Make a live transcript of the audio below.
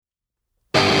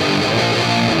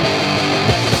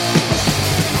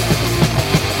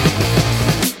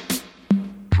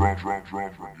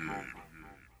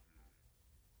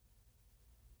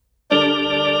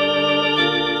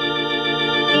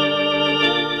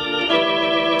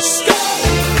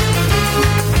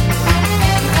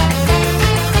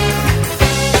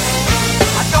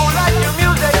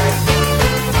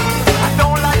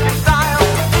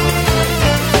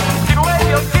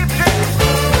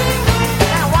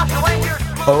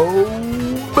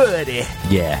Oh, buddy.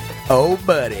 Yeah. Oh,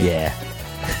 buddy. Yeah.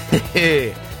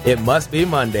 It must be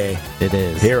Monday. It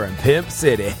is. Here in Pimp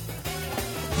City,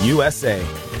 USA.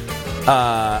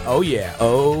 Oh, yeah.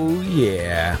 Oh,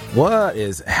 yeah. What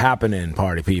is happening,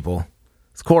 party people?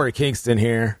 It's Corey Kingston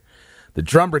here. The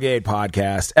Drum Brigade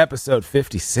Podcast, episode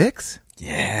 56?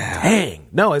 Yeah. Dang.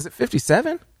 No, is it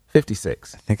 57?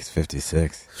 56. I think it's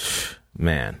 56.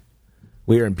 Man,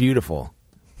 we are in beautiful.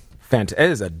 It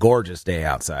is a gorgeous day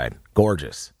outside.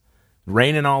 Gorgeous.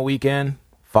 Raining all weekend,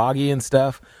 foggy and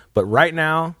stuff. But right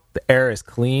now, the air is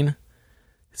clean.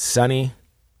 It's sunny.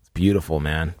 It's beautiful,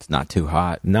 man. It's not too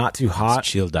hot. Not too hot. It's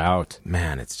chilled out.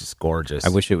 Man, it's just gorgeous. I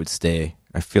wish it would stay.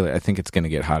 I think it's going to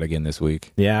get hot again this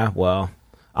week. Yeah, well,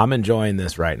 I'm enjoying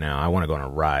this right now. I want to go on a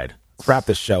ride. Let's wrap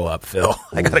this show up, Phil.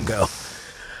 I got to go.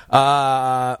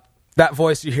 That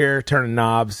voice you hear turning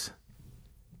knobs,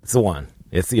 it's the one.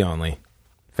 It's the only.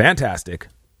 Fantastic.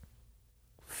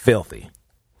 Filthy.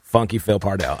 Funky Phil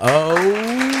Pardell. Oh,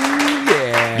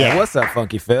 yeah. Yeah. What's up,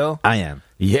 Funky Phil? I am.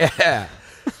 Yeah.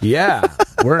 Yeah.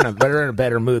 We're in a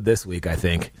better mood this week, I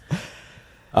think.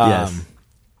 Yes.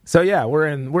 So yeah, we're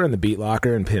in the Beat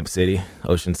Locker in Pimp City,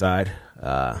 Oceanside.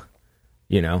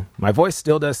 My voice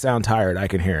still does sound tired. I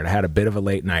can hear it. I had a bit of a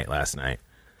late night last night.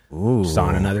 Ooh. Just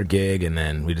on another gig, and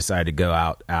then we decided to go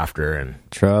out after. And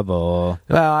Trouble.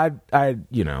 well,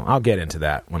 I'll get into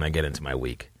that when I get into my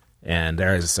week. And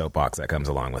there is a soapbox that comes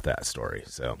along with that story.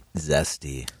 So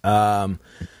Zesty.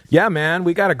 yeah, man,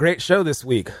 we got a great show this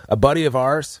week. A buddy of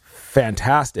ours,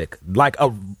 fantastic, like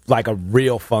a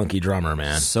real funky drummer,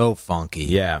 man. So funky.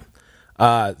 Yeah,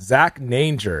 Zach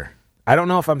Najor. I don't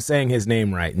know if I'm saying his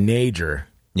name right. Najor.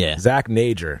 Yeah. Zach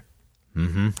Najor.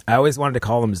 Mm-hmm. I always wanted to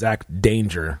call him Zach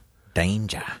Danger.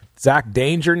 Danger. Zach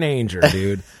Danger Nanger,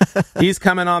 dude. He's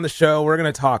coming on the show. We're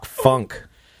gonna talk funk.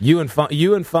 You and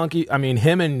Funky. I mean,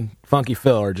 him and Funky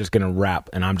Phil are just gonna rap,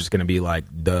 and I'm just gonna be like,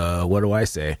 "Duh, what do I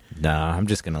say?" Nah, I'm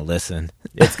just gonna listen.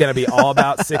 It's gonna be all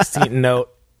about 16th note,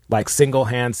 like single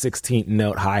hand 16th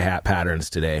note hi hat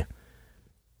patterns today,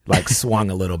 like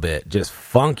swung a little bit, just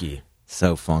funky.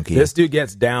 So funky. This dude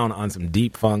gets down on some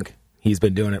deep funk. He's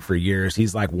been doing it for years.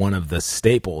 He's like one of the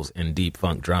staples in deep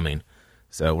funk drumming.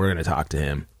 So we're going to talk to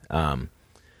him.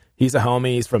 He's a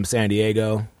homie. He's from San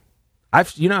Diego. I've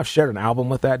shared an album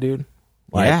with that dude.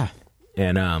 Yeah.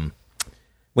 And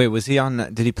wait, was he on?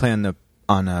 Did he play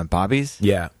on Bobby's?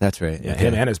 yeah, That's right. yeah, Okay.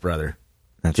 him and his brother.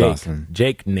 That's Jake, awesome.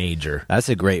 Jake Najor. That's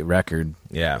a great record.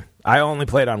 Yeah, I only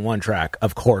played on one track,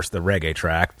 of course, the reggae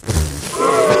track.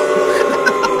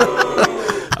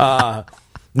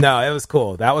 No, it was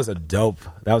cool. That was a dope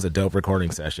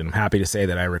recording session. I'm happy to say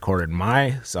that I recorded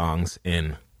my songs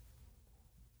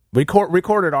we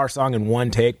recorded our song in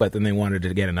one take, but then they wanted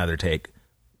to get another take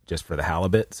just for the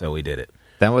halibut, so we did it.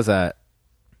 That was at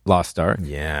Lost Ark.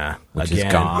 Yeah, Which again.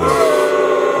 is gone.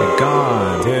 They're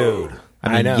gone. Dude.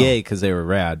 I mean, know. yay, because they were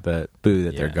rad, but boo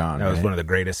that they're Yeah, gone. That was right? one of the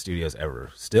greatest studios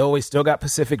ever. We still got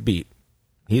Pacific Beat.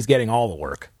 He's getting all the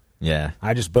work. Yeah.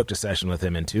 I just booked a session with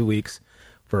him in 2 weeks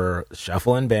for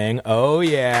Shuffle and Bang. Oh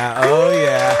yeah, oh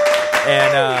yeah.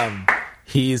 And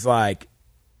he's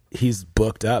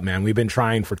booked up, man. We've been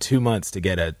trying for 2 months to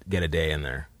get a day in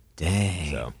there.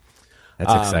 Dang. So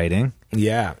That's exciting.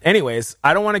 yeah. Anyways,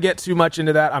 I don't want to get too much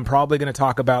into that. I'm probably going to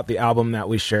talk about the album that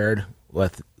we shared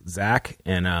with Zach,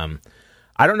 and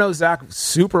I don't know Zach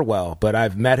super well, but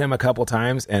I've met him a couple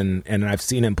times, and I've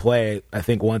seen him play, I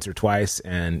think, once or twice,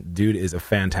 and dude is a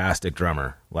fantastic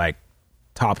drummer, like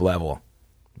top level.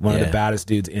 One of the baddest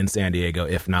dudes in San Diego,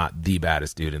 if not the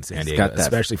baddest dude in San Diego,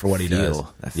 especially for what he does.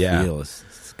 That feel.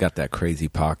 It's got that crazy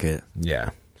pocket. Yeah.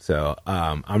 So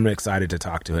I'm excited to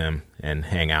talk to him and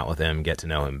hang out with him, get to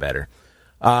know him better.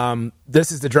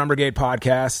 This is the Drum Brigade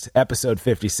Podcast, episode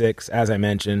 56. As I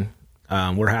mentioned,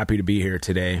 we're happy to be here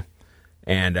today.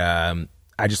 And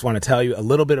I just want to tell you a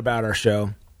little bit about our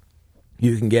show.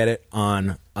 You can get it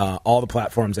on all the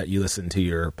platforms that you listen to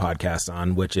your podcast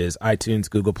on, which is iTunes,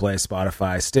 Google Play,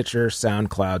 Spotify, Stitcher,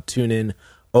 SoundCloud, TuneIn,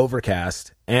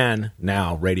 Overcast, and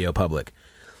now Radio Public.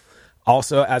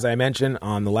 Also, as I mentioned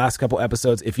on the last couple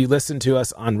episodes, if you listen to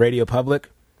us on Radio Public,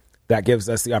 that gives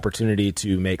us the opportunity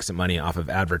to make some money off of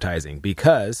advertising,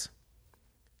 because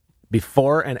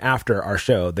before and after our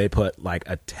show, they put like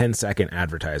a 10-second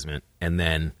advertisement, and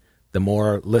then the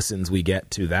more listens we get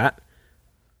to that,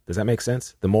 does that make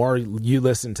sense? The more you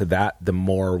listen to that, the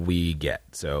more we get.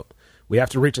 So we have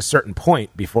to reach a certain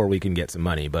point before we can get some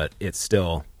money, but it's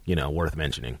still worth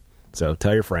mentioning. So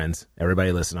tell your friends,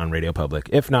 everybody listen on Radio Public.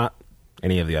 If not,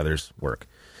 any of the others work.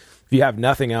 If you have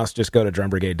nothing else, just go to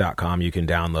drumbrigade.com. You can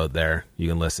download there. You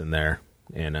can listen there.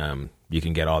 And you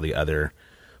can get all the other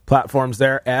platforms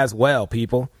there as well,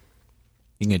 people.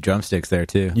 You can get drumsticks there,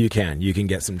 too. You can. You can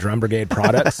get some Drum Brigade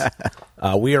products.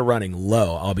 We are running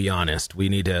low, I'll be honest. We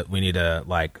need to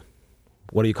like,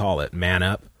 what do you call it? Man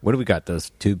up. What do we got,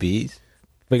 those 2 Bs?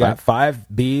 We got 5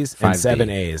 Bs and 7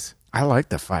 As. I like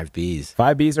the 5 Bs.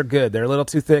 5 Bs are good. They're a little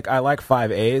too thick. I like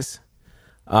 5 As.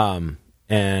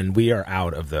 And we are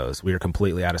out of those. We are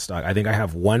completely out of stock. I think I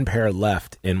have 1 pair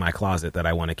left in my closet that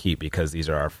I want to keep because these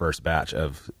are our first batch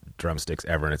of drumsticks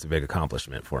ever, and it's a big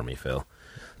accomplishment for me, Phil.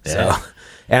 Yeah. So,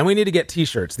 and we need to get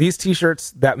T-shirts. These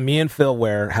T-shirts that me and Phil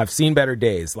wear have seen better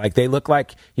days. Like, they look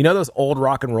like, those old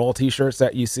rock and roll T-shirts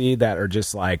that you see that are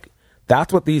just like,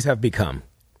 that's what these have become.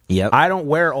 Yep. I don't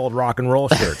wear old rock and roll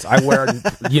shirts. I wear,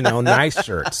 nice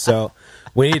shirts. So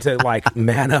we need to like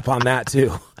man up on that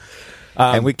too.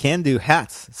 And we can do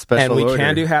hats special order.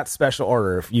 Can do hats special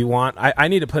order if you want. I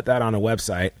need to put that on a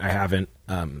website. I haven't.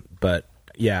 But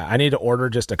yeah, I need to order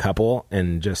just a couple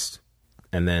and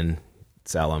then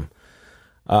sell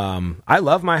them. I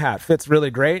love my hat. Fits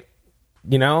really great,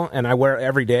 and I wear it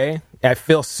every day. I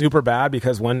feel super bad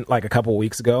because a couple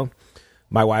weeks ago,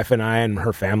 my wife and I and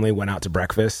her family went out to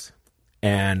breakfast,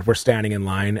 and we're standing in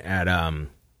line at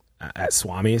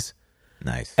Swami's.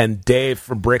 Nice. And Dave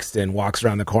from Brixton walks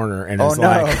around the corner and is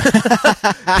like,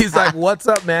 he's like, "What's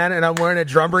up, man?" And I'm wearing a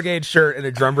Drum Brigade shirt and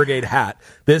a Drum Brigade hat.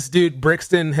 This dude,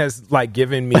 Brixton, has like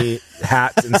given me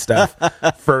hats and stuff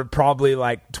for probably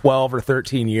like 12 or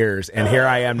 13 years. And here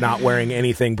I am not wearing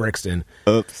anything Brixton.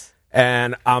 Oops.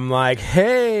 And I'm like,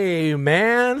 "Hey,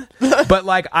 man." But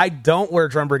like, I don't wear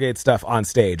Drum Brigade stuff on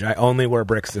stage. I only wear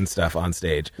Brixton stuff on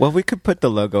stage. Well, we could put the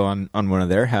logo on one of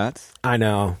their hats. I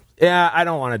know. Yeah, I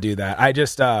don't want to do that. I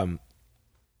just,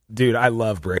 dude, I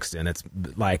love Brixton. It's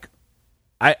like,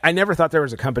 I never thought there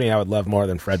was a company I would love more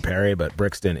than Fred Perry, but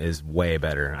Brixton is way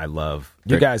better.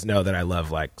 You guys know that I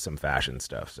love like some fashion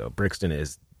stuff. So Brixton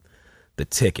is the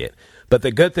ticket. But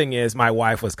the good thing is my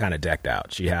wife was kind of decked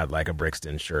out. She had like a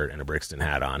Brixton shirt and a Brixton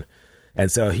hat on.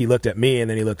 And so he looked at me and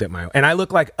then he looked at and I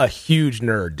look like a huge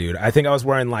nerd, dude. I think I was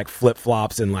wearing like flip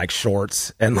flops and like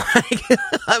shorts and like,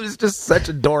 I was just such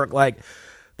a dork. Like,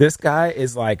 this guy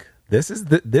is like,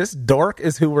 this dork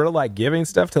is who we're like giving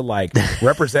stuff to like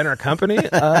represent our company.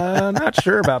 Not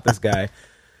sure about this guy.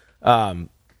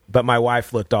 But my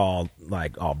wife looked all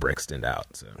Brixtoned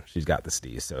out. So she's got the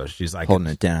steez. So she's like holding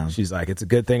it down. She's like, it's a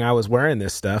good thing I was wearing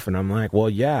this stuff. And I'm like, well,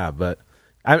 yeah, but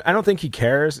I don't think he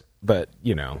cares, but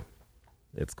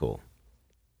it's cool.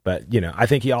 But I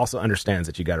think he also understands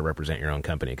that you got to represent your own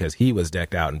company because he was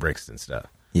decked out in Brixton stuff.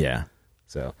 Yeah.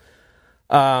 So,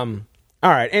 all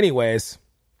right. Anyways,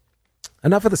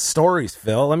 enough of the stories,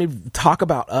 Phil. Let me talk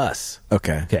about us.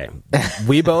 Okay.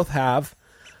 We both have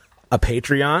a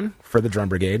Patreon for the Drum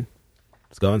Brigade.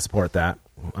 Let's go and support that.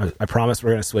 I promise we're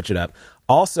going to switch it up.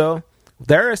 Also,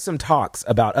 there is some talks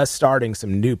about us starting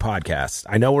some new podcasts.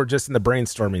 I know we're just in the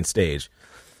brainstorming stage,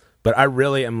 but I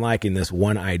really am liking this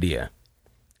one idea.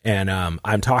 And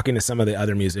I'm talking to some of the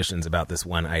other musicians about this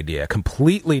one idea.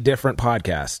 Completely different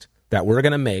podcast that we're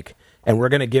going to make. And we're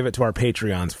going to give it to our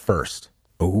Patreons first.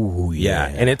 Oh, yeah.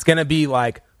 And it's going to be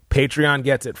like Patreon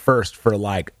gets it first for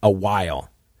like a while.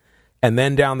 And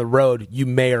then down the road, you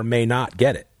may or may not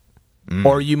get it.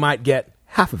 Or you might get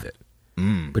half of it.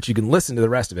 But you can listen to the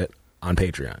rest of it on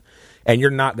Patreon. And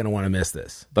you're not going to want to miss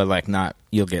this. But like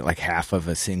you'll get like half of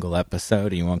a single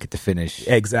episode and you won't get to finish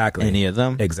exactly any of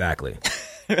them? Exactly.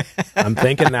 I'm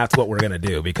thinking that's what we're going to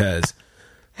do because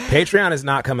Patreon is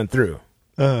not coming through.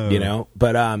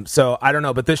 But so I don't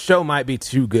know, but this show might be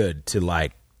too good to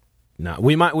like not.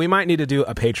 We might need to do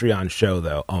a Patreon show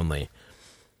though only.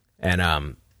 And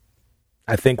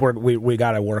I think we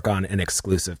got to work on an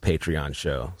exclusive Patreon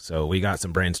show. So we got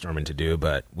some brainstorming to do,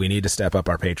 but we need to step up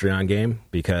our Patreon game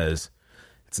because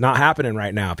it's not happening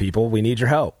right now, people. We need your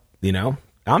help,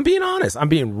 I'm being honest. I'm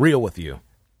being real with you.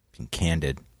 Being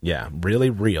candid. Yeah, really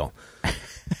real.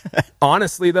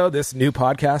 Honestly though, this new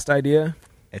podcast idea,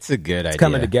 it's a good idea. It's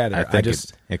coming together. I think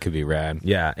it could be rad.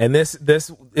 Yeah, and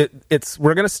it's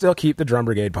we're gonna still keep the Drum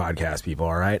Brigade podcast, people.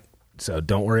 All right, so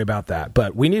don't worry about that.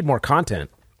 But we need more content.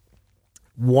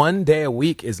 1 day a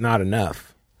week is not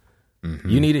enough. Mm-hmm.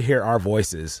 You need to hear our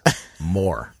voices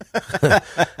more.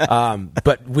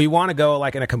 But we want to go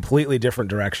like in a completely different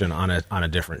direction on a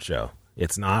different show.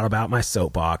 It's not about my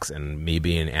soapbox and me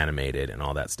being animated and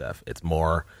all that stuff. It's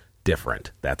more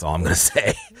different. That's all I'm going to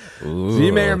say. So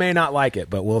you may or may not like it,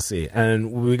 but we'll see.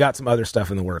 And we got some other stuff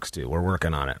in the works too. We're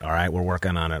working on it. All right. We're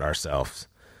working on it ourselves.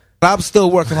 I'm still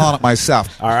working on it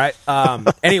myself. All right.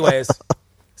 Anyways,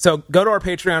 so go to our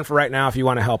Patreon for right now if you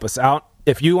want to help us out.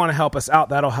 If you want to help us out,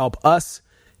 that'll help us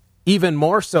even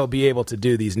more so be able to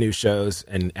do these new shows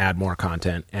and add more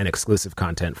content and exclusive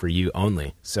content for you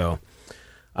only. So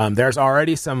there's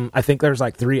already I think there's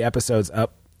like 3 episodes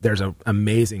up. There's an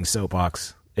amazing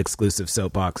Soapbox, exclusive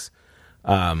Soapbox.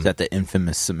 Is that the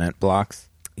infamous cement blocks?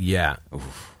 Yeah.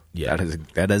 Oof, Yeah.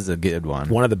 that is a good one.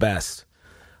 One of the best.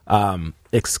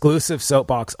 Exclusive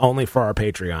Soapbox only for our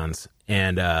Patreons.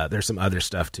 And there's some other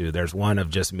stuff too. There's one of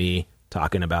just me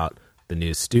talking about the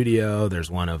new studio.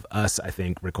 There's one of us, I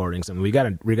think, recording something. We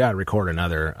gotta record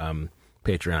another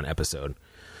Patreon episode.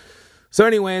 So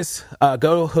anyways,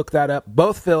 go hook that up.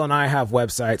 Both Phil and I have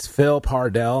websites. Phil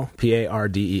Pardell,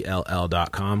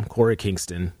 PARDELL.com,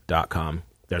 CoreyKingston.com.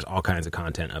 There's all kinds of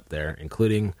content up there,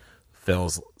 including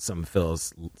some of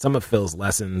Phil's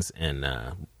lessons and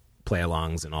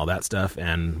play-alongs and all that stuff,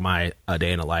 and my A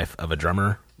Day in the Life of a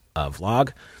Drummer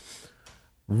vlog.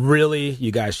 Really,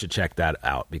 you guys should check that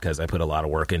out because I put a lot of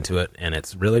work into it, and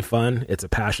it's really fun. It's a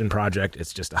passion project.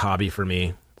 It's just a hobby for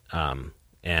me,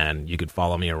 and you could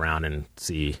follow me around and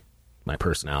see my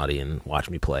personality and watch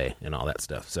me play and all that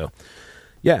stuff. So,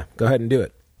 yeah, go ahead and do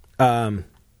it.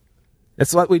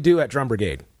 It's what we do at Drum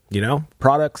Brigade,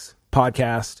 products,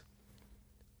 podcast,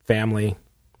 family,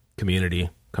 community,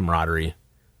 camaraderie,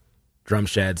 drum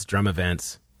sheds, drum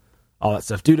events, all that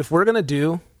stuff. Dude, if we're going to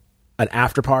do an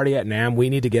after party at NAMM, we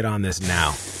need to get on this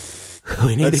now.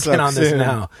 We need to get on this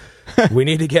now. We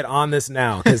need to get on this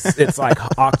now because it's like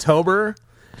October,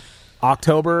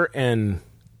 and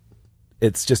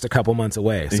it's just a couple months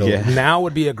away. So now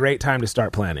would be a great time to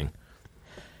start planning.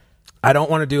 I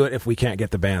don't want to do it if we can't get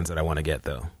the bands that I want to get,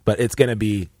 though. But it's going to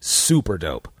be super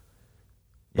dope.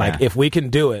 Like, if we can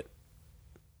do it,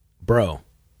 bro.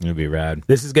 It'll be rad.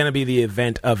 This is going to be the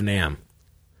event of NAMM.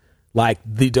 Like,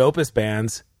 the dopest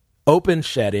bands, open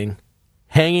shedding,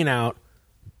 hanging out.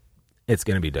 It's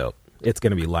going to be dope. It's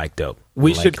going to be like dope.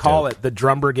 We should call it the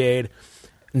Drum Brigade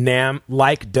NAMM,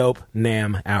 like dope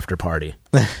NAMM after party.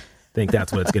 I think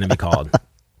that's what it's going to be called.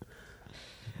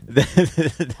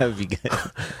 That would be good.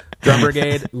 Drum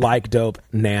Brigade, like dope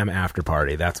NAMM after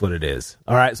party. That's what it is.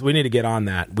 All right, so we need to get on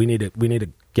that. We need to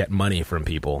get money from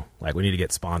people. Like, we need to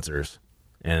get sponsors,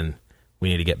 and we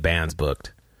need to get bands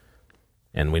booked,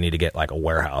 and we need to get like a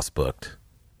warehouse booked.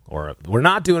 Or we're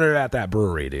not doing it at that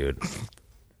brewery, dude.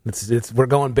 We're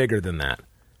going bigger than that.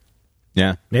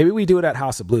 Yeah. Maybe we do it at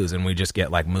House of Blues and we just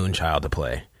get like Moonchild to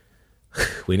play.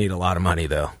 We need a lot of money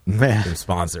though. Man. From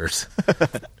sponsors.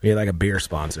 We need like a beer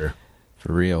sponsor.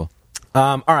 For real.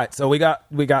 All right, so we got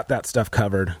that stuff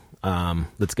covered.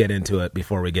 Let's get into it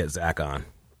before we get Zach on.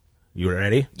 You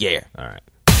ready? Yeah. All right.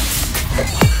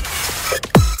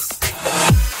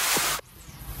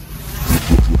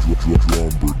 Drum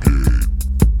Brigade.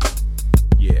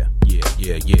 Yeah.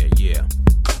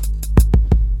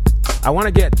 I want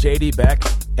to get JD Beck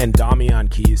and Damian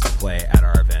Keys to play at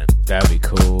our event. That'd be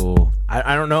cool.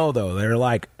 I don't know though. They're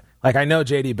like I know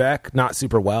JD Beck not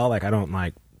super well. Like I don't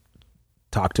like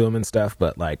talk to him and stuff,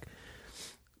 but like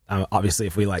obviously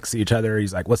if we like see each other,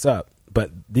 he's like, "What's up?"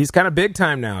 But he's kind of big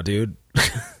time now, dude.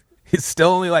 He's still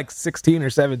only like 16 or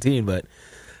 17, but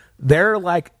they're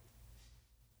like,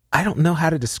 I don't know how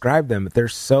to describe them. They're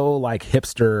so like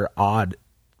hipster, odd,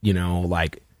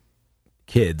 like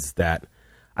kids that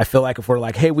I feel like if we're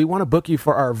like, "Hey, we want to book you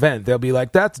for our event," they'll be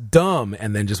like, "That's dumb,"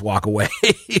 and then just walk away.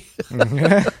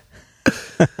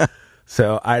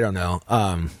 So I don't know.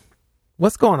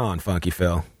 What's going on, Funky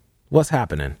Phil? What's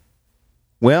happening?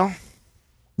 Well,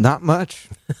 not much.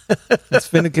 It's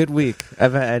been a good week.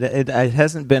 It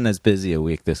hasn't been as busy a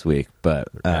week this week, but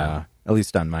at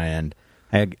least on my end.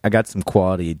 I got some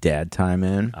quality dad time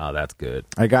in. Oh, that's good.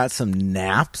 I got some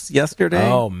naps yesterday.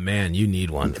 Oh, man, you need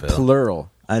one, Phil.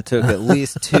 Plural. I took at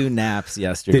least 2 naps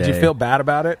yesterday. Did you feel bad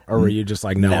about it? Or were you just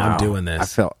like, no, I'm doing this? I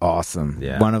felt awesome.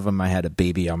 Yeah. One of them, I had a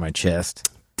baby on my chest.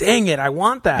 Dang it, I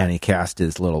want that. And he cast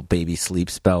his little baby sleep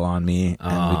spell on me.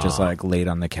 And we just like laid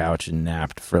on the couch and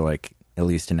napped for like at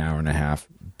least an hour and a half.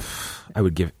 I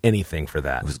would give anything for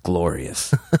that. It was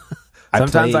glorious.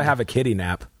 Sometimes I have a kitty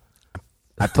nap.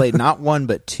 I played not 1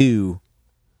 but 2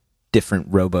 different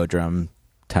robo-drum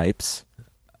types.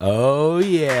 Oh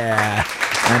yeah.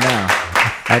 I know.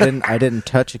 I didn't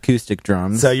touch acoustic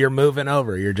drums. So you're moving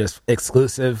over. You're just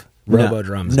exclusive robo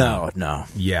drums. No.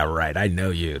 Yeah, right. I know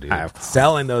you, dude.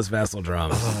 Selling those vessel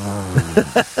drums.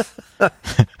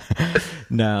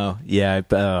 No. Yeah.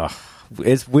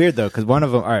 It's weird though because one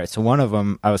of them. All right. So one of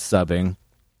them I was subbing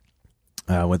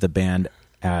with a band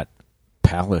at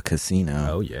Pala Casino.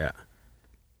 Oh yeah.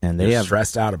 And they have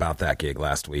stressed out about that gig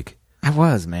last week. I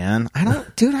was, man.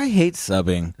 Dude, I hate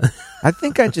subbing. I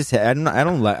think I just, I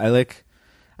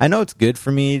know it's good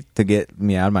for me to get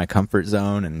me out of my comfort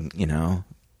zone and,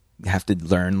 have to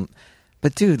learn.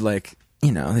 But dude,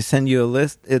 they send you a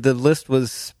list. The list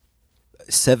was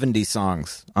 70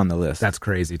 songs on the list. That's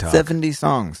crazy talk. 70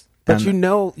 songs. But did you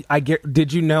know like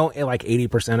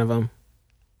 80% of them?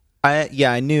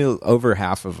 I knew over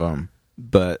half of them,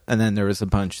 and then there was a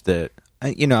bunch that,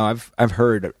 I've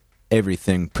heard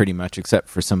everything pretty much except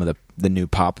for some of the new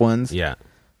pop ones. Yeah.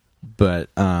 But,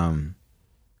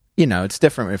 it's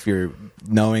different if you're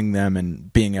knowing them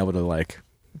and being able to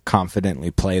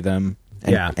confidently play them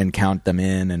and count them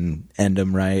in and end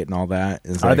them right and all that.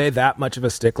 Are they that much of a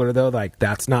stickler though? Like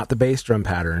that's not the bass drum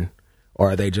pattern,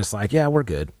 or are they just like, yeah, we're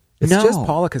good? It's just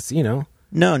Paula Casino.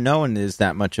 No one is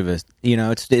that much of a,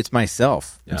 it's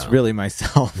myself. Yeah. It's really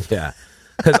myself. Yeah.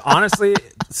 Because honestly,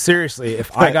 seriously,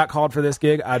 if I got called for this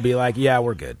gig, I'd be like, yeah,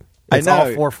 we're good. It's all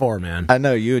 4/4, man. I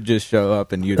know you would just show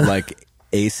up and you'd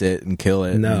ace it and kill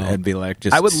it. No. And it'd be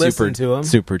just I would listen to them.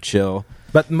 Super chill.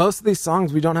 But most of these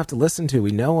songs we don't have to listen to.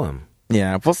 We know them.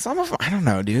 Yeah. Well, some of them, I don't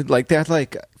know, dude. They had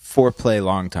Foreplay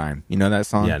Long Time. You know that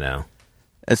song? Yeah, no.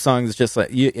 That song is just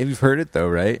you've heard it though,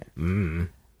 right? Mm.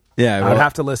 Yeah. I would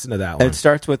have to listen to that one. It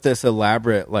starts with this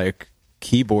elaborate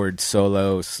keyboard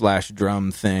solo /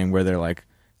 drum thing where they're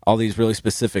all these really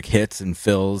specific hits and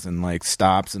fills and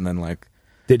stops and then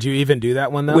Did you even do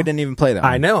that one though? We didn't even play that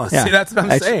one. I know. Yeah. See, that's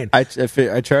what I'm saying.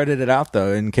 I charted it out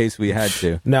though in case we had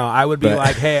to. No, I would be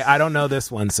hey, I don't know this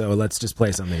one, so let's just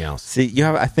play something else. See,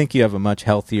 I think you have a much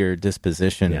healthier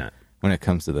disposition when it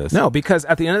comes to this. No, because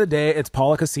at the end of the day, it's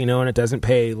Paula Casino and it doesn't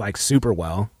pay super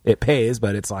well. It pays,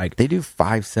 but it's they do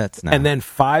 5 sets now. And then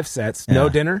 5 sets, no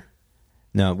dinner?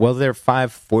 No, well, they're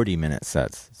 5 40-minute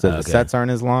sets. So the sets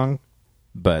aren't as long,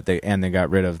 but they got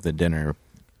rid of the dinner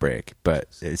break, but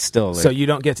it's still so you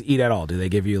don't get to eat at all. Do they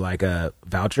give you a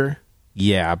voucher?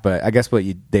 Yeah, but I guess what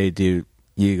they do,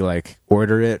 you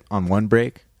order it on one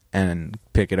break and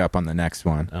pick it up on the next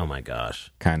one. Oh my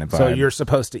gosh, kind of vibe. So you're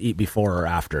supposed to eat before or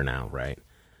after now, right?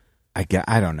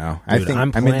 I don't know. Dude,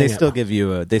 they still give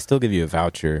you a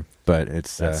voucher, but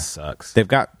it's that sucks.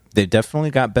 They've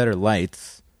definitely got better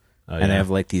lights. Oh, and they have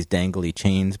these dangly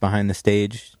chains behind the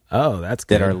stage. Oh, that's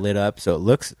good. That are lit up, so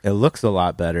it looks a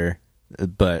lot better.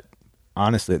 But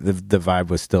honestly, the vibe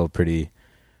was still pretty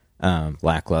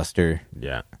lackluster.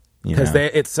 Yeah, because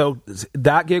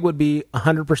that gig would be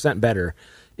 100% better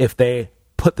if they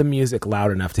put the music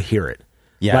loud enough to hear it.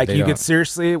 Yeah, you could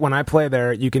seriously, when I play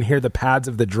there, you can hear the pads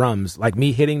of the drums,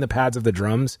 me hitting the pads of the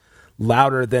drums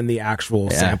louder than the actual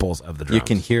samples of the drums. You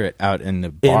can hear it out in the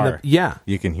bar.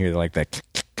 You can hear that.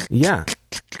 Yeah,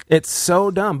 it's so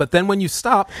dumb. But then when you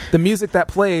stop, the music that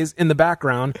plays in the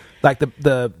background,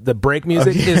 the break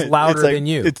music, is louder than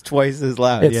you. It's twice as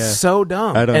loud. It's so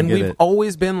dumb. I don't and get we've it.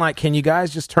 always been can you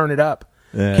guys just turn it up?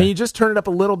 Yeah. Can you just turn it up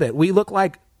a little bit? We look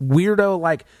like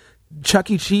weirdo,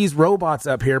 Chuck E. Cheese robots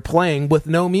up here playing with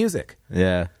no music.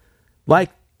 Yeah,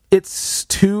 it's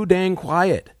too dang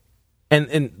quiet.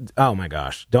 And oh my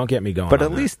gosh, don't get me going. But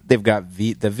at least they've got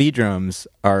the V drums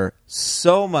are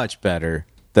so much better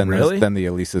than the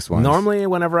Alesis ones. Normally,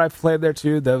 whenever I've played there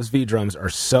too, those V drums are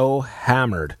so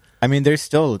hammered. I mean, they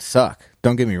still suck.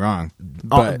 Don't get me wrong.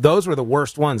 But those were the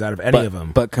worst ones out of any of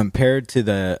them. But compared to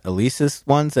the Alesis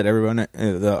ones that everyone,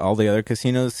 all the other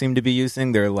casinos seem to be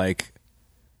using, they're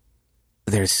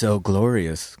so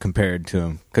glorious compared to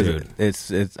them. Because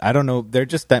it's I don't know, they're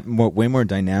just way more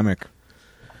dynamic.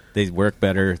 They work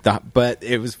better. But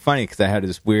it was funny because I had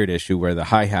this weird issue where the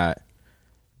hi-hat,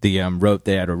 they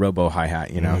had a robo hi-hat,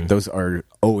 those are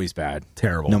always bad.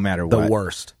 Terrible. No matter what. The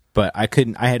worst. But I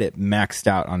had it maxed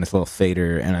out on this little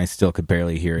fader and I still could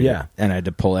barely hear it. Yeah. And I had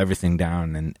to pull everything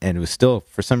down and it was still,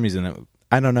 for some reason,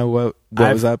 I don't know what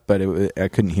was up, but I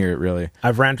couldn't hear it really.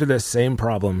 I've ran through this same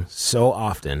problem so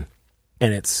often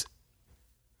and it's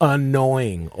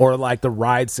annoying. Or the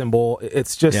ride cymbal,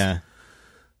 it's just... Yeah.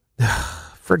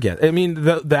 Forget. I mean,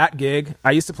 that gig,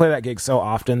 I used to play that gig so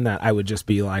often that I would just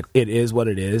be it is what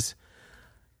it is.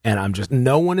 And I'm just,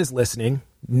 no one is listening.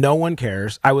 No one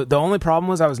cares. The only problem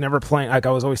was I was never playing, I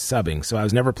was always subbing. So I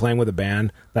was never playing with a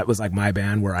band that was my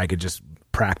band where I could just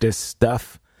practice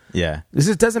stuff. Yeah. This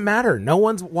just doesn't matter. No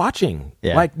one's watching.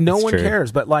 Yeah, no one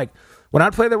cares. But when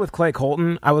I'd play there with Clay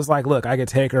Colton, I was look, I could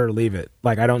take it or leave it.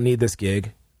 I don't need this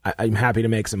gig. I'm happy to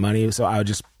make some money. So I would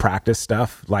just practice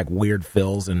stuff weird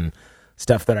fills and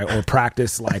stuff or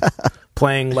practice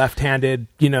playing left-handed,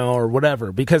 or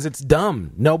whatever, because it's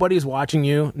dumb. Nobody's watching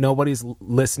you. Nobody's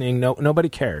listening. Nobody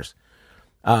cares.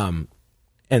 And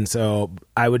so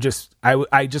I just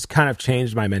kind of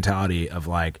changed my mentality of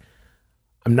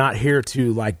I'm not here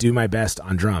to like do my best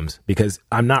on drums because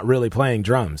I'm not really playing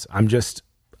drums. I'm just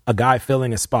a guy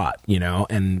filling a spot, you know,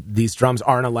 and these drums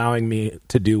aren't allowing me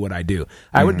to do what I do.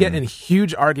 I would get in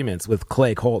huge arguments with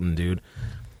Clay Colton, dude.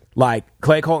 Like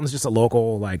Clay Colton's just a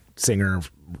local like singer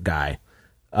guy,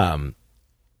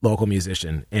 local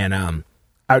musician. And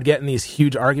I would get in these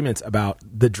huge arguments about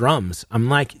the drums. I'm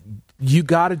like, you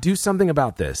got to do something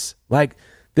about this. Like,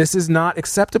 this is not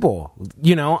acceptable,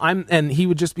 you know. And he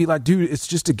would just be like, dude, it's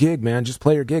just a gig, man. Just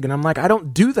play your gig. And I'm like, I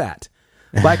don't do that.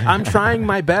 Like, I'm trying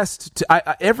my best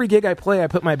to. Every gig I play, I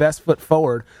put my best foot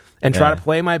forward and try to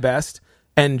play my best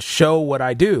and show what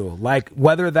I do. Like,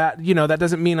 whether that, you know, that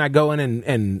doesn't mean I go in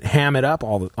and ham it up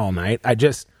all night. I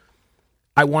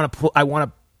want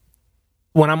to.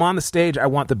 When I'm on the stage, I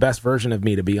want the best version of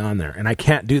me to be on there, and I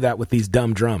can't do that with these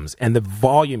dumb drums and the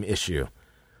volume issue.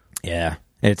 Yeah.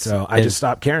 So I just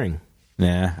stopped caring.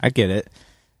 Yeah, I get it.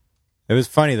 It was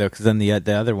funny though, because then the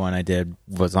other one I did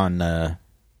was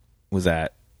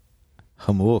at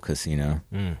Hamul Casino,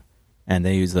 and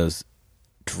they use those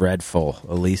dreadful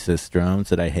Alesis drums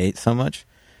that I hate so much.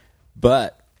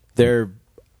 But their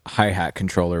hi-hat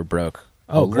controller broke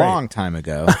long time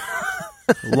ago.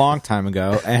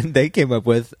 And they came up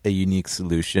with a unique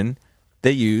solution.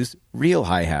 They use real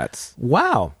hi-hats.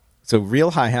 Wow. So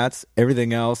real hi-hats,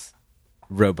 everything else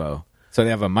robo. So they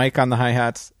have a mic on the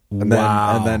hi-hats, and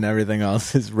then everything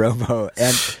else is robo.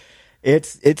 And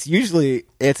it's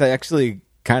actually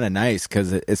kind of nice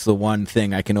because it's the one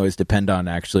thing I can always depend on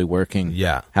actually working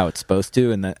how it's supposed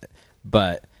to.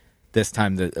 But this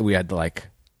time we had like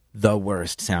the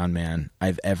worst sound man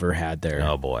I've ever had there.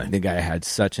 Oh boy, the guy had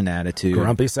such an attitude.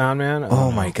 Grumpy sound man.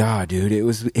 Oh my god, dude, it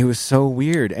was so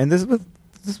weird. And this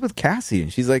is with Cassie,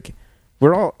 and she's like,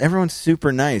 everyone's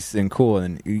super nice and cool,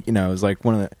 and you know, it was like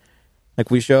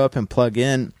we show up and plug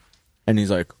in, and he's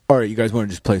like, all right, you guys want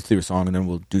to just play through a song and then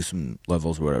we'll do some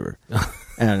levels or whatever.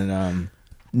 And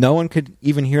no one could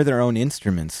even hear their own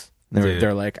instruments.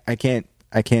 They're like, I can't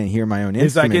hear my own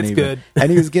instrument. He's like, it's good.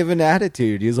 And he was giving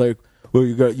attitude. He was like, well,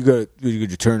 you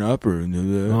got turn up or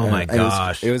oh my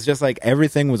gosh. It was just like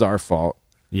everything was our fault.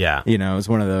 Yeah. You know, it was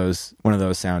one of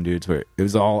those sound dudes where it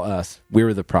was all us. We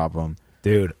were the problem.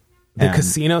 Dude. The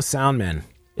casino soundmen.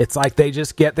 It's like they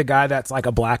just get the guy that's like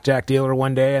a blackjack dealer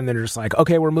one day, and they're just like,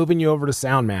 okay, we're moving you over to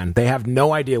sound man. They have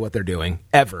no idea what they're doing,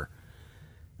 ever.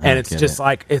 And it's just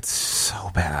like, it's so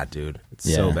bad, dude.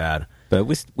 It's so bad. But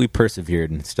we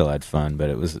persevered and still had fun, but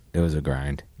it was a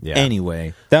grind. Yeah.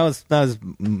 Anyway, that was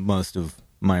most of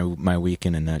my week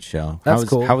in a nutshell. That's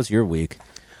cool. How was your week?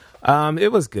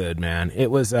 It was good, man.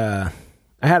 It was I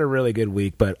had a really good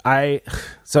week, but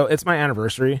so it's my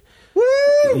anniversary. Woo!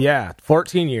 Yeah,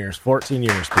 14 years, people. 14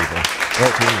 years,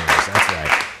 that's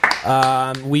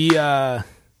right.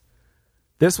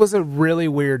 This was a really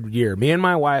weird year. Me and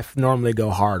my wife normally go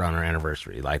hard on our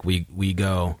anniversary. Like we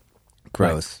go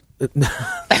gross.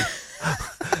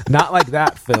 Not like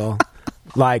that, Phil.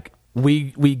 Like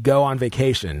we go on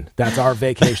vacation. That's our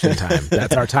vacation time.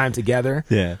 That's our time together.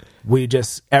 Yeah. We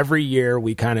just every year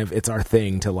it's our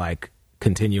thing to like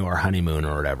continue our honeymoon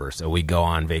or whatever. So we go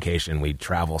on vacation, we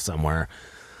travel somewhere.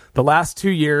 The last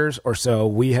 2 years or so,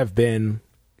 we have been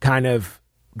kind of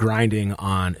grinding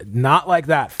on, not like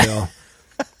that, Phil.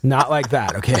 Not like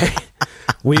that, okay?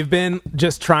 We've been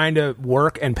just trying to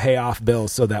work and pay off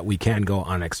bills so that we can go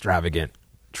on an extravagant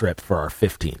trip for our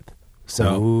 15th.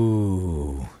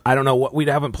 So I don't know we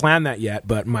haven't planned that yet,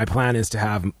 but my plan is to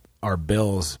have our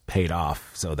bills paid off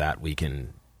so that we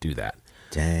can do that.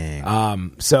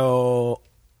 Dang. So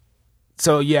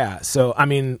yeah. So, I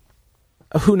mean,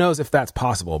 who knows if that's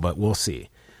possible, but we'll see.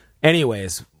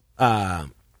 Anyways,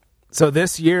 so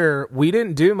this year we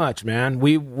didn't do much, man.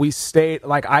 We stayed,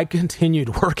 like, I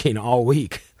continued working all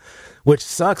week, which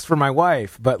sucks for my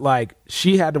wife, but like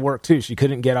she had to work too. She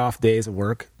couldn't get off days of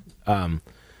work.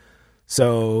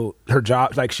 So her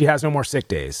job, like, she has no more sick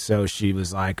days. So she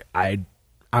was like, I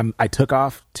took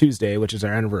off Tuesday, which is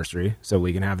our anniversary, so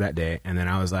we can have that day. And then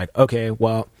I was like, okay,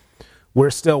 well, we're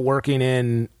still working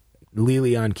in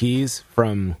Lily on keys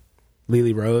from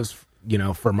Lily Rose, you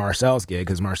know, for Marcel's gig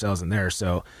because Marcel's in there.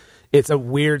 So it's a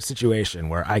weird situation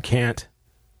where I can't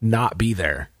not be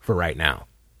there for right now.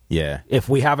 Yeah. If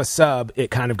we have a sub, it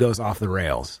kind of goes off the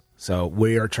rails. So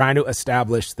we are trying to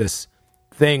establish this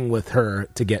thing with her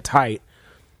to get tight,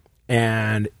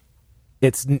 and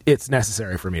it's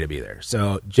necessary for me to be there.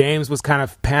 So James was kind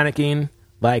of panicking,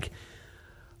 like,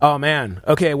 oh man,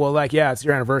 okay, well, like, yeah, it's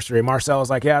your anniversary. Marcel was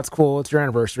like, yeah, it's cool, it's your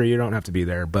anniversary, you don't have to be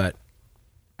there. But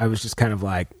I was just kind of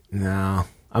like, no,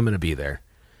 I'm gonna be there.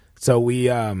 So we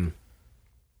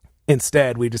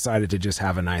instead we decided to just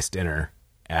have a nice dinner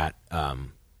at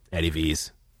Eddie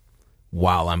V's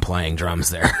while I'm playing drums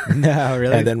there. No,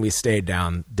 really? And then we stayed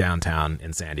downtown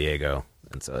in San Diego.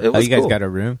 And so it was you guys cool. got a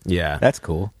room? Yeah. That's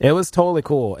cool. It was totally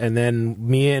cool. And then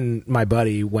me and my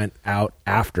buddy went out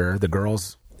after the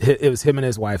girls. It was him and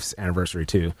his wife's anniversary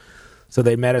too. So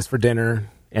they met us for dinner.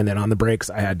 And then on the breaks,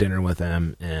 I had dinner with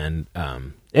them. And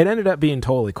it ended up being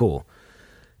totally cool.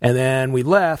 And then we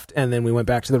left, and then we went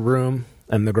back to the room,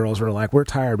 and the girls were like, we're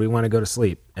tired. We want to go to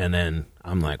sleep. And then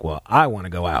I'm like, well, I want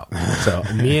to go out. So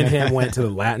me and him went to the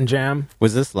Latin Jam.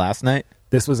 Was this last night?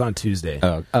 This was on Tuesday.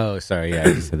 Oh, sorry. Yeah,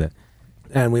 you said that.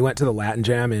 And we went to the Latin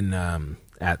Jam in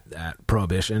at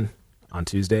Prohibition on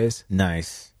Tuesdays.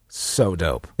 Nice. So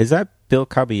dope. Is that Bill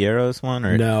Caballero's one?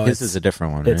 Or no, this is a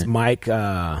different one, It's right? Mike.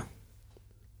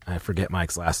 I forget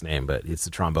Mike's last name, but it's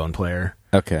the trombone player.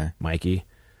 Okay. Mikey.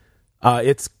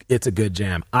 It's a good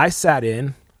jam. I sat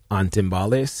in on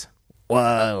timbales.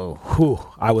 Whoa. Whew,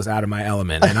 I was out of my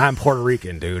element, and I'm Puerto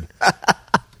Rican, dude.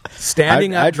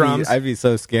 Standing up drums. I'd be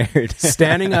so scared.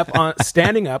 standing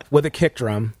up with a kick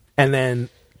drum, and then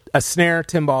a snare,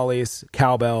 timbales,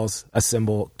 cowbells, a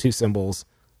cymbal, 2 cymbals,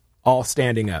 all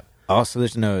standing up. Also,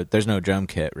 there's no drum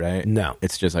kit, right? No.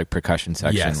 It's just like percussion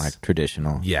section, Yes. like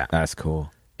traditional. Yeah. That's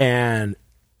cool. And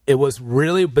it was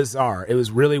really bizarre. It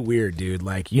was really weird, dude.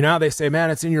 Like, you know how they say,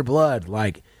 man, it's in your blood.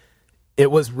 Like,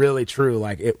 it was really true.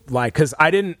 Cause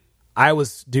I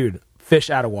was, dude,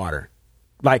 fish out of water.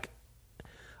 Like,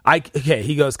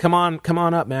 he goes, come on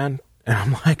up, man. And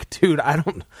I'm like, dude, I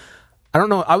don't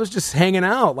know. I was just hanging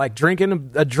out, like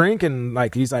drinking a drink. And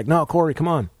like, he's like, no, Corey, come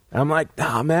on. And I'm like,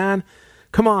 nah, man,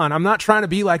 come on. I'm not trying to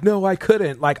be like, no, I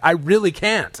couldn't. Like, I really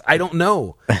can't. I don't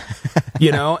know,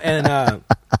 you know? And,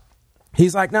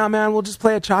 he's like, nah, man, we'll just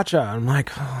play a cha-cha. I'm like,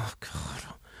 oh, God.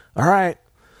 All right.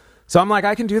 So I'm like,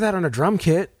 I can do that on a drum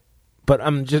kit. But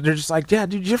they're just like, yeah,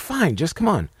 dude, you're fine. Just come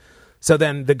on. So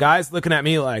then the guy's looking at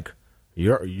me like,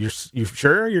 you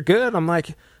sure you're good? I'm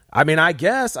like, I mean, I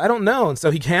guess. I don't know. And so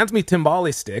he hands me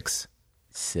timbale sticks.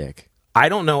 Sick. I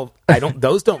don't know.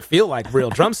 Those don't feel like real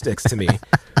drumsticks to me.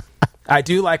 I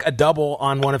do like a double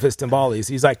on one of his timbales.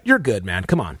 He's like, you're good, man.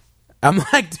 Come on. I'm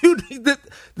like, dude,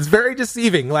 it's very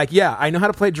deceiving. Like, yeah, I know how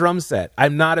to play drum set.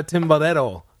 I'm not a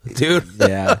timbalero, dude.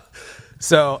 Yeah.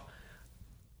 So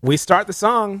we start the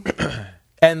song,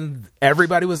 and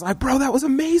everybody was like, bro, that was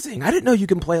amazing. I didn't know you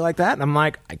can play like that. And I'm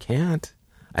like, I can't.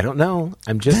 I don't know.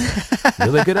 I'm just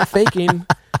really good at faking.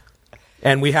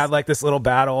 And we had like this little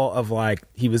battle of like,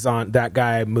 that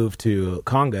guy moved to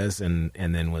congas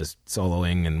and then was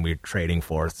soloing, and we were trading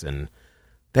fourths, and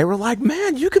they were like,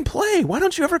 man, you can play. Why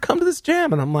don't you ever come to this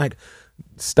jam? And I'm like,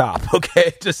 stop,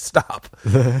 okay? Just stop.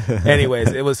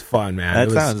 Anyways, it was fun, man.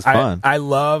 Sounds fun. I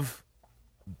love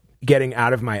getting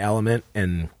out of my element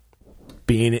and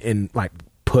being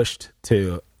pushed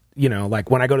to, like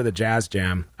when I go to the jazz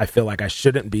jam, I feel like I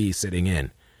shouldn't be sitting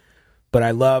in. But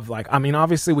I love,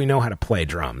 obviously we know how to play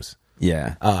drums.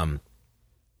 Yeah.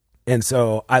 And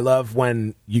so I love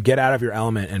when you get out of your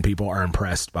element and people are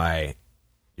impressed by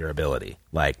your ability.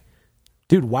 Like,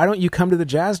 dude, why don't you come to the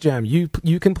jazz jam? You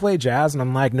can play jazz. And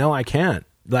I'm like, no, I can't.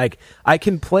 Like, I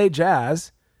can play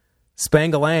jazz,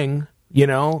 spangalang,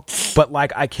 but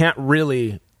like, I can't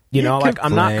really, like,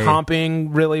 I'm not comping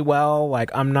really well.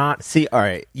 Like, I'm not. See, all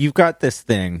right, you've got this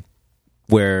thing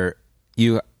where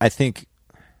I think,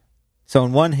 so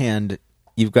on one hand,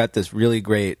 you've got this really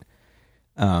great,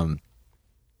 I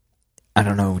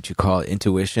don't know what you call it,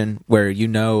 intuition, where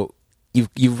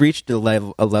you've reached a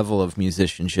level of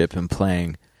musicianship and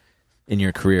playing in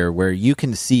your career where you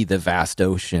can see the vast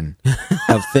ocean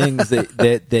of things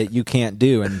that you can't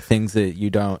do and things that you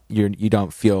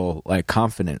don't feel like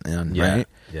confident in, right?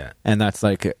 Yeah. And that's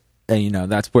like,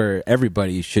 that's where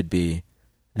everybody should be.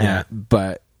 Yeah.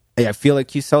 But I feel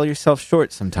like you sell yourself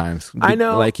short sometimes. I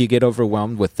know. Like you get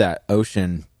overwhelmed with that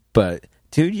ocean, but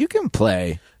dude, you can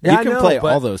play. Yeah, you can play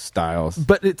all those styles.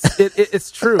 But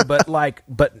it's true. But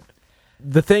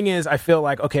the thing is, I feel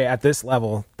like, okay, at this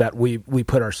level that we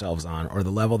put ourselves on, or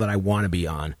the level that I want to be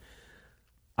on,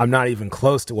 I'm not even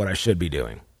close to what I should be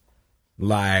doing.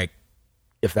 Like,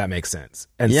 if that makes sense.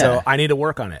 And so I need to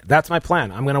work on it. That's my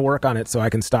plan. I'm going to work on it so I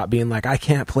can stop being like, I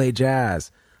can't play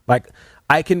jazz. Like,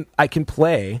 I can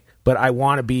play, but I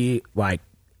want to be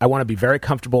very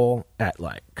comfortable at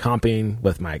like comping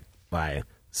with my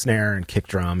snare and kick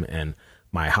drum and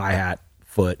my hi-hat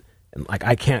foot. And like,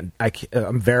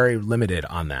 I'm very limited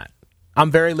on that.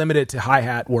 I'm very limited to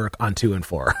hi-hat work on 2 and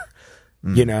 4,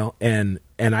 and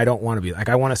I don't want to be like,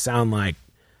 I want to sound like,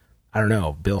 I don't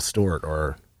know, Bill Stewart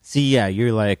or. See, yeah,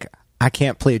 you're like, I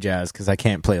can't play jazz because I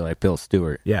can't play like Bill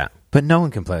Stewart. Yeah. But no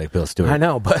one can play like Bill Stewart. I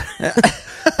know, but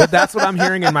that's what I'm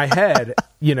hearing in my head,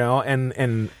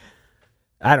 and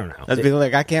I don't know. I'd be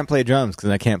like, I can't play drums because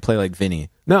I can't play like Vinny.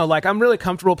 No, like I'm really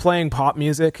comfortable playing pop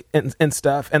music and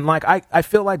stuff. And like I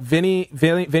feel like Vinny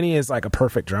is like a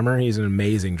perfect drummer. He's an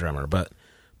amazing drummer, but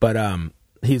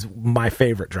he's my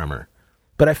favorite drummer.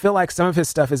 But I feel like some of his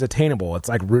stuff is attainable. It's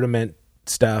like rudiment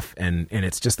stuff, and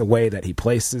it's just the way that he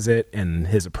places it and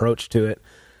his approach to it.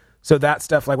 So that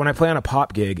stuff, like when I play on a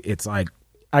pop gig, it's like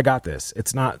I got this.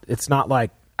 It's not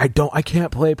like I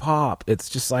can't play pop. It's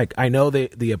just like I know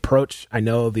the approach, I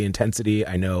know the intensity,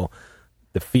 I know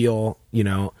the feel, you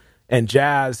know. And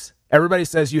jazz, everybody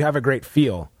says you have a great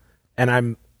feel, and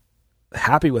I'm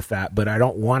happy with that, but I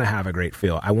don't want to have a great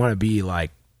feel. I want to be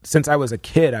like, since I was a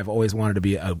kid, I've always wanted to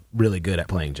be really good at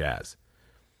playing jazz.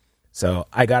 So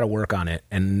I got to work on it.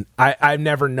 And I've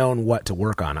never known what to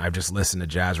work on. I've just listened to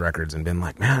jazz records and been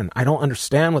like, man, I don't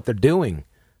understand what they're doing.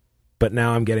 But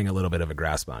now I'm getting a little bit of a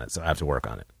grasp on it, so I have to work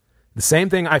on it. The same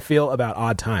thing I feel about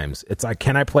Odd Times. It's like,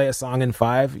 can I play a song in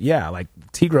 5? Yeah, like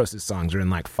T-Gross's songs are in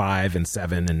like 5 and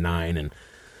 7 and 9, and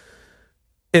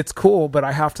it's cool, but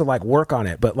I have to like work on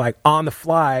it. But like on the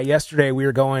fly, yesterday we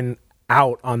were going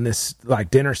out on this like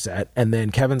dinner set, and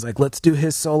then Kevin's like, let's do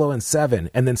his solo in 7,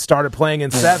 and then started playing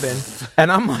in 7,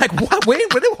 and I'm like, what? Wait,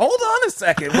 hold on a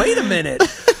second, wait a minute.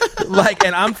 Like,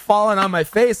 and I'm falling on my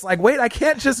face like, wait, I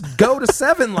can't just go to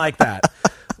 7 like that.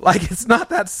 Like, it's not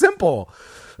that simple.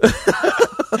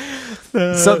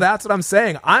 So that's what I'm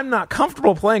saying. I'm not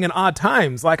comfortable playing in Odd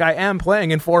Times like I am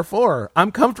playing in 4/4.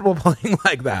 I'm comfortable playing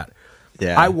like that.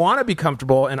 Yeah. I want to be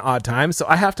comfortable in Odd Times, so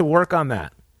I have to work on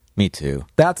that. Me too.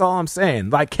 That's all I'm saying.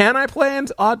 Like, can I play in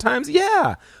Odd Times?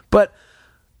 Yeah, but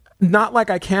not like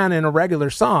I can in a regular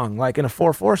song, like in a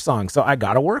 4/4 song. So I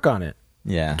got to work on it.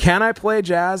 Yeah. Can I play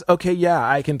jazz? Okay, yeah,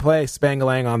 I can play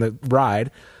Spangalang on the Ride.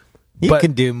 You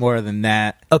can do more than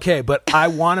that. Okay, but I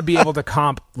want to be able to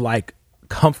comp like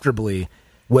comfortably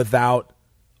without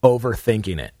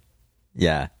overthinking it.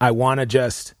 Yeah. I want to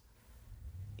just,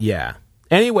 yeah.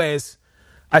 Anyways,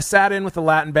 I sat in with the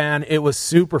Latin band. It was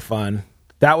super fun.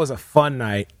 That was a fun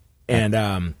night,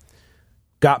 and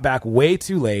got back way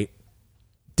too late.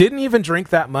 Didn't even drink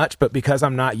that much, but because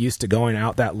I'm not used to going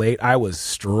out that late, I was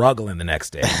struggling the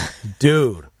next day.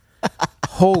 Dude,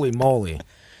 holy moly.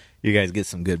 You guys get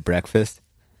some good breakfast?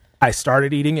 I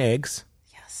started eating eggs.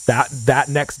 Yes. That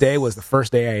next day was the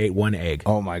first day I ate 1 egg.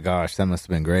 Oh my gosh, that must have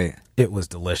been great. It was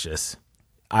delicious.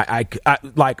 I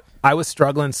was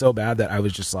struggling so bad that I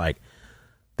was just like,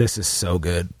 this is so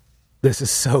good. This is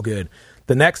so good.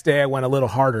 The next day I went a little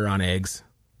harder on eggs.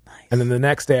 Nice. And then the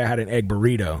next day I had an egg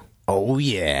burrito. Oh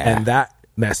yeah. And that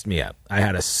messed me up. I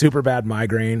had a super bad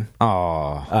migraine.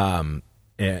 Oh.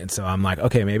 And so I'm like,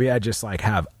 okay, maybe I just like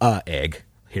have a egg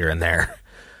here and there.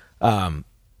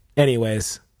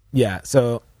 Anyways, yeah.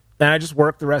 So then I just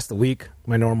worked the rest of the week,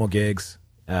 my normal gigs.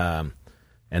 And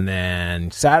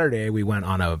then Saturday we went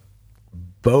on a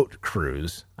boat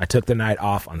cruise. I took the night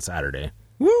off on Saturday.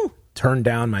 Woo! Turned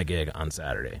down my gig on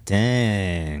Saturday.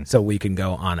 Dang. So we can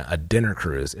go on a dinner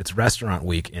cruise. It's restaurant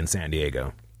week in San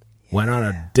Diego. Yeah. Went on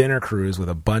a dinner cruise with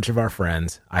a bunch of our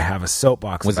friends. I have a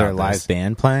soapbox. Was there a live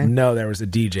band playing? No, there was a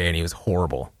DJ, and he was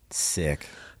horrible. Sick.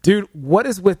 Dude, what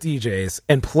is with DJs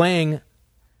and playing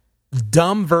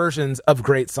dumb versions of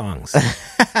great songs?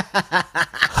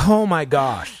 Oh my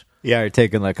gosh. Yeah, or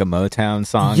taking like a Motown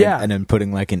song and then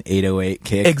putting like an 808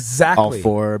 kick. Exactly. All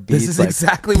 4 beats. This is like,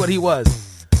 exactly what he was.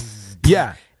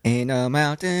 Yeah. Ain't no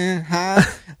mountain high.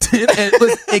 It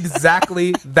was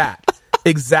exactly that.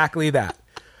 Exactly that.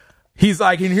 He's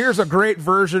like, and here's a great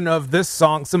version of this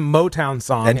song, some Motown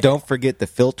song. And don't forget the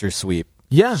filter sweep.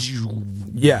 Yeah.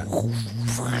 Yeah.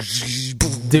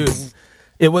 Dude,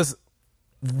 it was,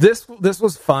 this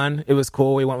was fun. It was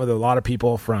cool. We went with a lot of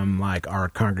people from like our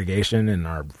congregation and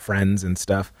our friends and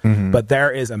stuff. Mm-hmm. But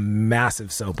there is a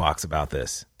massive soapbox about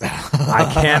this.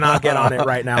 I cannot get on it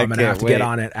right now. I'm going to have to get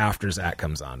on it after Zach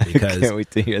comes on, because I can't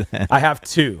wait to hear that. I have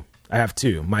two.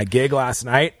 My gig last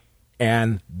night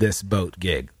and this boat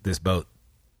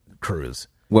cruise.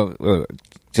 Well,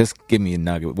 just give me a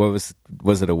nugget. What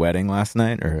was it a wedding last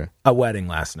night or a wedding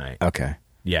last night? Okay.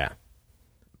 Yeah.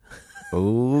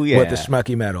 Oh yeah. With the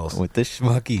schmucky medals. With the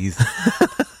schmuckies.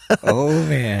 Oh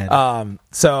man.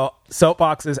 So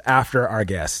soapbox is after our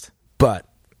guest, but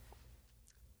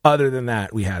other than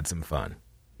that, we had some fun.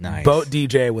 Nice. Boat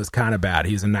DJ was kind of bad.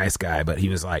 He's a nice guy, but he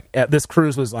was like, this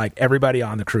cruise was like, everybody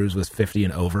on the cruise was 50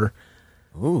 and over.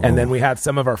 Ooh. And then we had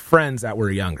some of our friends that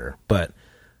were younger, but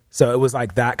so it was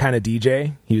like that kind of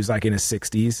DJ. He was like in his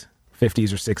 50s or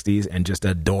 60s, and just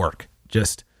a dork.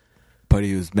 But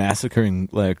he was massacring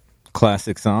like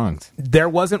classic songs. There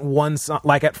wasn't one song.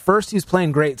 Like at first he was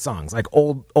playing great songs, like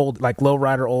old, like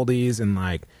lowrider oldies and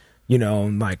like, you know,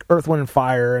 like Earth, Wind, and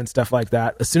Fire and stuff like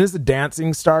that. As soon as the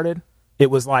dancing started,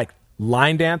 it was like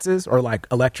line dances or like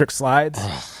electric slides.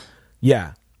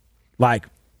 Yeah. Like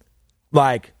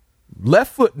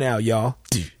left foot now, y'all.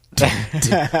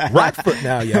 Right foot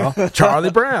now, y'all. Charlie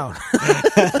Brown.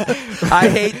 I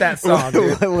hate that song,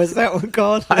 dude. What was that one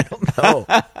called? I don't know.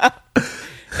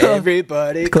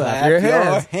 Everybody clap your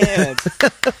hands.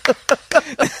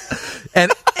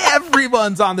 And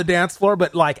everyone's on the dance floor,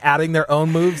 but like adding their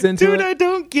own moves into it. Dude, I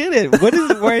don't get it.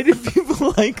 Why do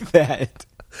people like that?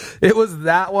 It was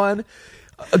that one.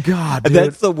 God, dude.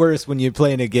 That's the worst when you're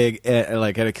playing a gig at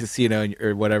a casino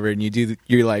or whatever, and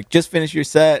you're like, just finish your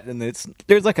set, and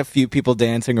there's like a few people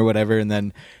dancing or whatever, and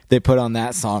then they put on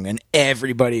that song, and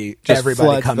everybody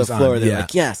floods comes the floor. on. They're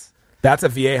like, yes. That's a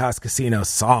Viejas Casino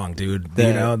song, dude. The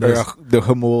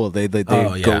Hamul, they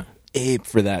go ape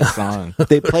for that song.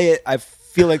 They play it. I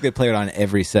feel like they play it on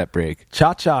every set break.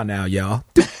 Cha cha now, y'all.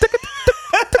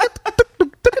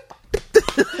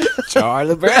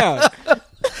 Charlie Brown.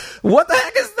 What the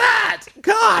heck is that?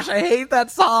 Gosh, I hate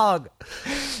that song.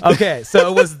 Okay,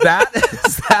 so it was that.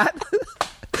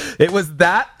 It was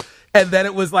that, and then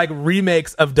it was like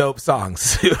remakes of dope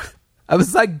songs. I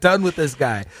was like done with this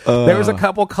guy. There was a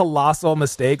couple colossal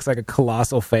mistakes, like a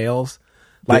colossal fails,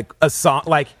 like a song.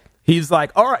 Like he's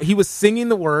like, all right, he was singing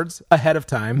the words ahead of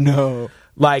time. No,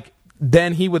 like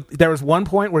then he would. There was one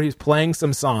point where he was playing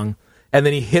some song. And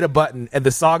then he hit a button, and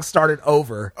the song started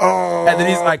over. Oh. And then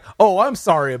he's like, oh, I'm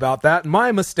sorry about that.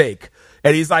 My mistake.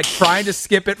 And he's like trying to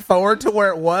skip it forward to where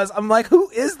it was. I'm like, who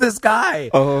is this guy?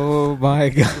 Oh, my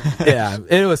God. Yeah,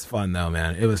 it was fun, though,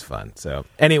 man. It was fun. So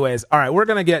anyways, all right, we're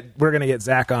gonna get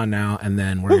Zach on now, and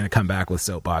then we're going to come back with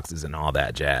soapboxes and all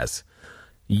that jazz.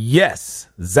 Yes,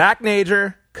 Zach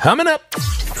Najor coming up.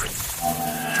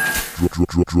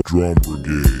 Drum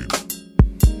Brigade.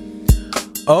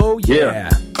 Oh, yeah.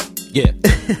 Yeah.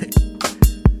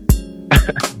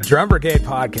 Drum Brigade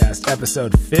Podcast,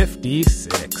 episode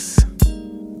 56.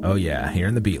 Oh, yeah, here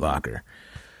in the Beat Locker.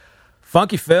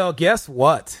 Funky Phil, guess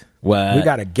what? What? We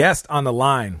of a guest on the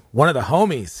line. One of the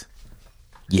homies.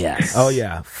 Yes. Oh,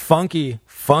 yeah. Funky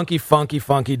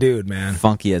dude, man.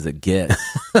 Funky as it gets.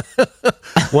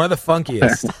 One of the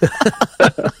funkiest.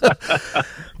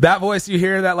 That voice you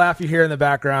hear, that laugh you hear in the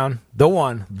background, the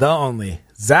one, the only,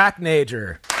 Zach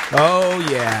Najor. Oh,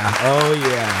 yeah. Oh,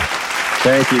 yeah.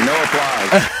 Thank you. No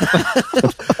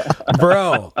applause.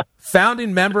 Bro,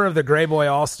 founding member of the Grey Boy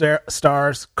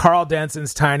All-Stars, Carl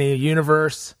Denson's Tiny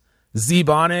Universe,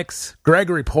 Z-Bonics,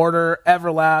 Gregory Porter,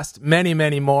 Everlast, many,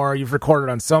 many more. You've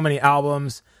recorded on so many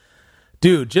albums.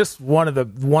 Dude, just one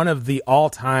of the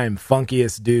all-time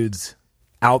funkiest dudes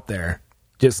out there.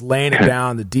 Just laying it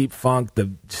down, the deep funk,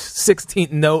 the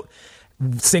 16th note,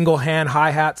 single hand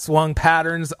hi-hat swung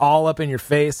patterns all up in your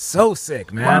face. So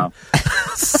sick, man. Wow.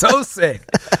 So sick.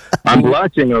 I'm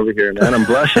blushing over here, man. I'm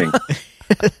blushing.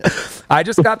 I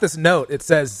just got this note. It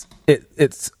says it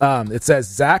says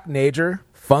Zach Najor,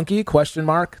 funky ?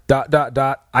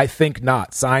 I think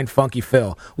not. Signed, Funky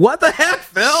Phil. What the heck,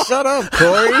 Phil? Shut up,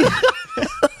 Corey.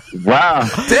 Wow.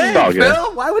 Dang,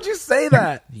 Phil. Why would you say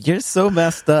that? You're so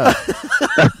messed up.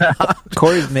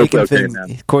 Corey's making things.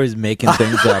 Man. Corey's making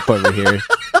things up over here.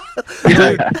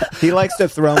 He likes to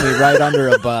throw me right under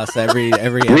a bus every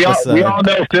episode. We all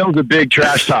know Phil's a big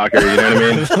trash talker. You know what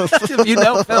I mean? If you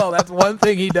know Phil, that's one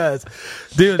thing he does.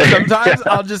 Dude, sometimes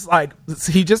I'll just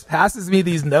he just passes me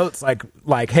these notes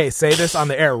like, hey, say this on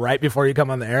the air right before you come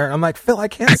on the air. I'm like, Phil, I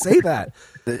can't say that.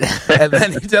 And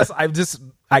then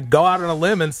I go out on a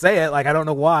limb and say it, like I don't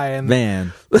know why. And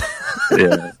Man.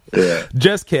 Yeah.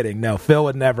 Just kidding. No, Phil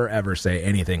would never ever say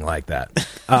anything like that.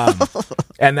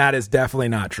 And that is definitely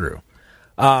not true.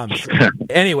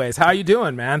 Anyways, how you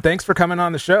doing, man? Thanks for coming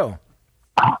on the show.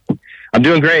 I'm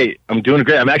doing great. I'm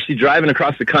actually driving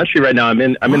across the country right now. I'm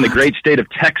in the great state of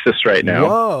Texas right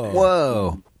now.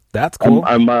 Whoa. That's cool.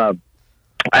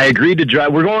 I agreed to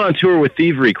drive. We're going on tour with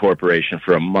Thievery Corporation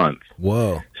for a month.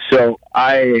 Whoa. So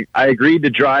I agreed to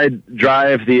drive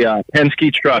the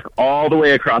Penske truck all the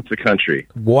way across the country.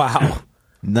 Wow.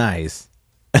 Nice.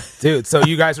 Dude, so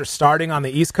you guys are starting on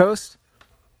the East Coast?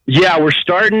 Yeah, we're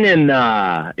starting in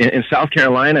South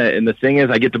Carolina, and the thing is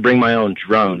I get to bring my own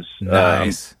drones.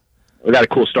 Nice. We got a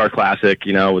cool Star Classic,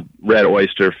 with red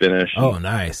oyster finish. Oh,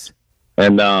 nice.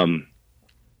 And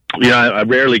I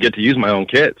rarely get to use my own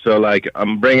kit, so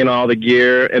I'm bringing all the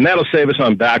gear, and that'll save us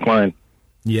on backline.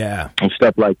 Yeah. And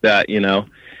stuff like that,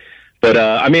 But,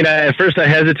 at first I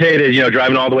hesitated,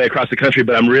 driving all the way across the country,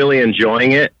 but I'm really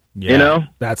enjoying it,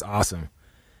 That's awesome.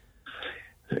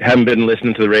 Haven't been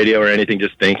listening to the radio or anything,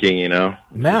 just thinking,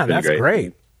 Man, that's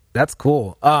great. That's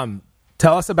cool.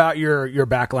 Tell us about your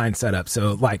backline setup.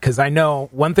 So like, cause I know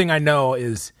one thing I know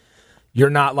is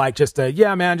you're not like just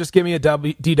just give me a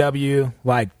DW,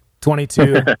 like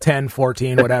 22, 10,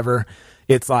 14, whatever.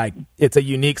 It's like, it's a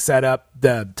unique setup.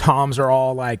 The toms are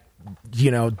all like,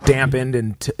 dampened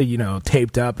and,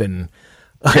 taped up and,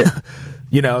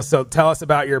 so tell us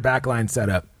about your backline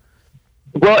setup.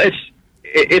 Well,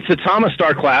 it's a Thomas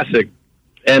Star Classic,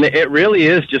 and it really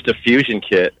is just a fusion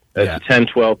kit. It's 10,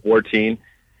 12, 14.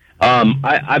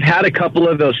 I've had a couple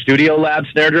of those Studio Lab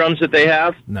snare drums that they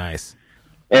have. Nice.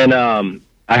 And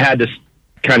I had to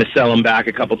kind of sell them back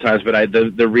a couple times, but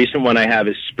the recent one I have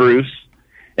is spruce.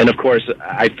 And, of course,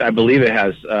 I believe it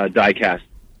has die-cast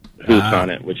hoops on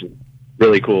it, which is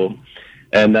really cool.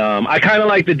 And I kind of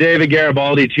like the David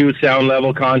Garibaldi 2 sound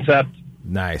level concept.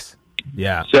 Nice.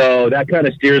 Yeah. So that kind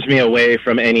of steers me away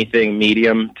from anything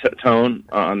medium tone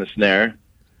on the snare.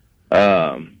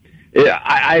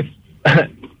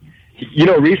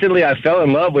 Recently I fell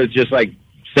in love with just like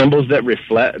cymbals that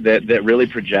reflect, that really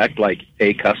project like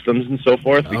A customs and so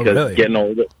forth, because getting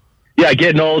older. Yeah,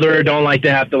 getting older, don't like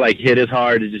to have to like hit as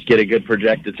hard to just get a good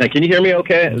projected sound. Can you hear me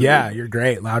okay? Yeah, you're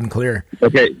great. Loud and clear.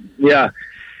 Okay, yeah.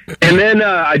 And then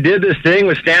I did this thing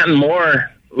with Stanton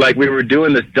Moore, like we were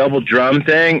doing this double drum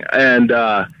thing, and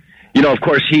of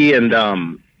course he and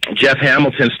Jeff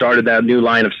Hamilton started that new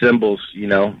line of cymbals,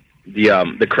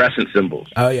 the crescent cymbals.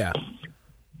 Oh yeah.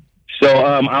 So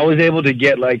I was able to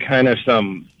get like kind of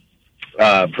some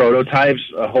prototypes,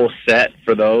 a whole set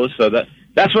for those. So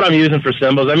that's what I'm using for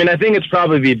cymbals. I mean, I think it's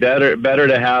probably be better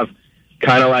to have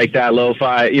kind of like that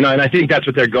lo-fi, and I think that's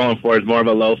what they're going for, is more of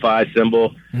a lo-fi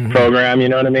cymbal program, you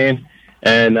know what I mean?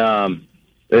 And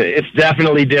it's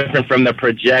definitely different from the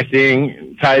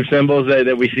projecting type cymbals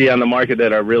that we see on the market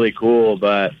that are really cool.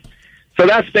 But so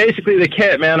that's basically the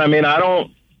kit, man. I mean, I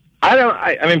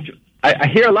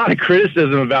hear a lot of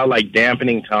criticism about like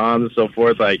dampening toms and so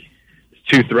forth, like it's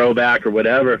too throwback or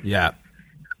whatever. Yeah.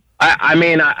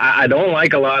 I don't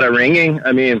like a lot of ringing.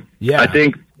 I mean, I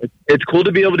think it's cool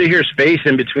to be able to hear space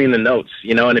in between the notes,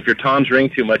 and if your toms ring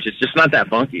too much, it's just not that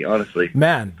funky, honestly.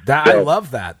 Man, I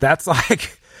love that. That's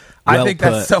like, I think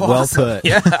that's so awesome. Well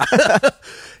put.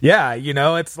 Yeah.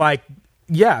 Yeah. It's like,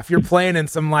 if you're playing in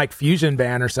some like fusion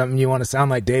band or something, you want to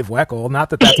sound like Dave Weckl. Not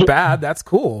that that's bad. That's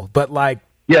cool. But like,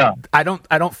 I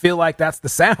don't feel like that's the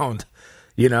sound.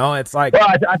 It's like, well,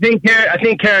 I think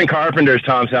Karen Carpenter's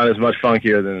tom sound is much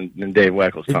funkier than Dave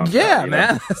Weckl's tom sound. Yeah,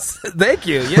 man. Thank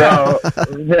you. Yeah.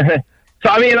 So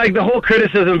I mean, like the whole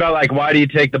criticism about like why do you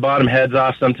take the bottom heads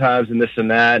off sometimes and this and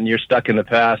that, and you're stuck in the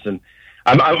past. And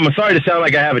I'm sorry to sound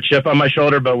like I have a chip on my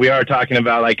shoulder, but we are talking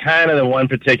about like kind of the one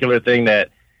particular thing that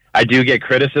I do get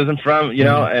criticism from,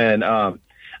 and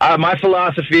my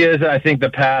philosophy is that I think the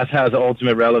past has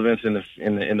ultimate relevance in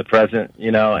the present,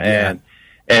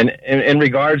 and in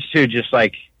regards to just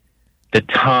like the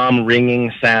tom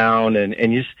ringing sound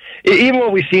and just even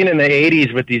what we've seen in the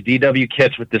 80s with these DW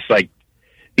kits with this like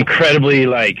incredibly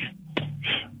like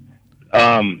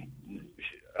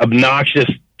obnoxious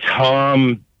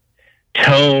tom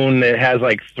tone that has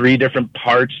like 3 different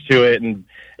parts to it and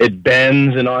it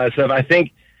bends and all that stuff. I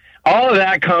think all of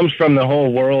that comes from the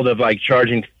whole world of like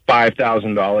charging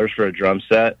 $5,000 for a drum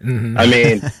set. I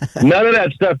mean, none of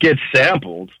that stuff gets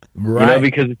sampled, right?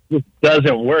 Because it just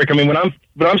doesn't work. I mean, when I'm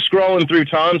scrolling through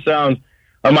tom sounds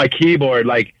on my keyboard,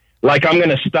 like I'm going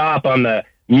to stop on the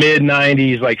mid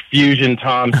 '90s like fusion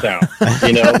tom sound,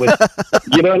 you know what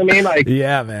I mean? Like,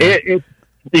 yeah, man. I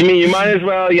mean, you might as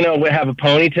well, have a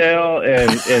ponytail and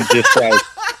just like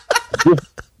just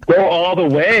go all the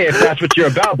way if that's what you're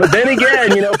about. But then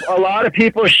again, a lot of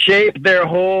people shape their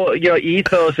whole,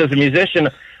 ethos as a musician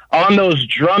on those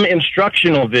drum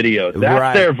instructional videos.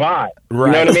 That's their vibe. Right.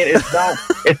 You know what I mean?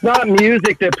 It's not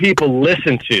music that people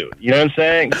listen to. You know what I'm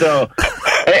saying? So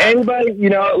anybody,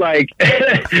 like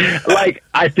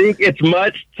I think it's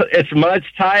much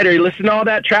tighter. You listen to all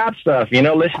that trap stuff,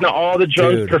 listen to all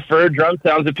the preferred drum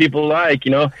sounds that people like,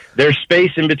 there's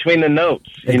space in between the notes,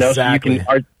 exactly.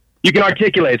 So you can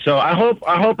articulate. So I hope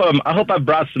I've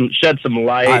shed some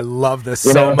light. I love this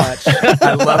so much.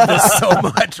 I love this so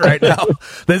much right now.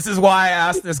 This is why I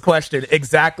asked this question.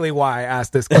 Exactly why I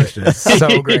asked this question. It's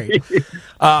so great.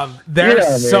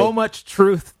 There's so much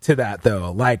truth to that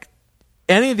though. Like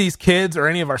any of these kids or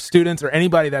any of our students or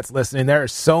anybody that's listening, there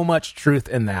is so much truth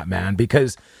in that, man,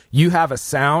 because you have a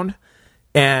sound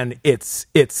and it's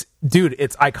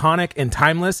iconic and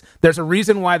timeless. There's a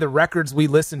reason why the records we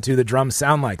listen to, the drums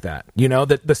sound like that.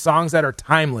 The songs that are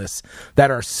timeless, that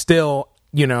are still,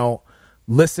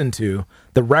 listened to,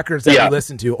 the records that we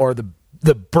listen to, or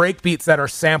the break beats that are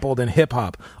sampled in hip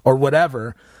hop or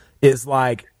whatever, is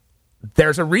like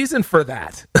there's a reason for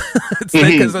that. It's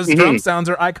because those drum sounds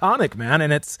are iconic, man,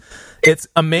 and it's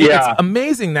amazing. Yeah. It's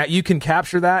amazing that you can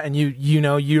capture that, and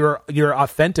you're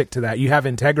authentic to that. You have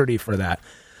integrity for that.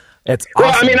 It's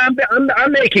awesome. Well, I mean,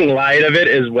 I'm making light of it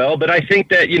as well, but I think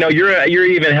that you're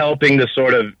even helping to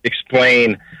sort of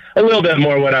explain a little bit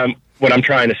more what I'm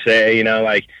trying to say.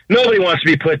 Like nobody wants to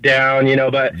be put down,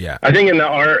 but Yeah. I think in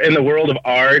the world of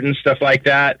art and stuff like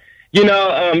that,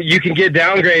 you can get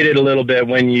downgraded a little bit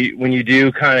when you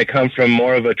do kind of come from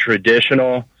more of a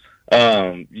traditional,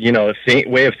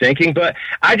 way of thinking. But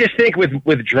I just think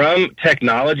with drum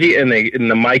technology and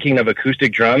the miking of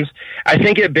acoustic drums, I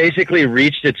think it basically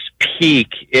reached its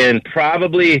peak in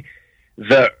probably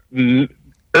the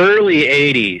early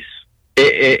 80s.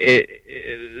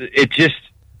 It just,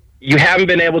 you haven't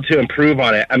been able to improve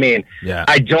on it. I mean, Yeah.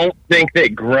 I don't think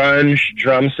that grunge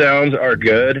drum sounds are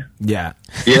good. Yeah.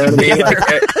 You know what I mean?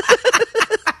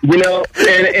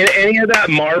 And any of that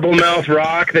marble mouth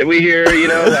rock that we hear,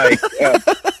 I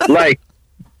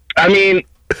mean,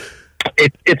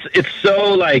 it's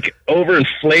so like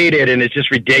overinflated and it's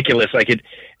just ridiculous. Like it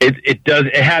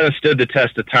hasn't stood the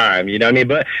test of time. You know what I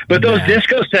mean? But those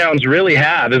disco sounds really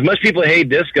have. As much people hate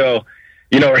disco,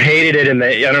 or hated it, and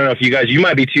I don't know if you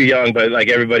might be too young, but like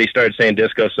everybody started saying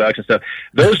disco sucks and stuff.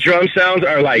 Those drum sounds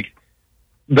are like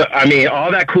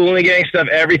all that Kool and the Gang stuff,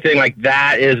 everything like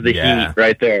that is the heat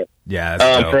right there. Yeah,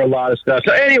 that's dope. For a lot of stuff.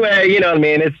 So anyway, you know what I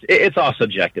mean? It's all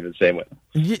subjective in the same way.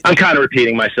 I'm kind of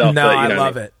repeating myself. No, but, I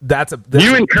love it. That's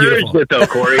you encouraged it though,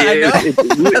 Corey.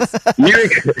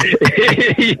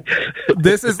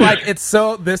 This is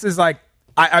like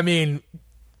I mean,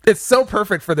 it's so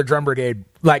perfect for the Drum Brigade,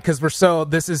 like, because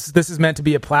this is meant to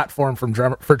be a platform for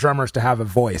drummers to have a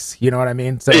voice. You know what I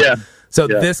mean? So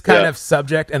this kind of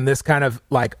subject and this kind of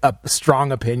like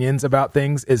strong opinions about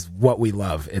things is what we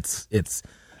love. It's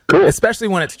cool. Especially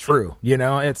when it's true.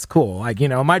 It's cool. Like,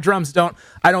 my drums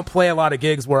I don't play a lot of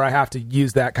gigs where I have to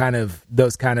use that kind of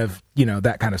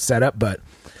setup, but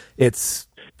it's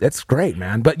great,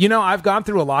 man. But I've gone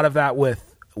through a lot of that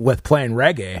with playing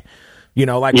reggae.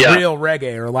 Real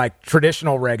reggae or like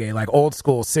traditional reggae, like old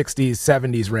school 60s,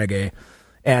 70s reggae.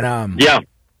 And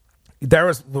there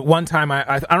was one time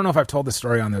I don't know if I've told this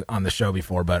story on the show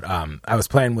before, but I was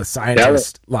playing with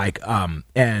Scientist,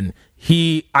 and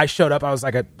I showed up, I was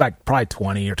like probably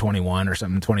 20 or 21 or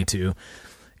something, 22.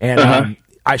 And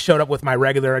I showed up with my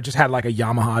regular, I just had like a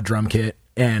Yamaha drum kit,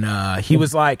 and he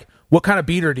was like, "What kind of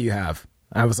beater do you have?"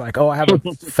 I was like, "Oh, I have a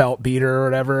felt beater or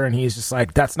whatever." And he's just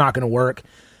like, "That's not going to work."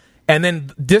 And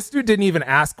then this dude didn't even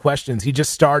ask questions. He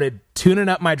just started tuning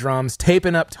up my drums,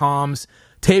 taping up toms,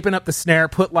 taping up the snare,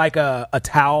 put like a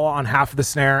towel on half of the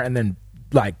snare, and then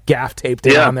like gaff taped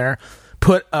it on there.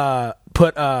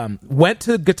 Went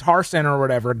to Guitar Center or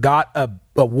whatever, got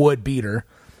a wood beater,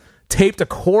 taped a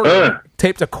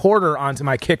quarter onto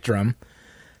my kick drum,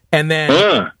 and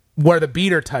then where the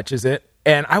beater touches it.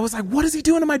 And I was like, "What is he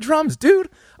doing to my drums, dude?"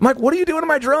 I'm like, "What are you doing to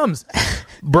my drums?"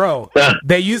 Bro,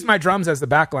 they used my drums as the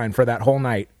backline for that whole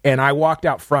night. And I walked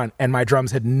out front, and my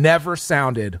drums had never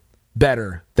sounded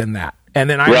better than that. And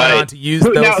then I went on to use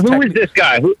those. Now, who was this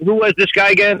guy? Who was this guy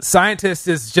again? Scientist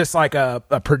is just like a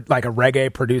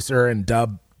reggae producer and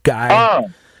dub guy. Oh.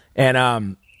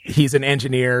 And he's an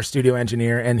engineer, studio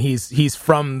engineer, and he's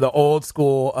from the old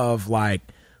school of like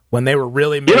when they were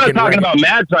really making. You're not talking about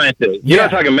Mad Scientist. You're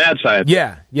not talking Mad Scientist.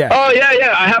 Yeah. Oh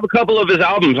yeah. I have a couple of his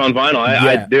albums on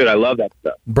vinyl. Dude, I love that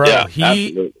stuff, bro.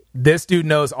 Yeah, this dude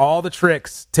knows all the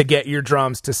tricks to get your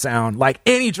drums to sound like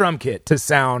any drum kit to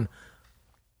sound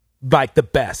like the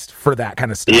best for that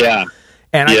kind of stuff. Yeah.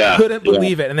 And I couldn't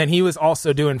believe it. And then he was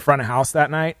also doing front of house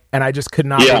that night, and I just could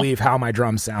not believe how my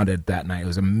drums sounded that night. It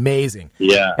was amazing.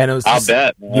 Yeah. And it was I'll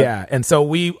bet. Man. Yeah. And so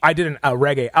I did a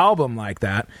reggae album like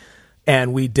that,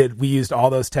 and we used all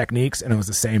those techniques, and it was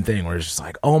the same thing where it's just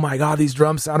like, "Oh my God, these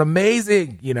drums sound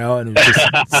amazing," and it was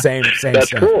just same That's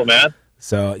stuff. cool, man.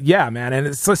 So yeah, man. And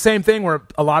it's the same thing where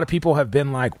a lot of people have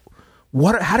been like,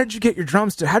 how did you get your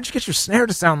drums to, how did you get your snare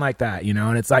to sound like that?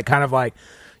 And it's like, kind of like,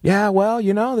 yeah, well,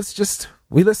 it's just,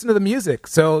 we listen to the music.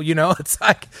 So, it's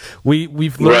like,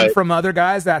 we've learned from other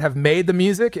guys that have made the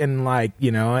music, and like,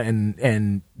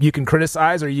 and you can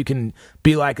criticize, or you can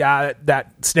be like,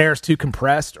 that snare's too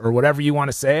compressed, or whatever you want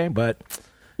to say. But,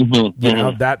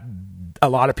 that a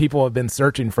lot of people have been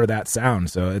searching for that sound.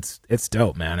 So it's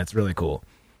dope, man. It's really cool.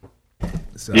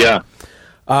 So, yeah.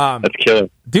 That's killer.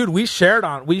 Dude, we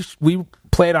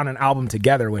played on an album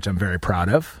together, which I'm very proud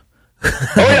of.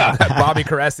 Oh yeah. That Bobby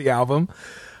Caressi album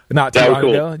not too long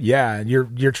ago. Yeah,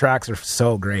 your tracks are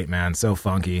so great, man. So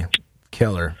funky.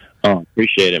 Killer. Oh,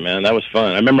 appreciate it, man. That was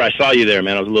fun. I remember I saw you there,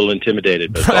 man. I was a little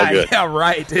intimidated, but it's all good. Yeah,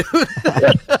 right, dude.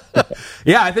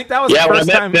 Yeah, I think that was the when first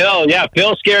I met time. Phil,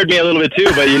 Phil scared me a little bit too.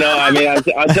 But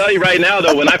I'll tell you right now,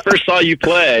 though, when I first saw you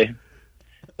play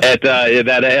at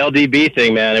that LDB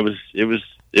thing, man, it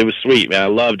was sweet, man. I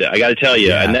loved it. I got to tell you,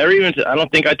 Yeah. I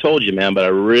don't think I told you, man, but I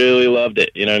really loved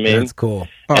it. You know what I mean? That's cool.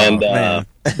 And man.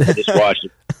 I just watched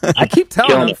it. I keep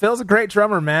telling Killing him it. Phil's a great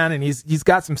drummer, man, and he's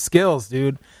got some skills,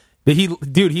 dude. But he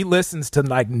listens to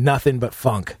like nothing but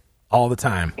funk all the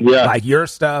time. Yeah. Like your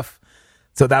stuff.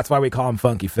 So that's why we call him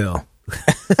Funky Phil.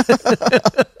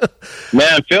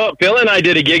 Man, Phil and I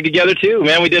did a gig together too.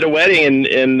 Man, we did a wedding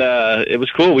and it was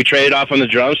cool. We traded off on the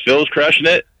drums. Phil was crushing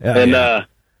it. Yeah,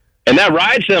 And that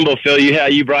ride cymbal, Phil,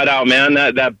 you brought out, man,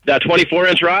 that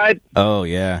 24-inch ride, Oh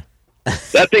yeah,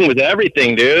 that thing was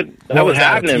everything, dude. That was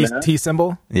happening, man. T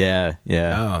symbol. yeah.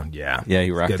 Oh yeah, Yeah,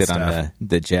 he rocked good it on stuff.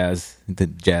 the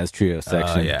jazz trio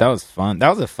section. yeah. That was fun. That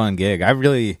was a fun gig. I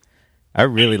really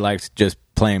liked just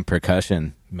playing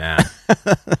percussion. Man.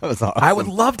 That was awesome. I would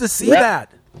love to see Yeah.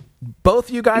 that. Both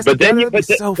of you guys But then, together would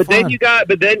be so fun. then he got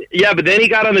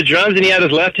on the drums and he had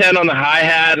his left hand on the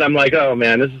hi-hat and I'm like, oh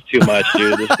man, this is too much,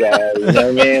 dude. This guy, you know what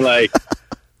I mean? Like,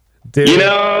 Dude. you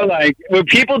know, like when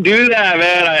people do that,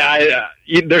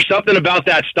 man, there's something about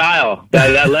that style,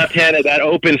 that left-handed, that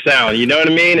open sound. You know what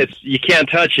I mean? You can't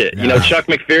touch it. You know, Chuck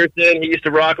McPherson, he used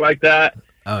to rock like that.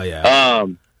 Oh yeah.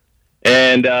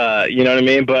 And you know what I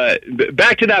mean? But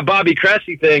back to that Bobby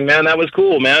Cressy thing, man, that was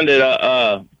cool, man.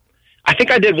 I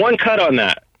think I did one cut on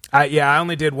that. I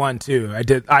only did one too. I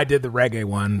did the reggae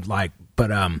one,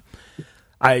 but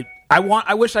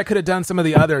I wish I could have done some of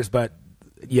the others, but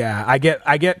yeah, I get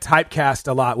typecast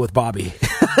a lot with Bobby.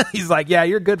 He's like, yeah,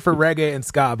 you're good for reggae and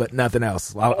ska, but nothing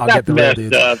else. I'll get the real messed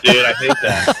dudes. up, dude. I hate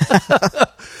that.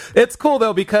 It's cool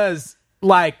though because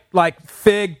like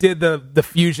Fig did the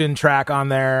fusion track on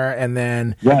there, and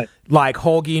then Right. like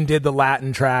Holguin did the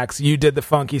Latin tracks. You did the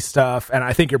funky stuff, and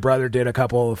I think your brother did a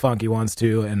couple of funky ones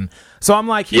too. And so I'm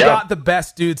like, he got the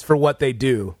best dudes for what they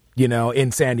do, you know,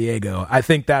 in San Diego. I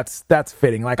think that's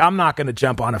fitting. Like I'm not going to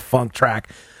jump on a funk track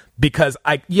because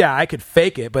I could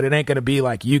fake it, but it ain't going to be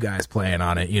like you guys playing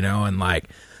on it, you know. And like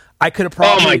I could have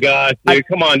probably. Oh my God, dude!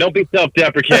 Come on, don't be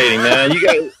self-deprecating, man.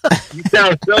 You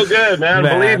sound so good, man.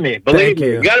 Man, Believe me. thank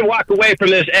You you. got to walk away from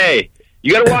this.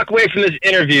 You got to walk away from this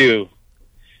interview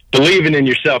believing in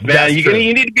yourself, man. That's true.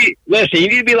 You need to be. Listen, you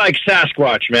need to be like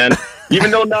Sasquatch, man. Even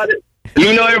though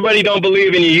everybody don't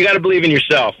believe in you, you got to believe in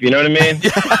yourself. You know what I mean?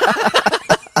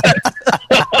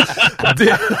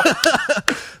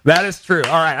 That is true.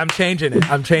 All right, I'm changing it.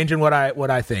 I'm changing what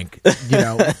I think. You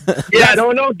know. Yeah,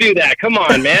 don't do that. Come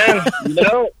on, man. You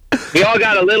know, we all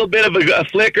got a little bit of a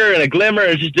flicker and a glimmer,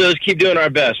 and just keep doing our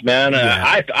best, man.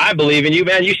 Yeah. I believe in you,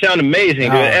 man. You sound amazing,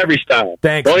 dude. Oh, every style.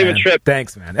 Thanks. Don't man. even trip.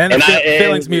 Thanks, man. And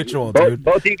feelings mutual, dude.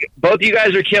 Both of you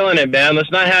guys are killing it, man. Let's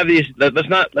not have these. Let's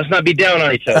not be down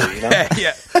on each other. You know?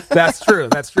 Yeah, that's true.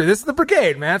 That's true. This is the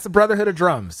brigade, man. It's the Brotherhood of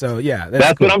Drums. So yeah,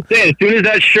 That's cool. what I'm saying. As soon as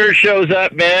that shirt shows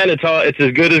up, man, it's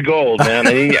as good as gold, man.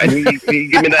 I need you to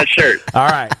give me that shirt. All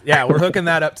right. Yeah, we're hooking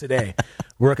that up today.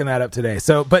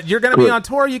 So, but you're going to be on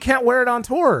tour. You can't wear it on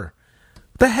tour.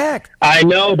 The heck? I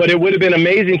know, but it would have been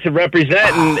amazing to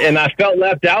represent, and I felt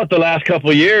left out the last couple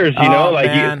of years. You know,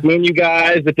 like you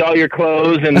guys with all your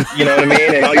clothes, and you know what I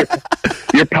mean, and all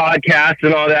your podcasts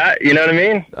and all that. You know what I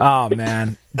mean? Oh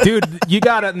man, dude, you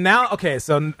gotta now. Okay,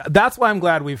 so that's why I'm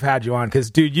glad we've had you on, because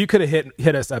dude, you could have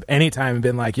hit us up anytime and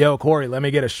been like, "Yo, Corey, let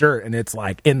me get a shirt," and it's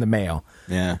like in the mail.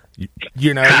 Yeah.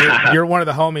 You know, you're one of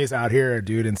the homies out here,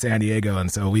 dude, in San Diego,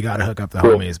 and so we got to hook up the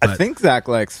homies. But I think Zach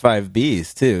likes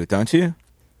 5Bs too, don't you?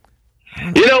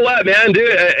 You know what, man,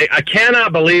 dude? I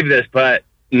cannot believe this, but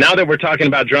now that we're talking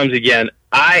about drums again,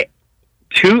 I'm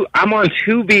on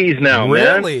 2Bs now,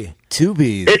 man. really,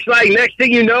 2Bs. It's like next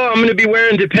thing you know, I'm going to be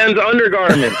wearing Depends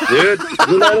undergarments, dude.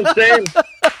 You know what I'm saying?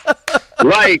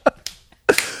 Like,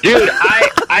 dude,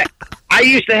 I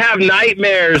used to have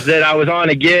nightmares that I was on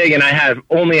a gig and I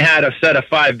only had a set of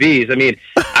 5Bs. I mean,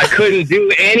 I couldn't do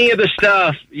any of the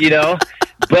stuff, you know,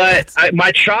 but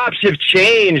my chops have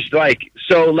changed. Like,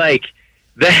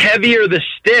 the heavier the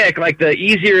stick, like the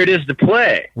easier it is to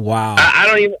play. wow.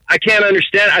 I can't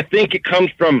understand. I think it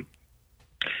comes from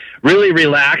really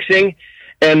relaxing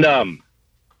and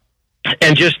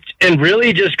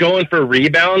really just going for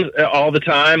rebounds all the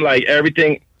time. Like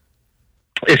everything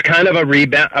is kind of a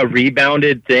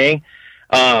rebounded thing.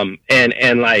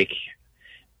 And like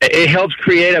it helps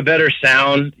create a better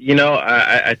sound. You know,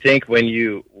 I think when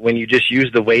you just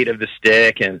use the weight of the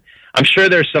stick, and I'm sure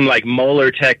there's some like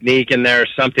molar technique in there or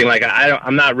something. Like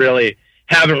I'm not really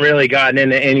haven't really gotten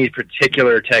into any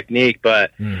particular technique,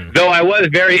 but though I was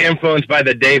very influenced by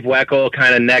the Dave Weckl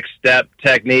kind of next step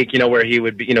technique, where he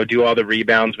would, do all the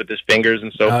rebounds with his fingers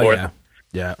and so forth.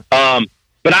 Yeah.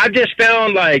 But I've just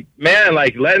found letting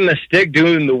the stick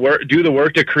do the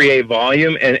work to create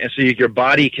volume, and so your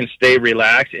body can stay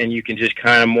relaxed, and you can just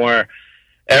kind of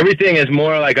everything is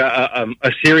more like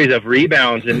a series of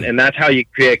rebounds, and that's how you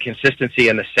create consistency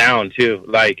in the sound too.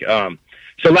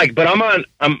 But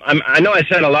I know I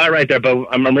said a lot right there, but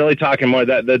I'm really talking more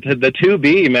that the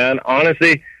 2B, man.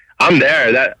 Honestly, I'm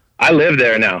there. That I live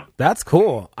there now. That's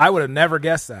cool. I would have never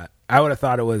guessed that. I would have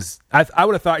thought it was. I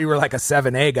would have thought you were like a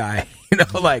 7A guy.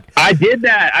 I did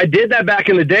that. I did that back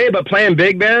in the day, but playing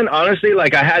big band, honestly,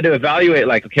 I had to evaluate.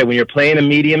 Okay, when you're playing a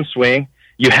medium swing,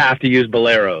 you have to use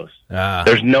boleros.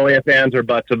 There's no ifs, ands, or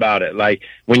buts about it.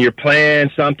 When you're playing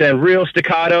something real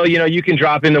staccato, you can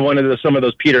drop into some of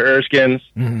those Peter Erskines,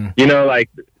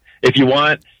 if you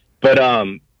want. But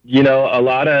a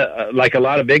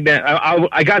lot of big band.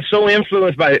 I got so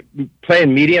influenced by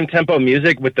playing medium tempo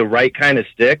music with the right kind of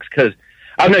sticks, because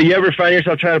I don't know. You ever find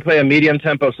yourself trying to play a medium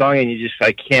tempo song and you just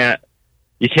can't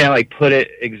put it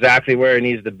exactly where it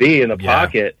needs to be in the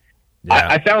pocket? Yeah.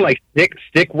 I found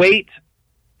stick weight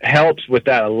helps with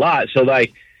that a lot. So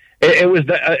it was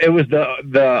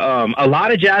a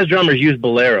lot of jazz drummers use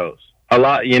boleros a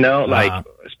lot,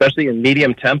 especially in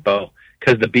medium tempo,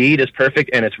 because the beat is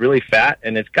perfect and it's really fat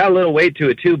and it's got a little weight to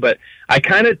it too. But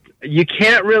you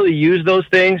can't really use those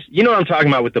things. You know what I'm talking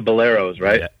about with the boleros,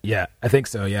 right? Yeah, I think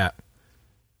so. Yeah.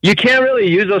 You can't really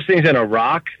use those things in a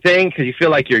rock thing because you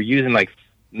feel like you're using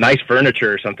nice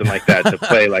furniture or something like that to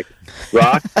play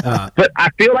rock. But I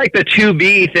feel like the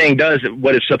 2B thing does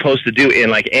what it's supposed to do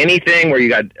in anything where you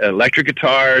got electric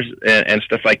guitars and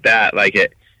stuff like that.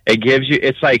 It gives you,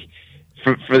 it's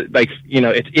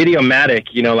it's idiomatic,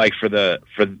 for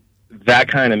that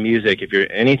kind of music. If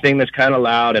you're anything that's kind of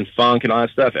loud and funk and all that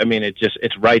stuff, I mean,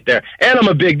 it's right there. And I'm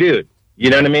a big dude,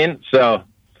 you know what I mean? So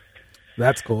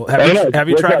that's cool. Have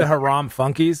you tried the Haram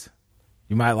Funkies?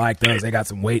 You might like those. They got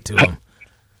some weight to them.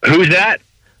 Who's that?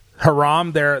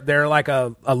 Haram. They're like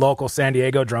a local San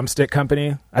Diego drumstick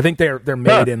company. I think they're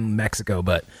made in Mexico,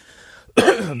 but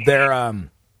they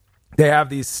have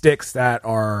these sticks that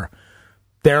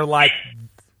they're like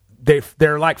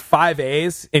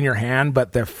 5As in your hand,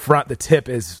 but the tip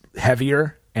is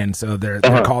heavier, and so they're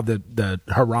called the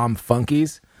Haram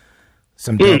Funkies.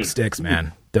 Some dope sticks,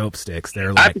 man. Dope sticks.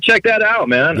 They're I have to check that out,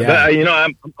 man. Yeah. But,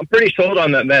 I'm pretty sold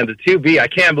on that, man. The 2B. I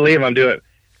can't believe I'm doing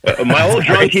it. My old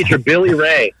drum teacher, Billy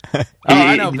Ray.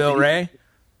 I know Bill Ray.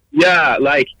 Yeah,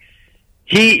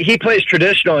 he plays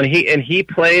traditional and he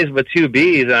plays with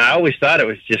 2Bs, and I always thought it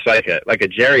was just like a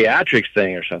geriatrics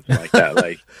thing or something like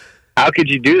that. How could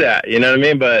you do that? You know what I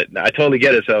mean? But I totally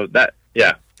get it. So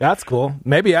that's cool.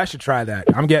 Maybe I should try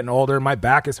that. I'm getting older. My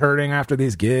back is hurting after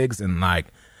these gigs, and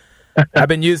I've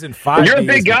been using 5Bs. You're a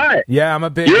big guy. Yeah, I'm a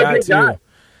big guy too.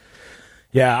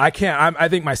 Yeah, I can't. I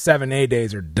think my 7A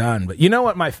days are done. But you know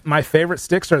what? My favorite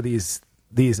sticks are these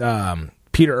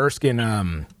Peter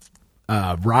Erskine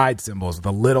ride cymbals,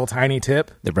 the little tiny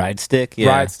tip. The ride stick. Yeah.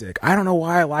 Ride stick. I don't know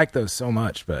why I like those so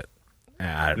much, but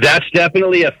that's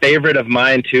definitely a favorite of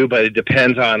mine too. But it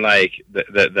depends on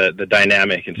the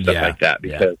dynamic and stuff like that.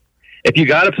 Because if you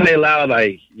got to play loud,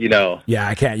 yeah,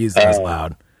 I can't use those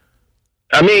loud.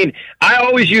 I mean, I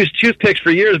always used toothpicks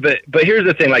for years, but here's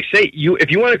the thing.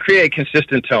 If you want to create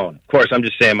consistent tone, of course, I'm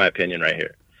just saying my opinion right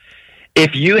here.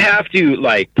 If you have to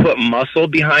put muscle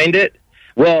behind it,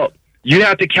 well, you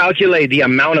have to calculate the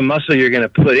amount of muscle you're going to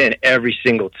put in every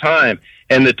single time,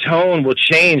 and the tone will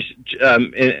change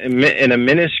in a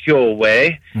minuscule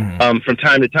way from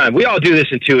time to time. We all do this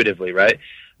intuitively, right?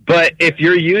 But if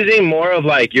you're using more of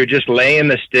you're just laying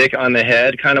the stick on the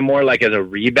head, kind of more as a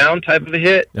rebound type of a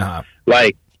hit,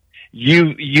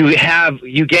 you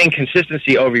gain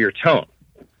consistency over your tone.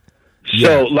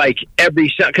 So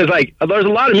every sound, because there's a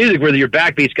lot of music where your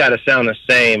backbeat's got to sound the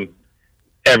same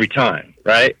every time,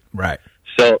 right? Right.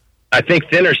 So I think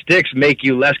thinner sticks make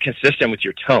you less consistent with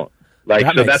your tone.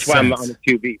 That's why I'm on the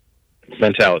 2B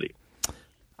mentality.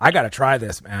 I got to try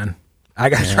this, man. I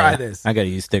got to try this. I got to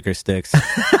use sticker sticks.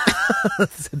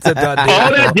 It's a done deal.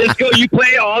 All that disco, you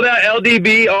play all that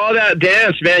LDB, all that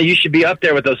dance, man. You should be up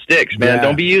there with those sticks, man. Yeah.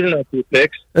 Don't be using those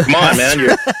toothpicks. Come on,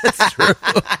 man. It's true.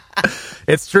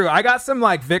 It's true. I got some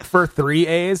Vic Fur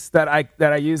 3As that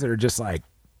I use that are just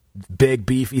big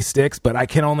beefy sticks, but I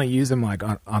can only use them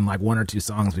on one or two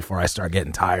songs before I start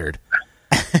getting tired.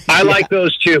 I like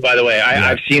those too, by the way.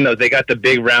 I've seen those. They got the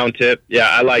big round tip. Yeah,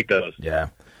 I like those. Yeah.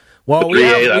 Well, we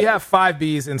 3/8. have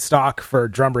 5Bs in stock for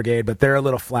Drum Brigade, but they're a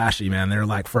little flashy, man. They're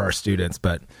like for our students,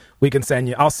 but we can send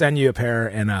you. I'll send you a pair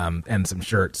and some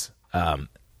shirts.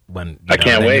 When I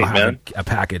can't wait, you'll have man. a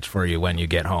package for you when you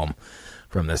get home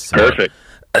from this. Perfect.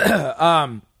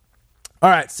 All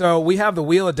right, so we have the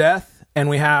Wheel of Death, and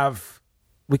we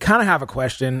kind of have a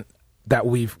question that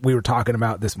we were talking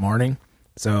about this morning.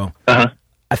 So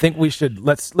I think we should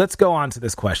let's go on to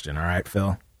this question. All right,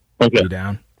 Phil. Okay. You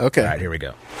down? Okay. All right, here we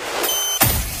go.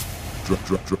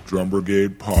 Drum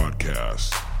Brigade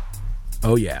Podcast.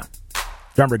 Oh yeah,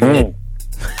 Drum Brigade.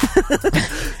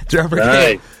 Drum Brigade.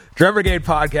 Nice. Drum Brigade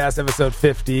Podcast, episode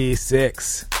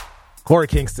 56. Corey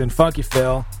Kingston, Funky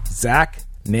Phil, Zach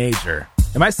Najor.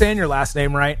 Am I saying your last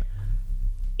name right?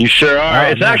 You sure are. Oh,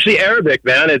 It's man. actually Arabic,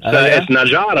 man. It's Yeah? it's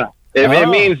Najara. It Oh.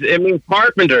 means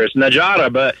carpenter. It's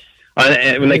Najara. But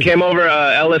when they came over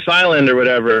Ellis Island or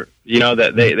whatever,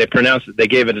 that they pronounced it. They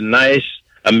gave it a nice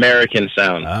American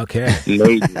sound. Okay.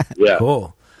 Najor. Yeah.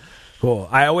 Cool.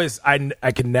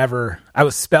 I could never, I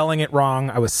was spelling it wrong.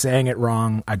 I was saying it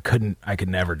wrong. I could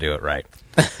never do it right.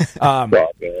 Oh, man.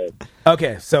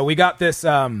 Okay. So we got this,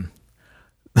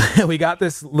 we got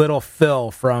this little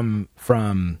fill from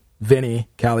Vinny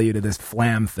Caliuta, this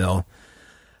flam fill.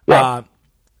 Yeah.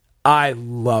 I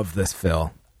love this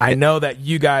fill. I know that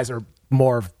you guys are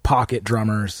more of pocket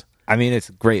drummers. I mean, it's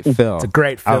a great fill. It's a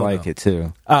great fill. I like it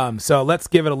too. So let's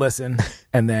give it a listen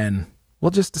and then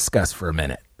we'll just discuss for a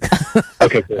minute.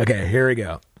 Okay. Cool. Okay, here we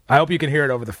go. I hope you can hear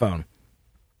it over the phone.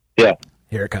 Yeah.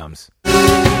 Here it comes.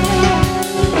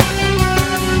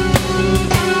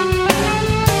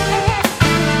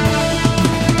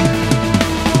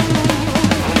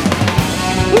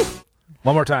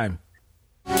 One more time.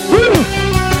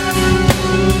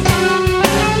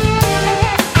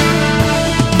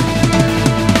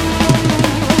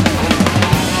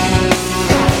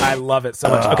 I love it so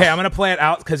much. Okay, I'm going to play it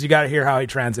out because you got to hear how he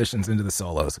transitions into the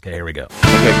solos. Okay, here we go.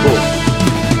 Okay. Cool.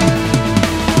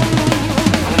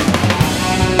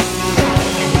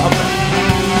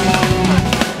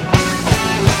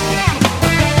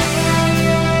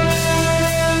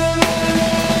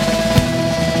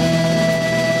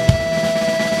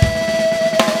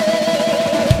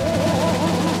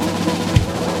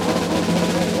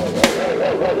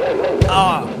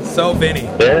 So Vinny.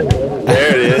 There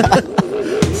it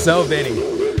is. So Vinny.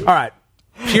 All right.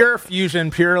 Pure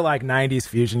fusion, pure like 90s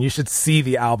fusion. You should see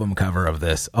the album cover of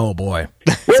this. Oh, boy.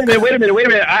 Wait a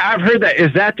minute. I've heard that.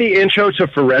 Is that the intro to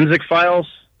Forensic Files?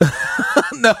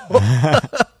 No.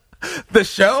 The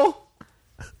show?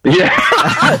 Yeah.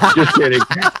 Just kidding.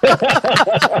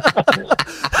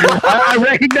 I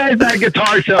recognize that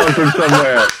guitar sound from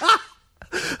somewhere.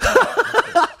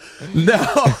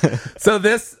 No. So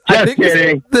this, Just I think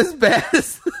kidding. this band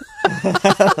is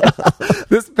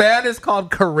this band is called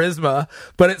Charisma,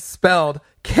 but it's spelled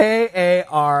Karizma,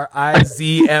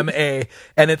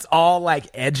 and it's all like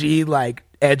edgy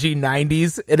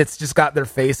 90s, and it's just got their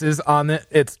faces on it.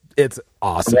 It's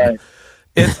awesome. Right.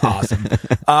 It's awesome.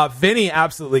 Vinny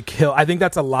absolutely killed. I think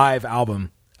that's a live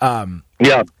album.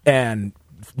 Yeah. And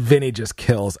Vinny just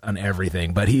kills on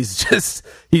everything, but he's just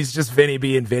Vinny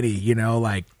being Vinny,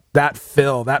 like that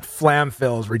flam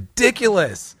fill is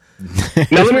ridiculous.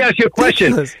 Now let me ask you a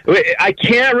question. Ridiculous. I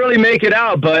can't really make it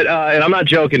out, but and I'm not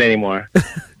joking anymore.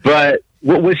 But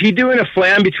was he doing a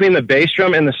flam between the bass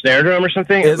drum and the snare drum or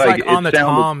something? It's like on the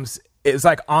sounded- toms. It's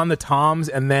like on the toms,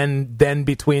 and then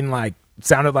between like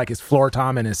sounded like his floor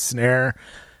tom and his snare,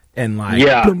 and like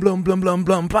Yeah. blum blum blum blum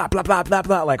blum blah blah blah blah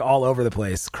blah, like all over the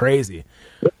place. Crazy.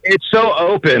 It's so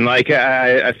open. Like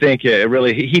I think it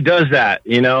really he does that.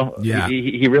 Yeah.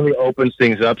 He really opens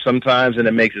things up sometimes, and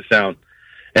it makes it sound.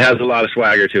 It has a lot of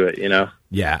swagger to it.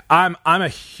 Yeah, I'm a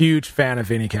huge fan of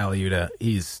Vinny Caliuta.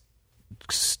 He's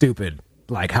stupid,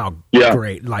 like how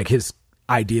great, like his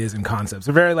ideas and concepts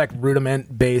are very like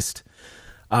rudiment based.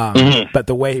 But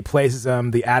the way he places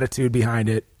them, the attitude behind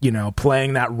it,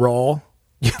 playing that role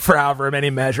for however many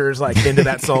measures, like into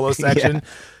that solo section,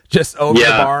 just over the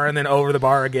bar and then over the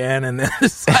bar again, and then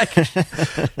it's like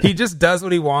he just does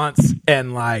what he wants,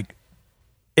 and like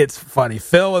it's funny.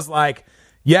 Phil was like,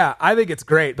 "Yeah, I think it's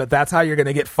great, but that's how you're going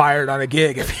to get fired on a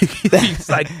gig if you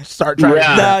like start trying."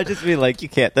 Yeah. to No, just be like, you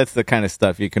can't. That's the kind of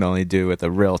stuff you can only do with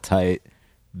a real tight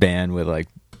band with like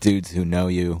dudes who know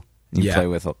you. You play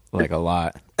with like a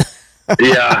lot.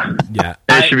 Yeah. Yeah.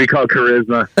 It should be called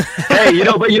Charisma. Hey,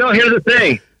 but here's the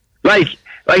thing. Like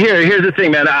here's the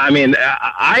thing, man. I mean,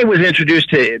 I was introduced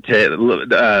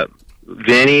to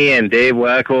Vinny and Dave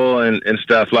Weckl and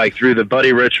stuff like through the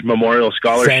Buddy Rich Memorial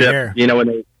Scholarship. Same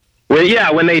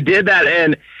here. When they did that,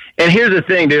 and And here's the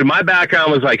thing, dude. My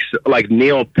background was like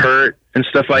Neil Peart and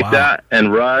stuff like that,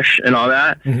 and Rush and all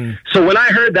that. Mm-hmm. So when I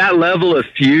heard that level of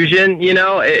fusion, you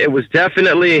know, it was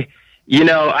definitely, you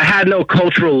know, I had no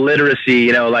cultural literacy,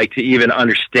 you know, like to even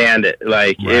understand it.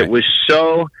 Like it was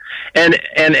so, and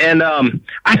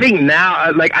I think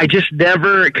now, like I just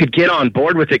never could get on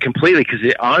board with it completely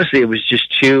because honestly, it was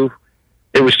too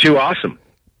awesome.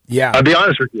 Yeah, I'll be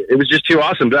honest with you. It was just too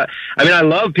awesome. But I mean, I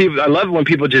love when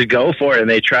people just go for it and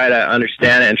they try to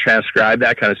understand it and transcribe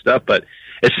that kind of stuff. But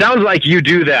it sounds like you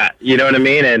do that. You know what I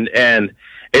mean? And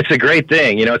it's a great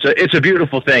thing. You know, it's a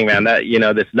beautiful thing, man. That, you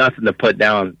know, there's nothing to put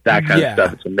down. That kind of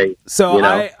stuff. It's amazing. So you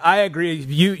know? I agree.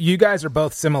 You guys are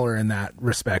both similar in that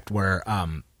respect. Where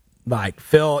like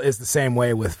Phil is the same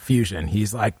way with fusion.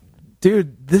 He's like,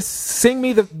 dude, sing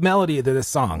me the melody to this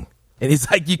song. And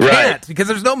he's like, you can't because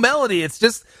there's no melody. It's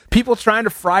just people trying to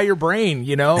fry your brain,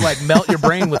 you know, like melt your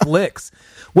brain with licks,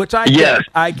 which I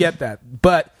get that.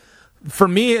 But for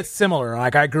me, it's similar.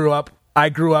 Like I grew up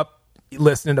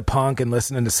listening to punk and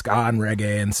listening to ska and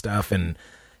reggae and stuff. And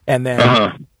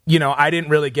then, you know, I didn't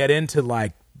really get into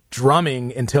like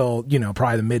drumming until, you know,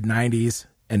 probably the mid 90s.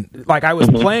 And like I was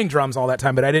playing drums all that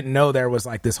time, but I didn't know there was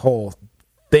like this whole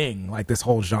thing, like this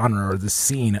whole genre or this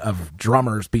scene of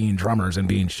drummers being drummers and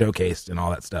being showcased and all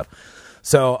that stuff.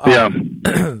 So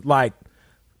like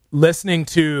listening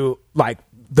to like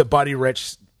the Buddy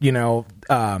Rich, you know,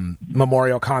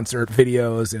 memorial concert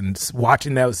videos and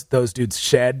watching those dudes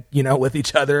shed, you know, with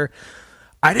each other.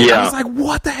 I was like,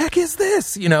 what the heck is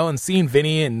this? You know, and seeing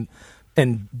Vinny and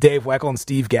Dave Weckl and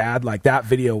Steve Gadd, like that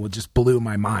video just blew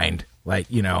my mind. Like,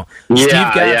 you know, Steve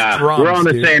Gadd's drums, we're on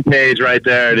the same page right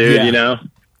there, dude, you know?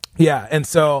 Yeah, and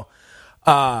so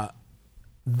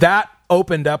that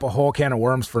opened up a whole can of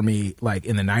worms for me, like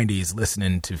in the 90s,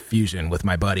 listening to fusion with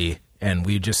my buddy, and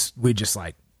we just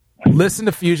like listen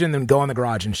to fusion, then go in the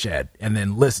garage and shed, and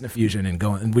then listen to fusion and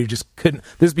go, and we just couldn't.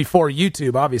 This is before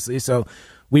YouTube, obviously, so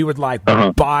we would like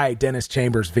buy Dennis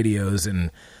Chambers videos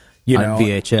and you know on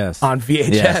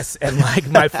VHS, yes. And like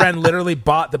my friend literally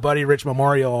bought the Buddy Rich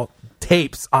Memorial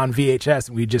tapes on VHS,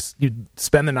 and you'd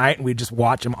spend the night and we'd just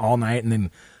watch them all night, and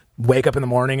then wake up in the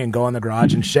morning and go in the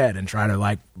garage and shed and try to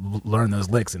like learn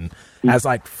those licks. And as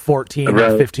like 14 or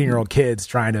 15-year-old kids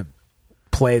trying to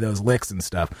play those licks and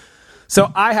stuff.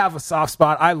 So I have a soft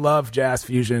spot. I love jazz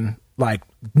fusion, like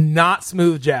not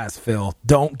smooth jazz, Phil.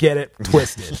 Don't get it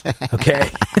twisted. Okay.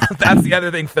 That's the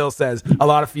other thing Phil says. A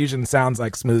lot of fusion sounds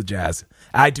like smooth jazz.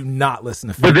 I do not listen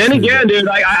to fusion. But then again, dude,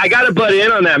 I got to butt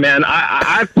in on that, man.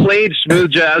 I've played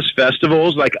smooth jazz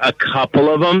festivals, like a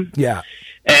couple of them. Yeah.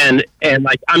 And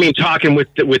like, I mean, talking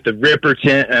with the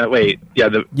Ripperton,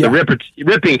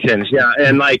 Rippingtons,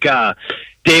 and like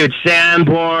David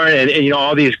Sanborn and you know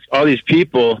all these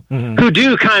people who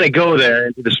do kind of go there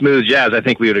into the smooth jazz. I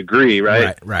think we would agree,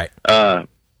 right? Right.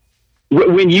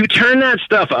 When you turn that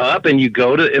stuff up and you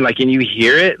go to and you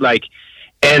hear it, like,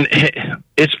 and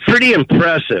it's pretty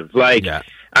impressive. Like,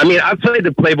 I mean, I've played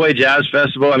the Playboy Jazz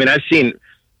Festival. I mean, I've seen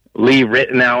Lee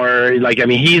Ritenour. Like, I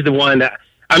mean, he's the one that.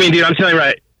 I mean, dude, I'm telling you,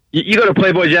 right, you go to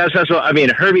Playboy Jazz Festival, I mean,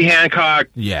 Herbie Hancock,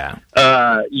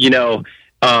 you know,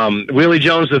 Willie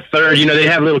Jones III, you know, they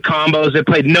have little combos they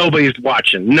played. Nobody's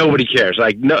watching. Nobody cares.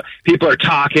 Like, no, people are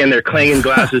talking, they're clanging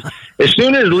glasses. As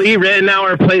soon as Lee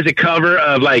Ritenour plays a cover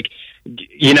of, like,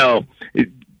 you know,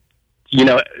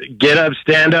 Get Up,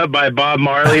 Stand Up by Bob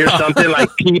Marley or something, like,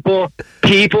 people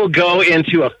go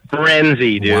into a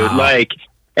frenzy, dude. Wow. Like,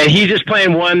 and he's just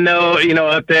playing one note, you know,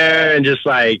 up there, and just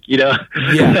like, you know.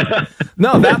 Yeah.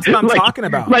 No, that's what I'm talking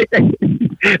about. Like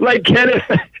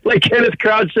Kenneth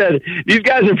Crouch said, these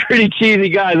guys are pretty cheesy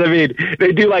guys. I mean,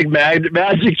 they do like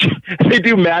magic. They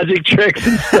do magic tricks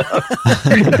and stuff.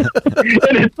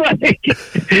 and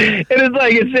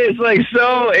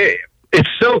it's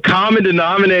so common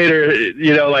denominator,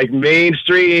 you know, like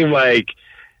mainstream, like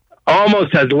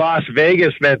almost has Las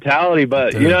Vegas mentality.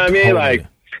 But dude, you know what I mean, like.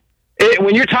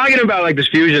 When you're talking about like this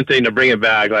fusion thing, to bring it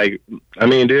back, like, I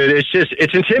mean, dude,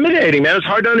 it's intimidating, man. It's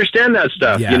hard to understand that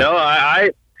stuff. You know,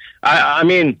 I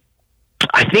mean,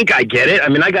 I think I get it. I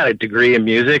mean, I got a degree in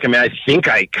music. I mean, I think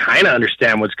I kind of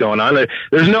understand what's going on.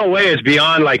 There's no way it's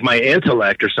beyond like my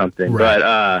intellect or something.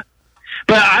 Right.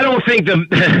 But I don't think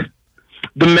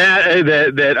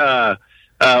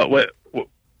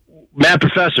Matt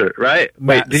Professor, right?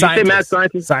 Wait, did you say Matt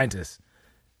Scientist? Scientist.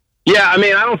 Yeah, I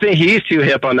mean, I don't think he's too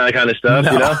hip on that kind of stuff,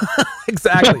 you know?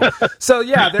 Exactly. So,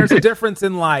 yeah, there's a difference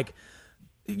in, like,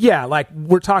 like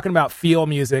we're talking about feel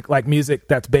music, like music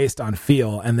that's based on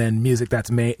feel, and then music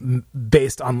that's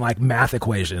based on, like, math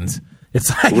equations. It's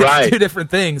like it's two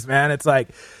different things, man. It's like,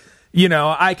 you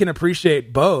know, I can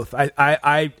appreciate both.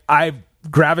 I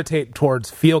gravitate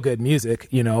towards feel good music,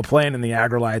 you know, playing in the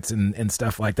Agrolites and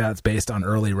stuff like that. It's based on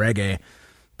early reggae.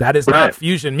 That is not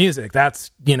fusion music. That's,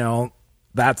 you know,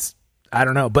 that's, I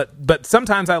don't know. But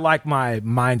sometimes I like my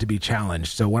mind to be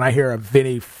challenged. So when I hear a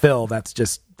Vinny Phil, that's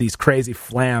just these crazy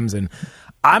flams. And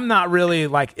I'm not really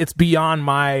like, it's beyond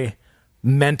my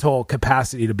mental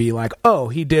capacity to be like, oh,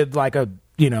 he did like a,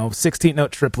 you know,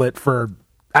 16-note triplet for,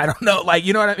 I don't know, like,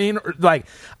 you know what I mean? Or, like,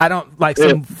 I don't like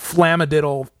some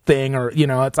flamadiddle thing, or, you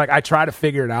know, it's like I try to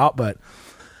figure it out. But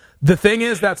the thing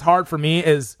is that's hard for me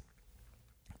is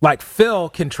like Phil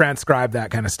can transcribe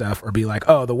that kind of stuff or be like,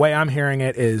 oh, the way I'm hearing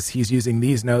it is he's using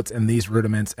these notes and these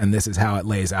rudiments and this is how it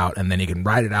lays out. And then he can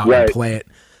write it out and play it.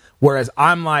 Whereas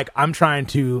I'm like, I'm trying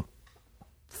to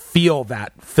feel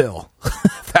that Phil,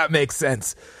 if that makes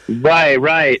sense.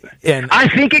 Right. And I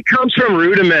think it comes from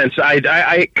rudiments.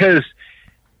 Cause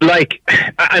like,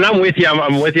 and I'm with you.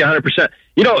 I'm with you 100%.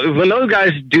 You know, when those guys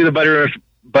do the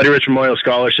Buddy Rich Memorial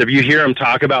Scholarship, you hear them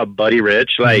talk about Buddy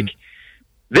Rich. Like,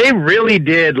 they really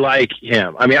did like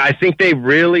him. I mean, I think they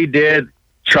really did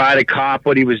try to cop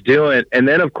what he was doing, and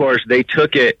then of course they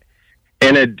took it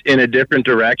in a different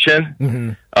direction.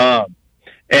 And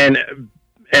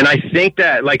I think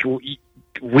that like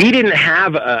we didn't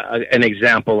have an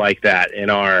example like that in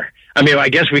our. I mean, I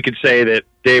guess we could say that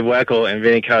Dave Weckl and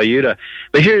Vinny Colaiuta.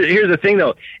 But here's the thing,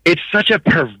 though. It's such a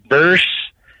perverse,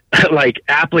 like,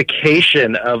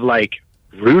 application of, like,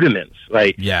 rudiments.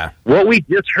 Like, what we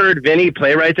just heard Vinny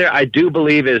play right there, I do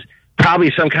believe is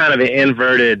probably some kind of an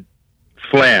inverted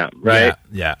flam, right?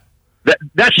 Yeah.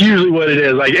 That's usually what it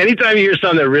is. Like, anytime you hear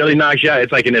something that really knocks you out,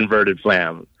 it's like an inverted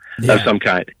flam of some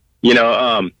kind. You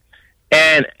know,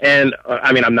 and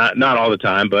I mean, I'm not all the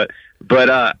time, but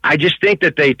I just think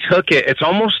that they took it. It's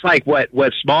almost like what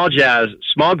small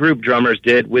group drummers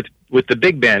did with the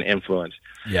big band influence.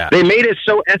 Yeah. They made it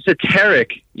so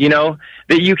esoteric, you know,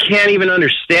 that you can't even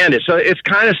understand it. So it's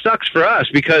kind of sucks for us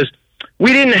because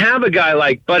we didn't have a guy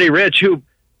like Buddy Rich who,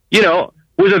 you know,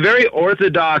 was a very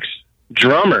orthodox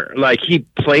drummer. Like, he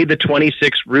played the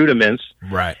 26 rudiments.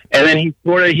 Right. And then he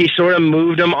sort of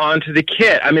moved them onto the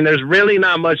kit. I mean, there's really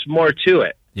not much more to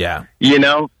it. Yeah. You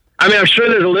know? I mean, I'm sure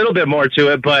there's a little bit more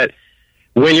to it, but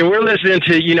when you were listening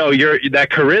to, you know, that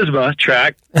Charisma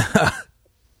track,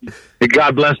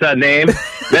 God bless that name,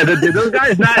 did those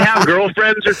guys not have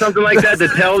girlfriends or something like that to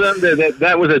tell them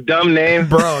that was a dumb name?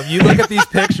 Bro, if you look at these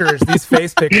pictures, these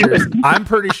face pictures, I'm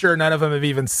pretty sure none of them have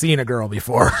even seen a girl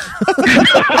before.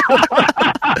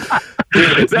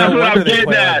 Dude, that's what I'm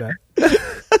getting at.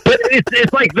 But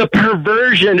it's like the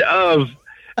perversion of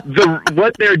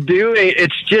what they're doing.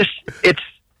 It's just,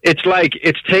 it's like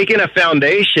it's taking a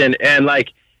foundation and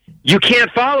like you can't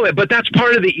follow it, but that's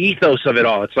part of the ethos of it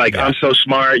all. It's like, I'm so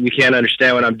smart, you can't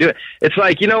understand what I'm doing. It's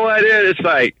like, you know what? It's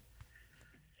like,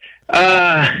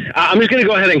 I'm just going to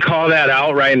go ahead and call that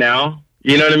out right now.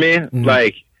 You know what I mean? Mm-hmm.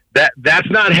 Like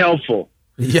that's not helpful.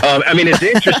 Yeah. I mean, it's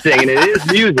interesting and it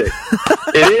is music.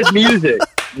 It is music,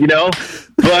 you know,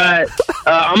 but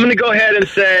I'm going to go ahead and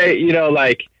say, you know,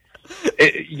 like,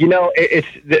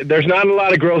 there's not a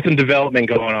lot of growth and development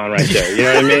going on right there. You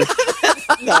know what I mean?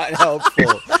 Not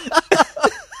helpful.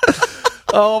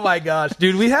 Oh my gosh,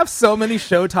 dude, we have so many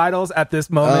show titles at this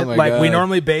moment. Like, we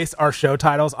normally base our show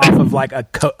titles off of like a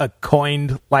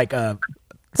coined, like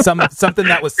something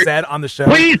that was said on the show.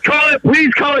 Please call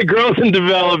it growth and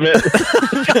development.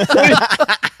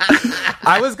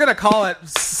 I was gonna call it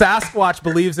Sasquatch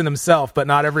believes in himself, but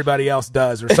not everybody else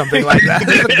does, or something like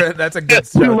that. That's a good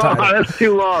show title. That's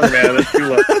too long, man. That's too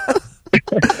long.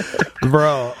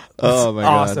 Bro, oh my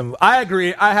awesome. God. I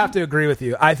agree. I have to agree with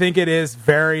you. I think it is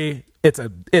it's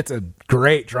a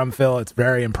great drum fill. It's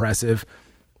very impressive,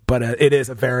 but it is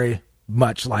a very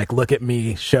much like, look at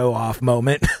me, show off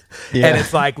moment. Yeah. And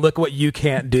it's like, look what you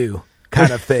can't do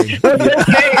kind of thing.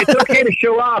 It's okay to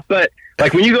show off, but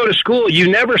like when you go to school,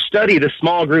 you never study the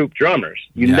small group drummers.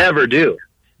 You never do.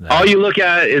 No. All you look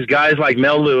at is guys like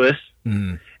Mel Lewis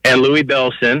and Louis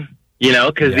Bellson, you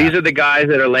know, because these are the guys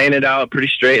that are laying it out pretty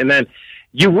straight. And then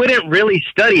you wouldn't really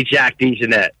study Jack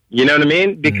DeJohnette, you know what I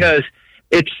mean? Because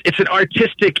it's an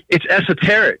artistic, it's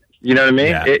esoteric, you know what I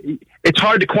mean? Yeah. It's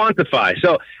hard to quantify.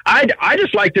 So I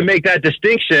just like to make that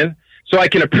distinction so I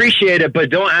can appreciate it, but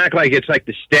don't act like it's like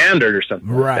the standard or something.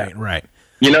 Right, right.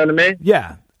 You know what I mean?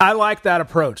 Yeah. I like that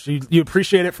approach. You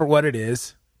appreciate it for what it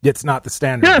is. It's not the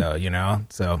standard, though, you know?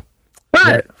 So,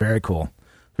 very, very cool.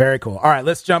 Very cool. All right,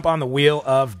 let's jump on the wheel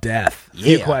of death.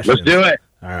 Few questions. Let's do it.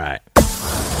 All right.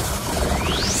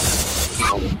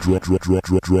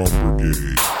 Drum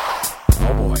Brigade.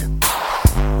 Oh, boy.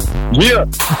 Yeah.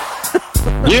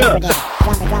 Yeah.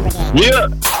 Yeah.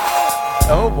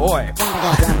 Oh boy.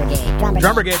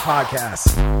 Drum Brigade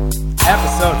podcast.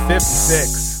 Episode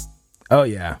 56. Oh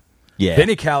yeah. Yeah.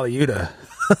 Vinny Caliuta.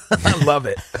 I love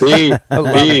it. I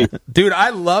love it. Dude, I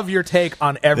love your take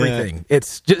on everything.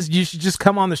 It's just, you should just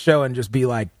come on the show and just be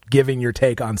like giving your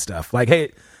take on stuff. Like,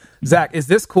 hey, Zach, is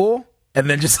this cool? And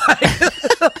then just like,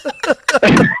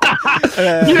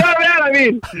 You know, man. I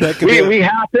mean, we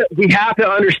have to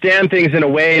understand things in a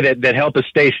way that help us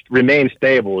remain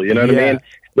stable. You know what I mean?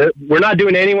 We're not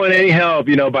doing anyone any help,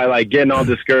 you know, by like getting all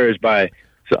discouraged by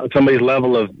somebody's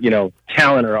level of, you know,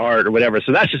 talent or art or whatever.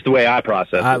 So that's just the way I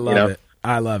process it. I love you know? it.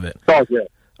 I love it. It's all good.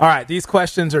 All right, these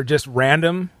questions are just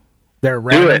random. They're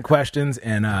random questions,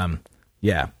 and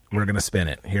yeah, we're gonna spin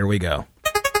it. Here we go.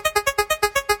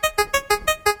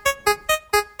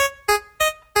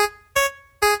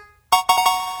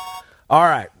 All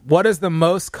right, what is the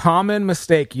most common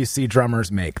mistake you see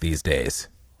drummers make these days?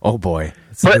 Oh boy.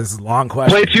 This is a long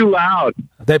question. Play too loud.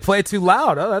 They play too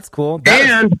loud. Oh, that's cool.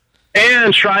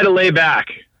 And try to lay back.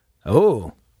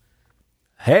 Oh.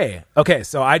 Hey. Okay,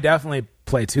 so I definitely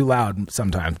play too loud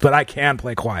sometimes, but I can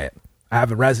play quiet. I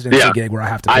have a residency gig where I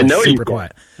have to play super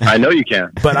quiet. I know you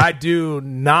can. But I do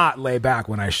not lay back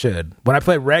when I should. When I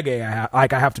play reggae, I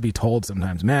have to be told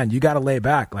sometimes, man, you got to lay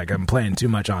back. Like I'm playing too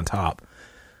much on top.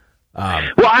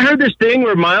 Well, I heard this thing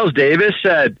where Miles Davis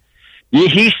said,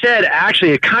 he said,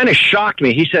 actually, it kind of shocked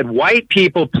me. He said, white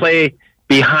people play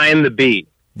behind the beat.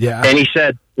 Yeah. And he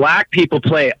said, black people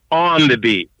play on the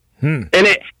beat. And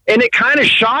it kind of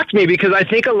shocked me because I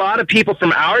think a lot of people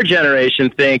from our generation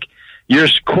think you're,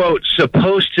 quote,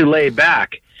 supposed to lay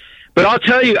back. But I'll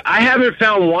tell you, I haven't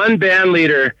found one band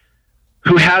leader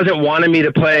who hasn't wanted me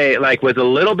to play like with a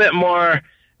little bit more,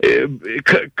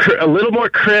 a little more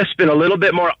crisp and a little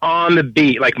bit more on the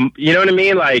beat. Like, you know what I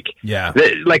mean? Like,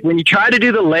 like when you try to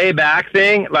do the lay back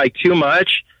thing, like too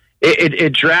much,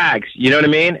 it drags, you know what I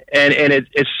mean? And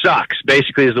it sucks,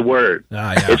 basically, is the word.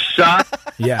 It sucks.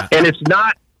 Yeah. And it's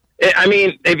not, I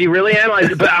mean, if you really analyze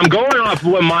it, but I'm going off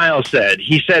what Miles said.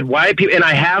 He said white people, and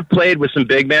I have played with some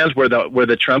big bands where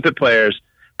the trumpet players,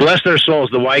 bless their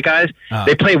souls, the white guys,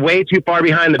 they play way too far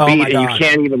behind the beat, and you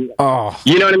can't even,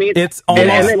 you know what I mean? It's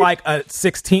almost like a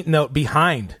 16th note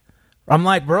behind. I'm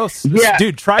like, bro,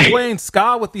 dude, try playing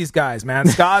ska with these guys, man.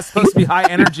 Ska is supposed to be high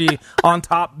energy on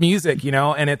top music, you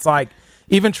know? And it's like,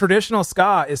 even traditional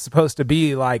ska is supposed to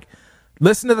be like,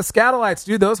 listen to the Scatolites,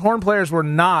 dude. Those horn players were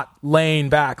not laying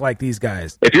back like these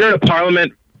guys. If you're in a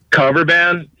Parliament cover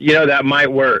band, you know, that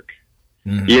might work,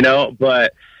 you know?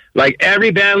 But like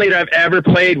every band leader I've ever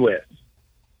played with,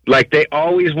 like they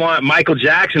always want Michael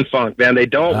Jackson funk, man. They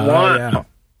don't want...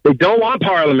 They don't want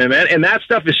Parliament, man. And that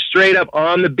stuff is straight up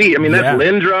on the beat. I mean, that's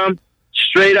Lindrum,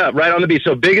 straight up, right on the beat.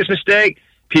 So biggest mistake,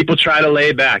 people try to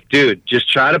lay back. Dude, just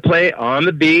try to play on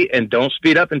the beat and don't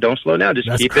speed up and don't slow down.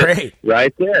 Just keep it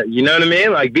right there. You know what I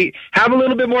mean? Like, have a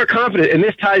little bit more confidence. And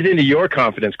this ties into your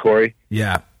confidence, Corey.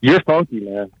 Yeah. You're funky,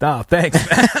 man. Oh, thanks,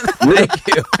 man. Thank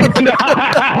you.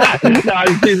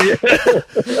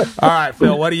 All right,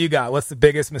 Phil, what do you got? What's the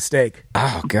biggest mistake?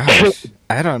 Oh, gosh.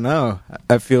 I don't know.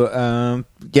 I feel,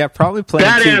 probably playing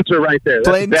Bad answer right there.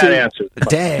 That's a bad answer.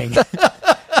 Dang.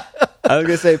 I was going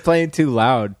to say playing too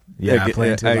loud. Yeah,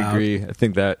 playing too loud. I agree. I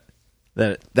think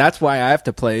that's why I have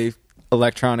to play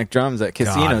electronic drums at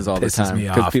casinos all the time.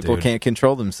 Because people can't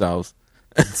control themselves.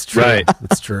 It's true. Right.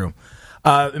 It's true.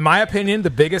 In my opinion,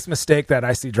 the biggest mistake that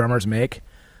I see drummers make,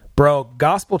 bro,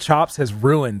 Gospel Chops has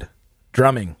ruined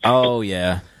drumming. Oh,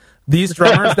 yeah. These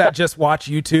drummers that just watch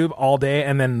YouTube all day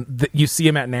and then you see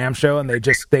them at NAMM show and they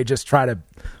just try to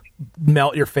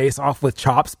melt your face off with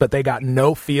chops, but they got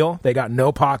no feel, they got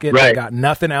no pocket, they got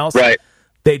nothing else. Right.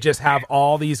 They just have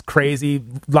all these crazy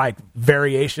like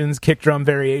variations, kick drum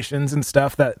variations and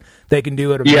stuff that they can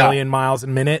do at a million miles a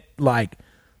minute. Like,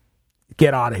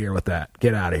 get out of here with that.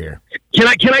 Get out of here. Can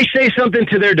I say something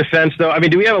to their defense, though? I mean,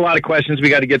 do we have a lot of questions we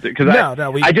got to get through? Because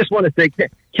I just want to say,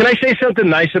 can I say something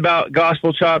nice about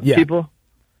Gospel Chop people?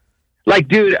 Like,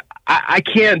 dude, I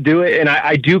can't do it, and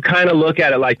I do kind of look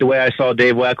at it like the way I saw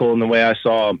Dave Weckl and the way I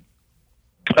saw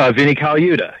Vinny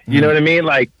Caliuta. You know what I mean?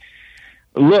 Like,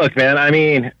 look, man, I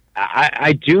mean,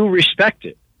 I do respect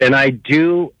it. And I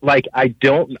do, like, I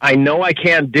know I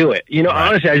can't do it. You know,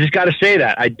 honestly, I just got to say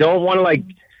that. I don't want to, like,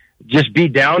 just be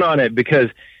down on it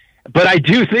but I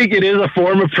do think it is a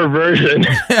form of perversion.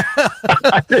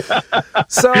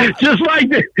 So just like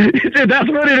that's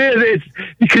what it is. It's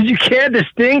because you can't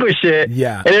distinguish it.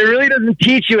 Yeah. And it really doesn't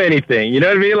teach you anything. You know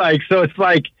what I mean? Like, so it's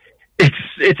like,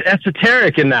 it's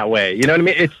esoteric in that way. You know what I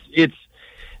mean? It's,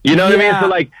 you know what I mean? So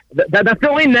like, that's the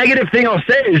only negative thing I'll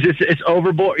say is it's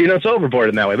overboard. You know, it's overboard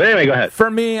in that way. But anyway, go ahead. For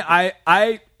me,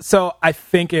 I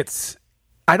think it's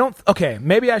I don't. Okay,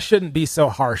 maybe I shouldn't be so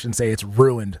harsh and say it's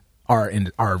ruined our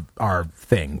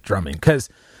thing, drumming,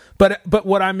 but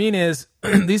what I mean is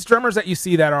these drummers that you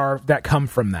see that come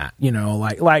from that, you know,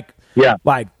 like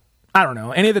I don't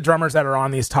know, any of the drummers that are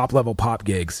on these top level pop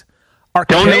gigs are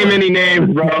don't killer. name any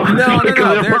names, bro. No,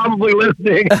 they're probably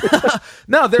listening.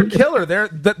 No, they're killer.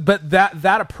 But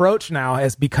that approach now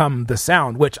has become the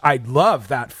sound, which I love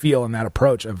that feel and that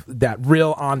approach of that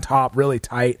real on top, really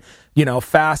tight, you know,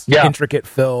 fast, intricate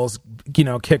fills, you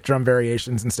know, kick drum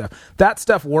variations and stuff. That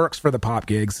stuff works for the pop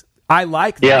gigs. I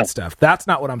like that stuff. That's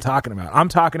not what I'm talking about. I'm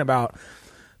talking about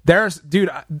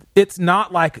it's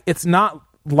not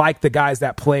like the guys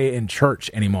that play in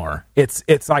church anymore.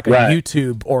 It's like a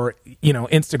YouTube or, you know,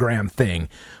 Instagram thing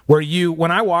where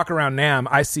when I walk around NAMM,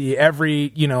 I see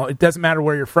every, you know, it doesn't matter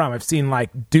where you're from. I've seen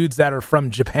like dudes that are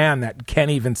from Japan that can't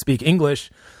even speak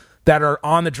English that are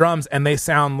on the drums and they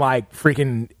sound like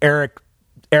freaking Eric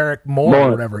Moore or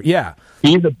whatever. Yeah.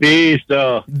 He's a beast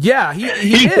though. Yeah, he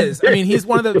is. I mean, he's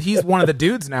one of the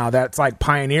dudes now that's like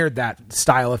pioneered that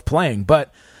style of playing.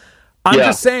 But I'm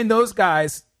just saying those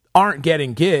guys aren't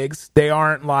getting gigs. They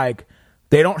don't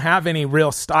have any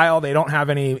real style. They don't have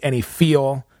any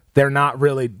feel. They're not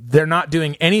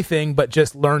doing anything but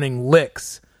just learning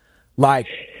licks. Like,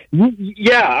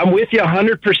 yeah, I'm with you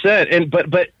 100%. And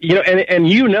but you know, and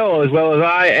you know as well as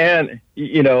I, and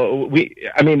you know,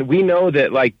 we know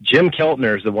that like Jim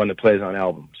Keltner is the one that plays on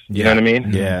albums. You know what I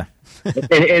mean? Yeah. and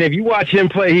if you watch him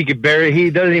play, he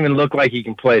doesn't even look like he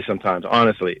can play sometimes,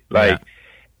 honestly. Like,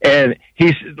 and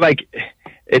he's like,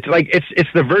 it's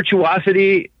the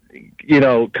virtuosity, you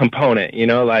know, component, you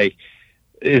know, like,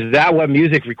 is that what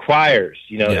music requires?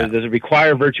 You know, does it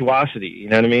require virtuosity? You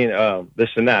know what I mean? This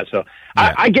and that. So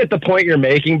I get the point you're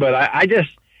making, but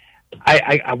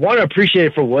I want to appreciate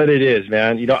it for what it is,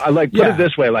 man. You know, I like, put it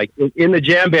this way, like in the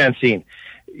jam band scene,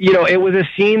 you know, it was a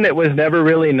scene that was never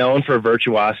really known for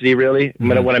virtuosity, really.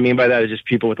 Mm-hmm. What I mean by that is just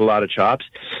people with a lot of chops.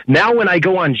 Now when I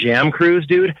go on jam crews,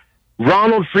 dude,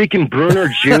 Ronald freaking Bruner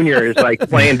Jr. is like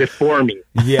playing before me.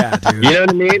 Yeah, dude. You know what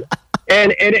I mean?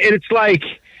 And it's like,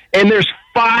 and there's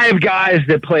 5 guys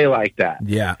that play like that.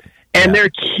 Yeah. And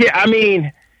they're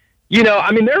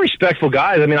respectful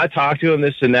guys. I mean, I talk to them,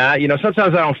 this and that. You know,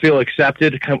 sometimes I don't feel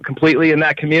accepted completely in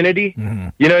that community. Mm-hmm.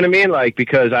 You know what I mean? Like,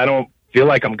 because I don't feel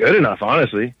like I'm good enough,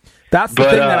 honestly. That's the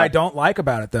thing that I don't like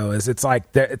about it, though, is it's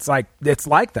like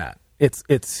that.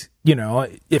 It's you know,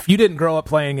 if you didn't grow up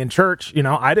playing in church, you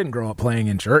know, I didn't grow up playing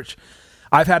in church.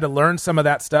 I've had to learn some of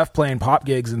that stuff playing pop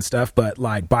gigs and stuff, but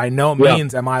like by no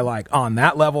means am I like on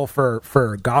that level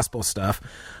for gospel stuff.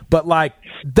 But like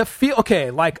the feel,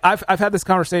 okay, like I've had this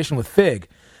conversation with Fig.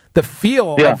 The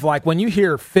feel of like when you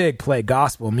hear Fig play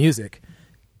gospel music,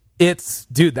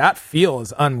 that feel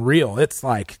is unreal. It's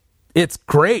like, it's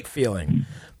great feeling.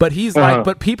 But he's like,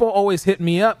 but people always hit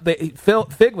me up.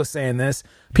 Fig was saying this.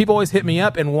 People always hit me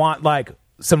up and want like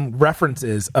some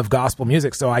references of gospel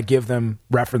music. So I give them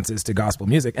references to gospel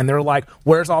music. And they're like,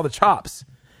 where's all the chops?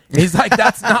 And he's like,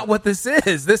 that's not what this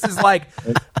is. This is like,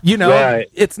 you know,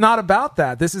 it's not about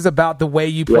that. This is about the way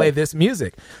you play this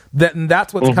music. And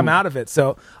that's what's come out of it.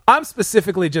 So I'm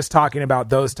specifically just talking about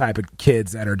those type of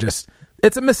kids that are just,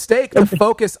 it's a mistake to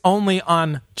focus only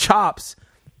on chops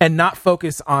and not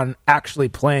focus on actually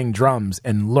playing drums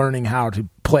and learning how to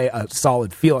play a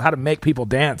solid feel, how to make people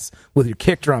dance with your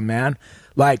kick drum, man.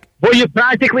 Like, well, you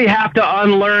practically have to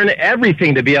unlearn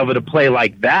everything to be able to play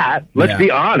like that. Let's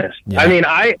be honest. Yeah. I mean,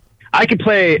 I could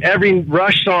play every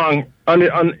Rush song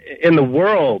in the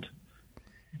world.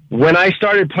 When I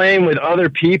started playing with other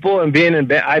people and being in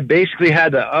band, I basically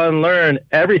had to unlearn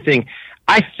everything.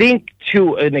 I think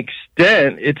to an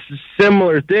extent, it's a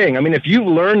similar thing. I mean, if you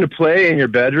learn to play in your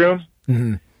bedroom,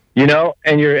 you know,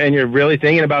 and you're really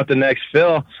thinking about the next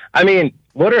fill, I mean,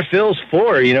 what are fills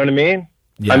for? You know what I mean?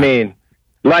 Yeah. I mean,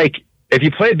 like, if you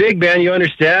play big band, you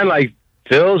understand, like,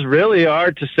 fills really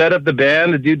are to set up the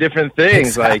band to do different things.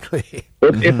 Exactly.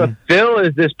 Like, if a fill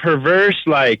is this perverse,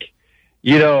 like,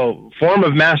 you know, form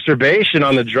of masturbation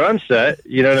on the drum set,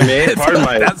 you know what I mean? Pardon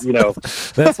my, you know,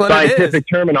 that's what scientific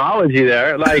terminology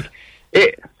there. Like,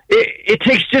 it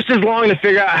takes just as long to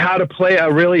figure out how to play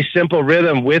a really simple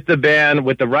rhythm with the band,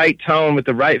 with the right tone, with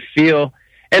the right feel.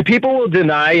 And people will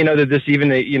deny, you know, that this even,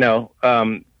 you know,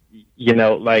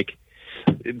 like,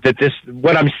 that this,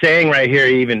 what I'm saying right here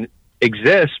even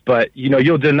exists, but, you know,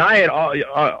 you'll deny it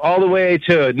all the way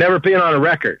to never being on a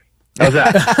record. How's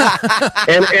that?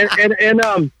 and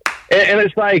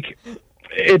it's like,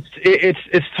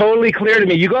 it's totally clear to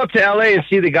me. You go up to LA and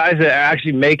see the guys that are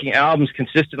actually making albums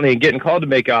consistently and getting called to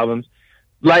make albums.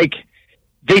 Like,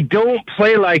 they don't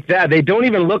play like that. They don't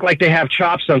even look like they have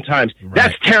chops sometimes. Right.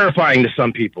 That's terrifying to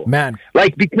some people. Man.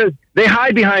 Like, because they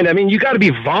hide behind, I mean, you got to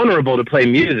be vulnerable to play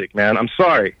music, man. I'm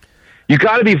sorry. You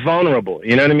got to be vulnerable.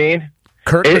 You know what I mean?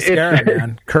 Kirk Biscara,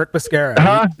 man. Kirk Biscara.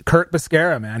 Huh? Kirk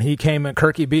Biscara, man. He came,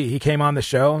 Kirky B, he came on the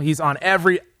show. He's on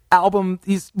every album.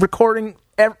 He's recording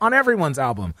on everyone's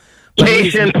album. But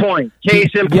Case in point. Yeah.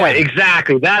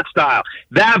 Exactly. That style.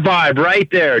 That vibe right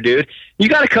there, dude. You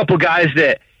got a couple guys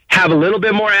that have a little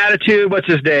bit more attitude. What's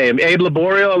his name? Abe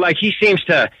Laborio. Like, he seems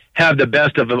to have the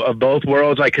best of both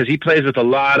worlds. Like, because he plays with a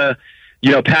lot of,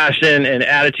 you know, passion and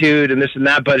attitude and this and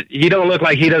that. But he don't look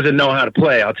like he doesn't know how to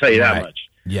play. I'll tell you that much.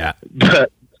 Yeah.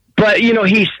 But you know,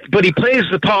 he plays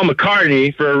with Paul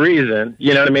McCartney for a reason.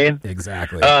 You know what I mean?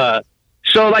 Exactly.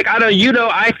 So, like,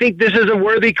 I think this is a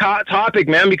worthy topic,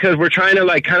 man, because we're trying to,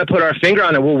 like, kind of put our finger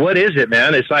on it. Well, what is it,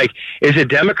 man? It's like, is it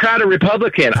Democrat or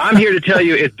Republican? I'm here to tell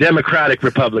you it's Democratic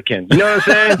Republican. You know what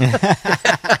I'm saying?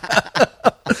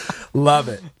 Love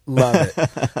it.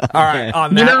 All right.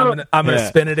 On that, I'm gonna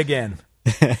spin it again.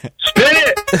 Spin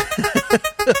it!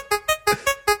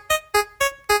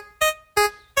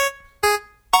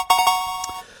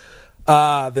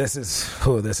 This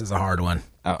is a hard one.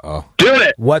 Uh-oh. Do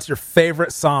it! What's your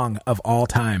favorite song of all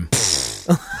time?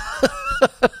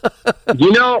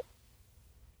 You know,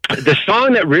 the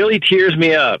song that really tears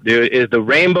me up, dude, is the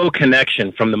Rainbow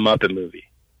Connection from the Muppet movie.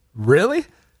 Really?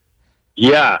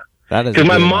 Yeah. That is because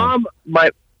my one.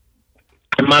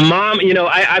 mom, you know,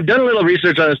 I've done a little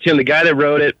research on this tune. The guy that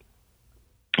wrote it,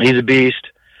 he's a beast.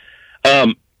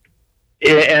 I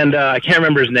can't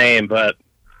remember his name, but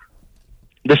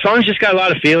the song's just got a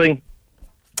lot of feeling,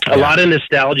 a lot of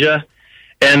nostalgia,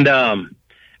 and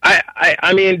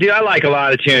I mean, dude, I like a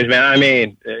lot of tunes, man. I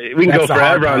mean, we can go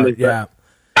forever on this. Yeah.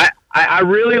 I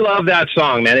really love that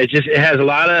song, man. It has a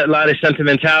lot of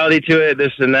sentimentality to it,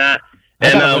 this and that,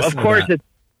 and of course it's.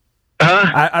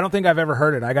 I don't think I've ever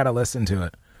heard it. I got to listen to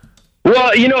it.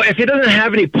 Well, you know, if it doesn't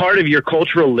have any part of your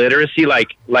cultural literacy,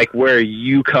 like where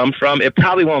you come from, it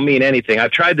probably won't mean anything.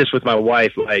 I've tried this with my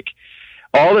wife. Like,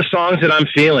 all the songs that I'm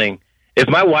feeling, if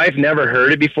my wife never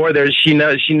heard it before, she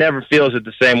never feels it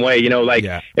the same way. You know, like,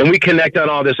 and we connect on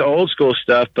all this old school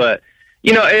stuff. But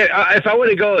you know, if I were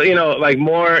to go, you know, like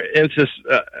more into,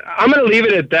 I'm going to leave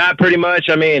it at that pretty much.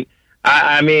 I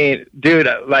mean, dude,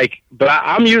 like, but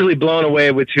I'm usually blown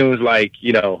away with tunes like,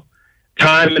 you know,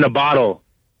 "Time in a Bottle"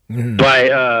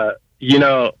 by, you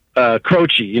know,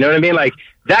 Croce. You know what I mean? Like,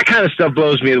 that kind of stuff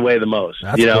blows me away the most.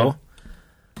 That's you know, cool.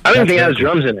 I don't think it has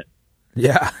drums in it.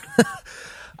 Yeah.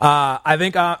 I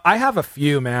think I have a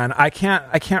few, man. I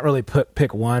can't really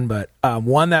pick one, but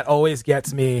one that always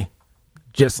gets me,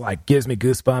 just like gives me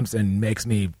goosebumps and makes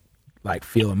me like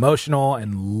feel emotional,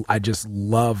 and I just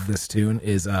love this tune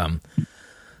is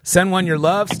 "Send One Your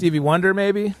Love," Stevie Wonder,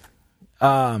 maybe.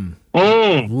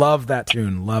 Love that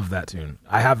tune.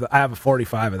 I have a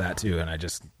 45 of that too, and I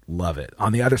just love it.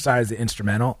 On the other side is the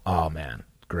instrumental. Oh man,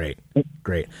 great.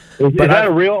 Is that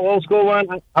a real old school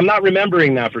one? I'm not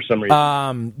remembering that for some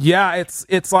reason. Yeah,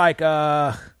 it's like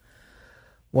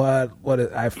what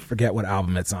I forget what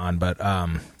album it's on, but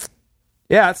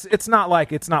yeah, it's not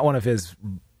one of his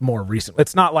more recent.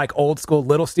 It's not like old school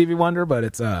Little Stevie Wonder, but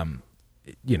it's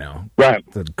you know, right.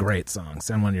 It's a great song.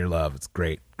 "Send One Your Love." It's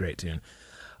great tune.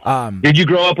 Did you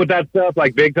grow up with that stuff,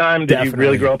 like big time? Did Definitely. you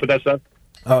really grow up with that stuff?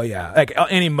 Oh yeah, like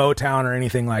any Motown or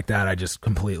anything like that. I just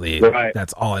completely. Right.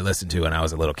 That's all I listened to when I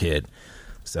was a little kid.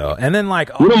 So, and then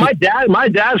like, you know, my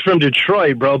dad's from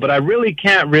Detroit, bro, but I really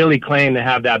can't really claim to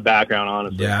have that background,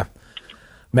 honestly. Yeah,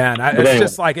 man,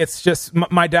 it's just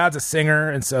my dad's a singer,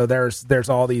 and so there's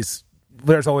always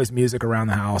music around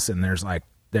the house, and there's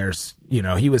you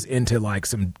know, he was into like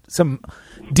some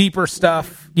deeper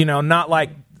stuff, you know, not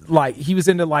like he was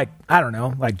into like, I don't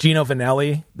know, like Gino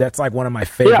Vanelli. That's like one of my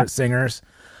favorite singers.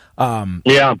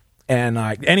 Yeah. And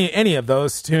like any of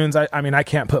those tunes, I mean, I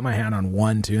can't put my hand on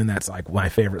one tune that's like my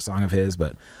favorite song of his,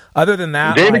 but other than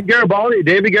that, David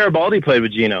Garibaldi played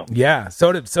with Gino. Yeah,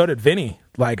 so did Vinny,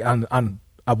 like on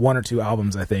one or two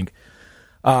albums, I think.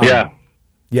 Yeah,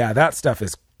 that stuff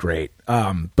is great.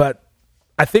 But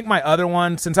I think my other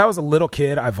one, since I was a little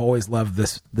kid, I've always loved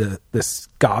this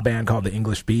ska band called the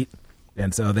English Beat,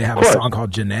 and so they have a song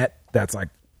called Jeanette. That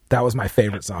was my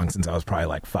favorite song since I was probably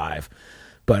like 5.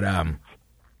 But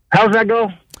how's that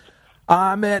go?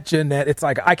 I met Jeanette. It's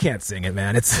like, I can't sing it,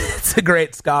 man. It's a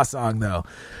great ska song though.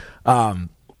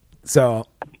 So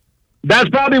that's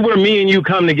probably where me and you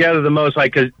come together the most,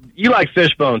 like, because you like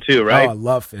Fishbone too, right? Oh, I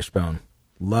love Fishbone.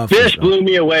 Fish blew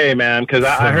me away, man, because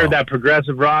I heard that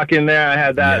progressive rock in there. I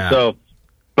had that, Yeah. so.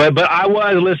 But I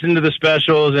was listening to the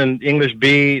Specials and English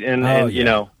Beat and you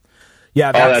know.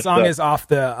 Yeah, that song stuff. is off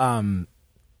the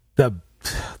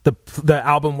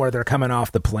album where they're coming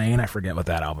off the plane. I forget what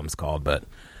that album's called, but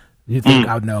you'd think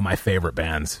I would know my favorite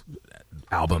band's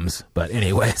albums. But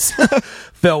anyways,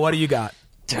 Phil, what do you got?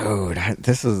 Dude,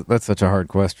 that's such a hard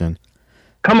question.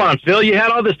 Come on, Phil. You had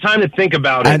all this time to think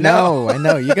about it. I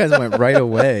know. You guys went right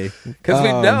away. Because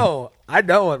I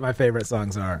know what my favorite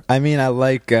songs are. I mean, I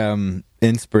like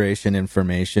Inspiration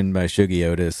Information by Shuggy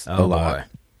Otis a lot. Boy.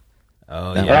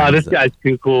 Oh, That yeah. Wow, this guy's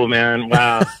too cool, man.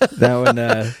 Wow. That one,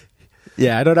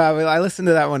 yeah, I don't know. I listened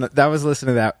to that one. That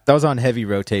was on heavy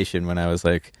rotation when I was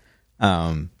like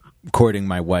courting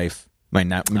my wife. She's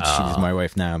my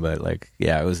wife now, but like,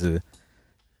 yeah, it was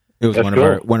That's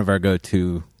one of our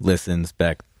go-to listens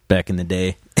back in the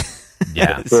day.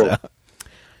 Yeah. Cool.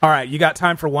 All right, you got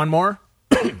time for one more?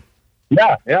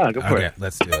 Yeah, go for Okay, it.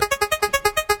 let's do it.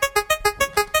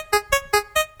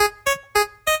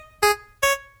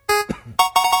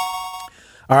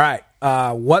 All right.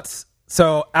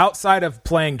 So outside of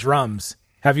playing drums,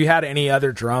 have you had any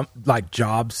other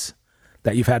jobs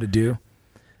that you've had to do?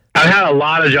 I've had a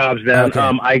lot of jobs, man.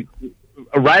 Okay.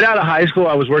 Right out of high school,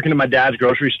 I was working at my dad's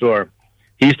grocery store.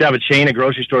 He used to have a chain of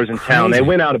grocery stores in town. Crazy. They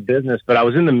went out of business, but I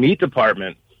was in the meat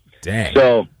department. Dang.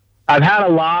 So I've had a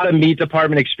lot of meat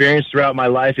department experience throughout my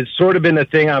life. It's sort of been the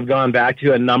thing I've gone back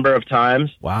to a number of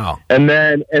times. Wow. And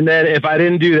then if I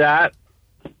didn't do that,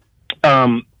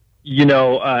 I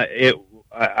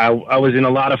was in a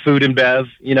lot of food and bev.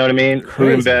 You know what I mean?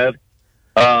 Food and bev.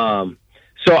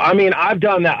 So I mean, I've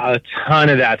done a ton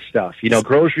of that stuff.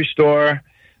 Grocery store,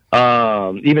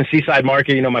 even Seaside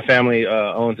Market. My family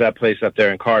owns that place up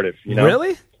there in Cardiff.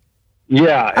 Really?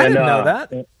 Yeah, I didn't know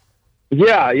that.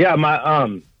 Yeah.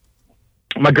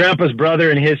 My grandpa's brother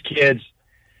and his kids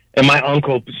and my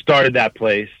uncle started that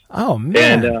place. Oh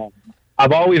man. And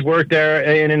I've always worked there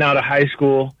in and out of high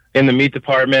school in the meat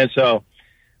department. So,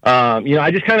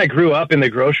 I just kind of grew up in the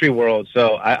grocery world.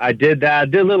 So I did that. I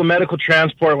did a little medical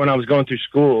transport when I was going through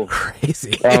school.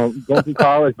 Crazy. Going through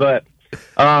college. But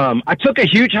I took a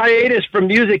huge hiatus from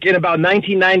music in about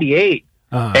 1998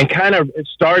 and kind of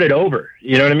started over.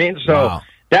 You know what I mean? So Wow.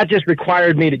 that just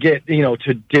required me to get,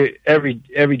 to do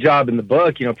every job in the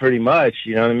book, pretty much.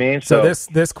 You know what I mean? So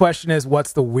this question is,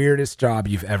 what's the weirdest job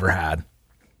you've ever had?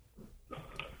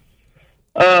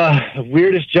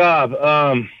 Weirdest job.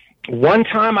 One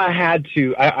time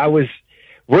I was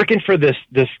working for this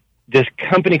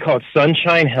company called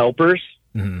Sunshine Helpers.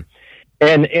 Mm-hmm.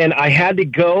 And I had to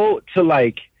go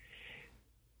to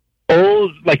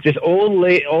this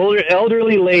older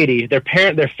elderly lady. Their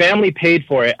family paid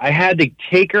for it. I had to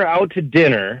take her out to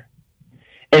dinner,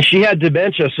 and she had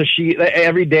dementia. So she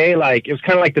every day, it was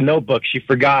kind of like The Notebook. She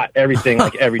forgot everything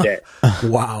every day.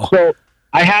 Wow. So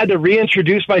I had to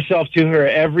reintroduce myself to her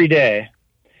every day,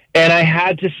 and I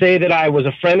had to say that I was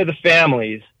a friend of the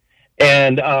family's,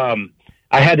 and I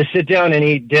had to sit down and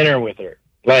eat dinner with her.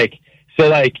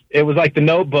 It was like The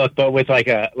Notebook, but with an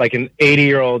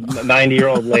 80-year-old,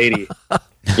 90-year-old lady.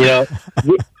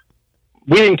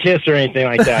 We didn't kiss or anything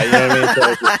like that. You know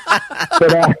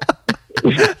what I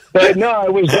mean? But no,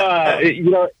 it was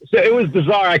so it was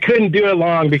bizarre. I couldn't do it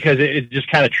long because it just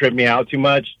kind of tripped me out too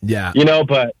much. Yeah.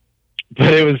 But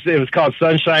it was called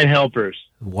Sunshine Helpers.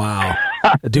 Wow.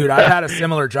 Dude, I had a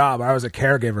similar job. I was a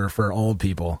caregiver for old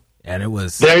people, and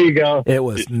There you go. it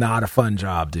was not a fun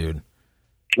job, dude.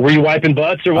 Were you wiping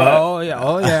butts or what? Oh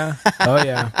yeah.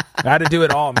 I had to do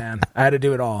it all, man. I had to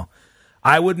do it all.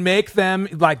 I would make them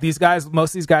these guys.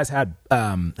 Most of these guys had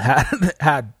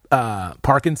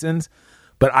Parkinson's,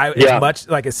 but as much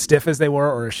as stiff as they were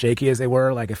or as shaky as they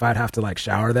were, if I'd have to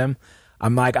shower them,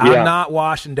 I'm I'm not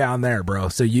washing down there, bro.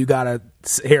 So you gotta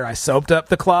I soaped up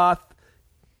the cloth.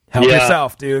 Help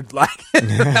yourself, dude.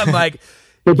 I'm like.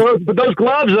 But those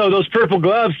gloves, though, those purple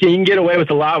gloves, you can get away with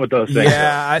a lot with those things.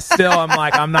 Yeah,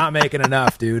 I'm not making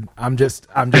enough, dude. I'm just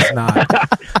not.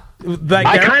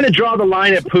 I kind of draw the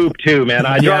line at poop too, man.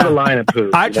 I draw the line at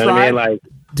poop. I tried,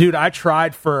 dude. I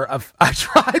tried for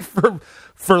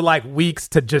weeks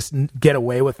to just get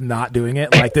away with not doing it.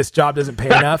 This job doesn't pay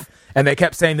enough, and they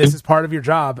kept saying this is part of your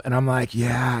job, and I'm like,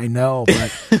 yeah, I know,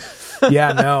 but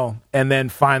yeah, no. And then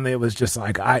finally, it was just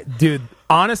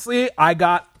honestly,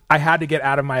 I had to get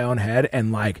out of my own head,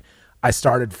 and I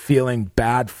started feeling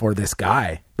bad for this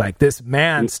guy. This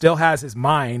man still has his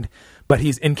mind, but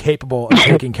he's incapable of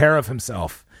taking care of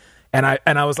himself. And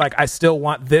I was like, I still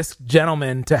want this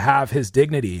gentleman to have his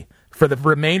dignity for the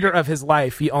remainder of his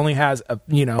life. He only has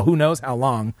who knows how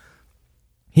long.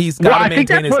 He's got to maintain his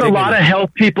dignity. I think that's what a lot of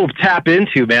health people tap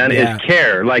into, man, is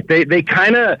care. They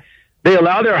kind of they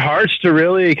allow their hearts to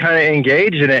really kind of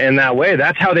engage in it in that way.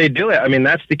 That's how they do it. I mean,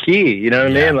 that's the key. You know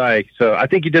what I mean? Like, so I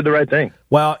think you did the right thing.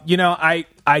 Well, you know, I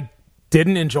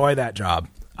didn't enjoy that job.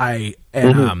 I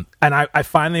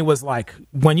finally was like,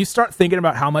 when you start thinking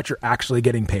about how much you're actually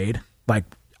getting paid, like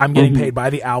I'm getting paid by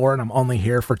the hour and I'm only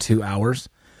here for 2 hours.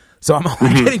 So I'm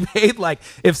only getting paid, like,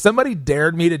 if somebody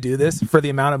dared me to do this for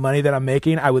the amount of money that I'm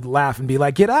making, I would laugh and be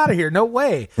like, get out of here. No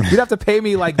way. You'd have to pay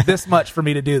me like this much for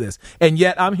me to do this. And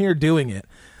yet I'm here doing it.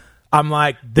 I'm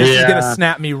like, this is going to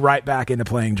snap me right back into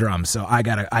playing drums. So I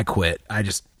quit. I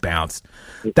just bounced.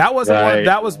 That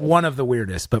was one of the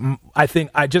weirdest, but I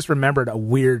think I just remembered a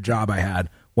weird job I had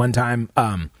one time.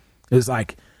 It was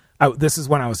like, this is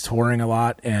when I was touring a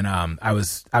lot, and I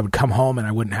would come home and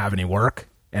I wouldn't have any work.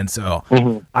 And so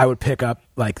I would pick up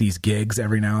like these gigs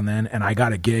every now and then. And I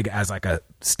got a gig as like a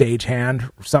stagehand,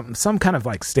 some kind of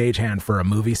like stagehand for a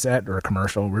movie set or a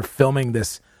commercial. We're filming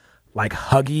this like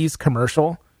Huggies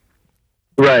commercial.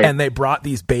 Right. And they brought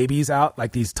these babies out,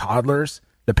 like these toddlers.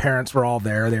 The parents were all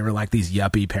there. They were like these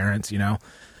yuppie parents, you know.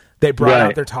 They brought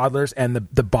out their toddlers, and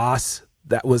the boss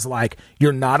that was like,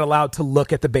 you're not allowed to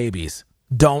look at the babies.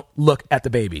 Don't look at the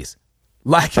babies.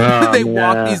 Like, they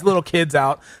walk these little kids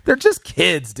out. They're just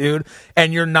kids, dude.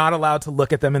 And you're not allowed to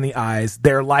look at them in the eyes.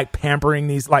 They're like pampering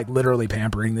these, like literally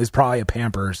pampering. There's probably a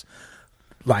Pampers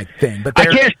like thing. But I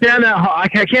can't stand that. I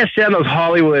can't stand those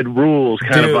Hollywood rules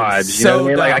kind of vibes. You know what I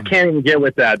mean? Like, I can't even get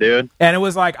with that, dude. And it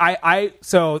was like,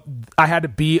 so I had to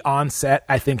be on set,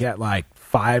 I think at like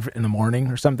 5 a.m.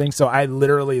 or something. So I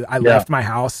left my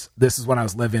house. This is when I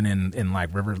was living in like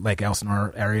Lake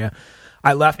Elsinore area.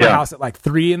 I left my house at like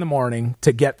 3 a.m.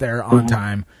 to get there on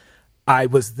time. I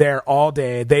was there all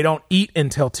day. They don't eat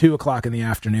until 2:00 in the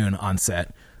afternoon on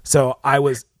set. So I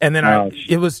was, and then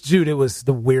it was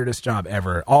the weirdest job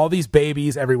ever. All these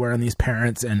babies everywhere and these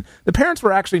parents, and the parents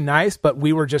were actually nice, but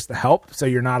we were just the help. So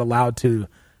you're not allowed to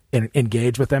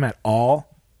engage with them at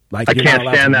all. Like, I can't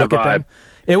stand that vibe.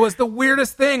 It was the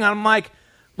weirdest thing. I'm like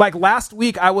last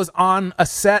week I was on a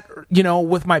set, you know,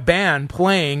 with my band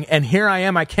playing, and here I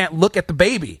am. I can't look at the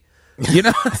baby. You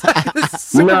know, it's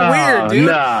super weird, dude.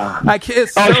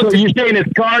 So you're saying it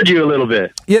scarred you a little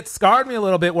bit? It scarred me a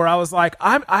little bit, where I was like,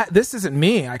 this isn't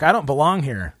me. Like, I don't belong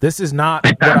here. This is not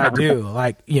what I do.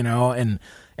 Like, you know,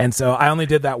 and so I only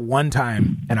did that one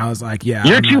time, and I was like, yeah,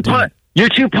 You're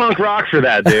too punk rock for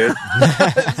that, dude.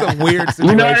 It's a weird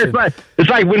situation. You know, it's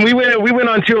like when we went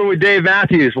on tour with Dave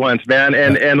Matthews once, man,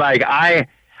 and like I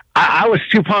was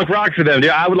too punk rock for them,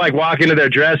 dude. I would like walk into their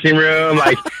dressing room,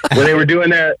 like when they were doing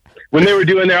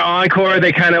their encore,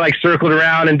 they kind of like circled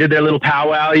around and did their little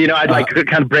powwow. You know, I'd like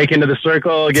kind of break into the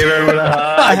circle, give everyone a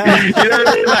hug. You know what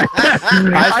I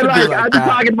mean?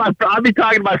 I'd be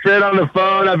talking to my friend on the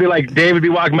phone. I'd be like, Dave would be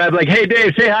walking by, I'd be like, hey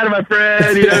Dave, say hi to my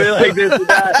friend. You know, like this and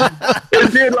that.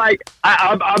 And dude, like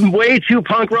I'm way too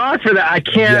punk rock for that. I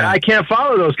can't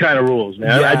follow those kind of rules,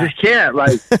 man. I just can't.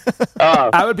 Like,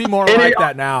 I would be more like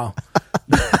that now.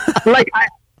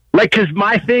 Because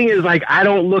my thing is, like, I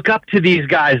don't look up to these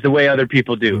guys the way other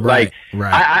people do. Right.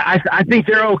 I think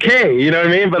they're okay, you know what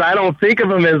I mean? But I don't think of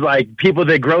them as, like, people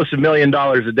that gross $1 million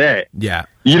a day. Yeah.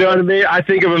 You know what I mean? I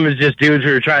think of them as just dudes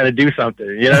who are trying to do something,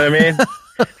 you know what I mean?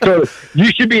 So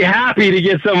you should be happy to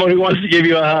get someone who wants to give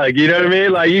you a hug, you know what I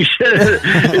mean? Like, it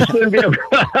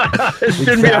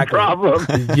shouldn't be a problem.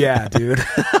 Yeah, dude.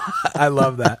 I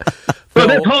love that. So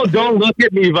this whole "don't look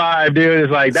at me" vibe, dude, is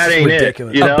like, that ain't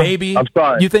ridiculous. It. You know? A baby. I'm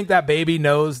sorry. You think that baby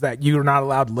knows that you're not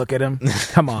allowed to look at him?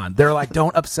 Come on. They're like,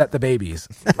 don't upset the babies.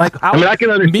 Like, I can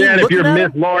understand if you're Miss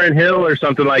Lauryn Hill or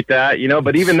something like that, you know,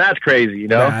 but even that's crazy, you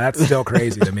know? Yeah, that's still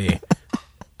crazy to me.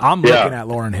 I'm looking at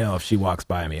Lauryn Hill if she walks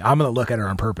by me. I'm going to look at her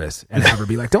on purpose and have her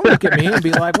be like, don't look at me, and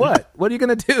be like, what? What are you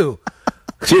going to do?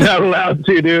 You're not allowed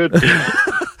to, dude.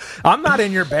 I'm not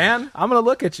in your band. I'm going to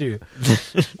look at you.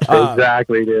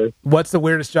 Exactly, dude. What's the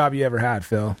weirdest job you ever had,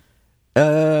 Phil?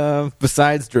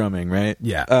 Besides drumming, right?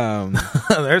 Yeah.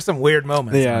 There's some weird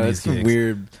moments. Yeah, there's some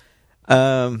weird.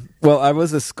 Well, I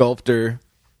was a sculptor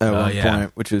at one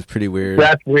point, which was pretty weird.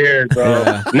 That's weird, bro.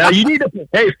 Yeah. Now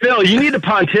hey Phil, you need to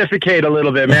pontificate a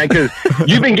little bit, man, because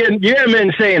you haven't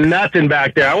been saying nothing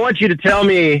back there. I want you to tell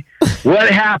me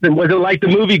what happened. Was it like the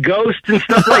movie Ghost and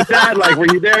stuff like that? Like,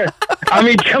 were you there? I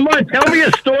mean, come on, tell me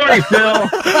a story, Phil.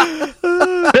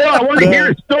 Phil, I want to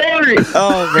hear a story.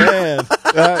 Oh man,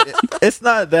 it's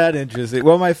not that interesting.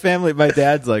 Well, my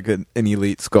dad's like an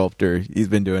elite sculptor. He's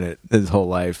been doing it his whole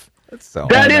life.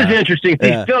 That is interesting.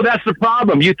 See, Phil, that's the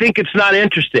problem. You think it's not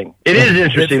interesting. It is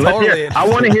interesting. Let's hear. I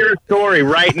want to hear a story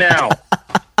right now.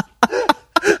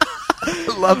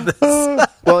 I love this.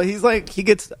 Well, he's like he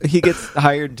gets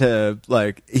hired to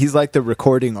like he's like the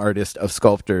recording artist of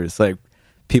sculptors. Like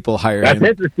people hire him. That's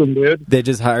interesting, dude. They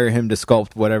just hire him to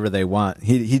sculpt whatever they want.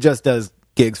 He just does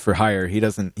gigs for hire.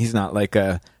 He's not like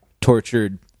a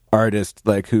tortured artist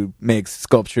like who makes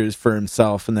sculptures for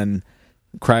himself and then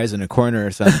cries in a corner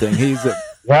or something.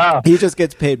 Wow. He just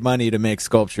gets paid money to make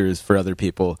sculptures for other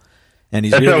people. And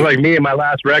That sounds like me and my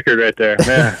last record right there.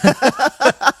 Man.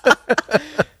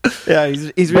 Yeah,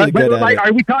 he's really good at like, it.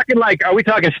 Are we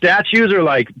talking statues or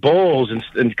like bowls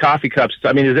and coffee cups?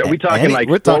 I mean, are we talking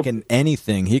We're talking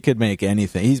anything. He could make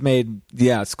anything. He's made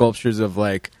sculptures of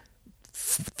like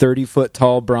 30-foot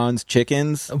tall bronze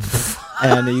chickens,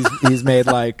 and he's made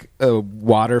like a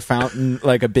water fountain,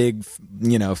 like a big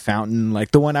fountain,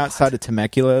 like the one outside of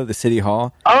Temecula, the city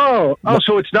hall. Oh,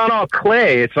 so it's not all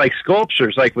clay. It's like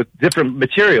sculptures, like with different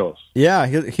materials. Yeah,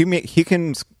 he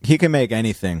can make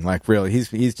anything. Like really,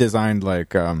 he's designed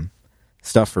like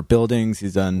stuff for buildings.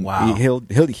 He's done. Wow.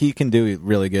 He can do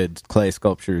really good clay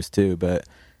sculptures too. But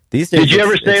these days, Did you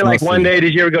ever say like mostly, one day?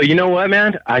 Did you ever go? You know what,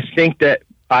 man? I think that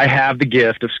I have the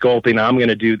gift of sculpting. I'm going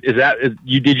to do.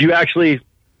 Did you actually?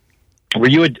 Were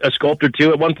you a sculptor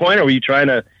too at one point, or were you trying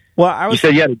to? Well, you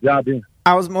said you had a job. Yeah.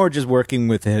 I was more just working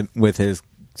with him with his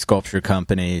sculpture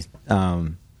company.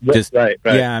 Right.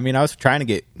 Yeah, I mean, I was trying to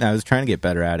get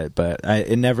better at it, but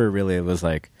it never really was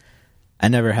like. I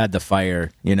never had the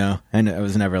fire, and it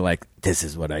was never like, this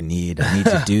is what I need. I need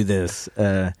to do this.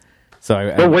 But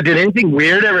did anything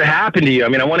weird ever happen to you? I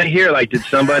mean, I want to hear. Like, did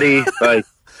somebody like?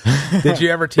 Did you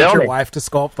ever teach your wife to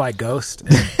sculpt by ghost?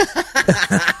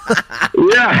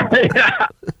 Yeah.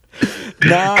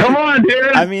 No, come on,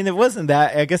 dude. I mean, it wasn't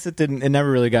that. I guess it didn't. It never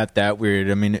really got that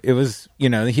weird. I mean, it was.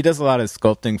 He does a lot of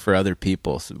sculpting for other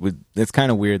people. So it's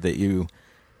kind of weird that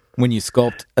when you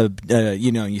sculpt,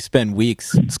 you spend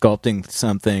weeks sculpting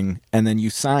something, and then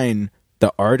you sign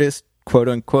the artist, quote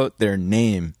unquote, their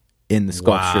name in the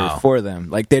sculpture for them.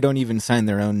 Like they don't even sign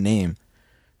their own name.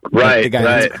 Right.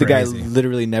 Like, the guy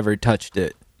literally never touched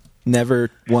it. Never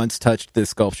once touched the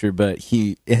sculpture, but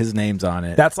his name's on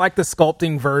it. That's like the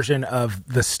sculpting version of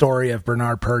the story of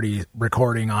Bernard Purdie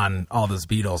recording on all those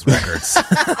Beatles records.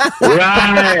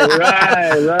 Right.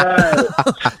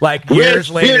 Like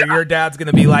years later, your dad's going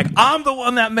to be like, I'm the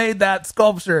one that made that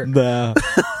sculpture. No.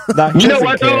 You know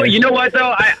what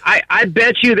though? I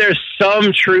bet you there's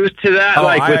some truth to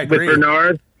that. With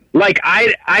Bernard. Like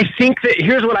I think that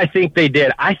here's what I think they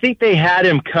did. I think they had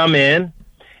him come in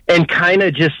and kind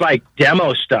of just like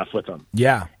demo stuff with him.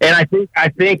 Yeah. And I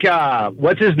think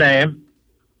what's his name?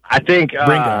 I think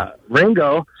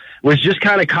Ringo was just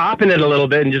kind of copying it a little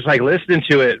bit and just like listening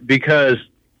to it, because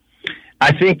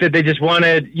I think that they just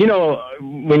wanted,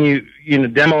 when you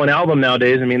demo an album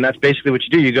nowadays, I mean, that's basically what you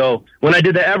do. You go, when I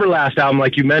did the Everlast album,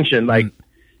 like you mentioned, like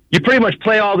you pretty much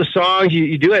play all the songs,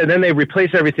 you do it, and then they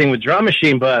replace everything with drum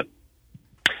machine. But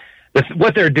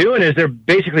what they're doing is they're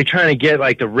basically trying to get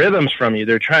like the rhythms from you.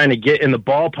 They're trying to get in the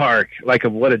ballpark, like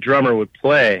of what a drummer would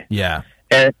play. Yeah.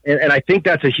 And I think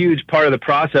that's a huge part of the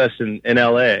process in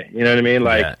LA. You know what I mean?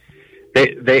 Like they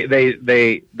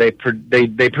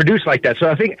produce like that. So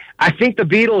I think the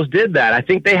Beatles did that. I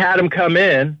think they had them come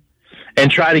in and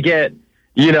try to get,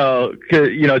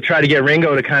 try to get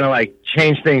Ringo to kind of like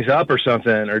change things up or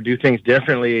something, or do things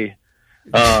differently.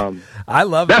 I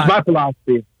love that's my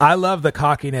philosophy. I love the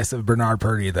cockiness of Bernard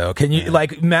Purdie, though. Can you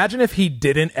imagine if he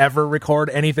didn't ever record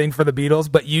anything for the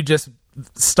Beatles, but you just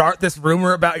start this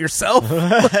rumor about yourself?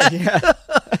 Yeah.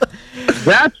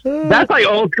 That's like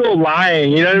old school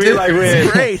lying. You know what I mean? Like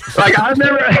great. Like I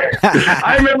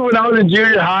remember when I was in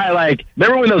junior high. Like,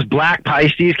 remember when those black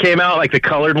pasties came out, like the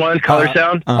colored ones, Color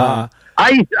Sound. I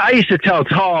used to tell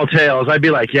tall tales. I'd be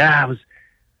like, yeah,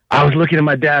 I was looking in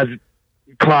my dad's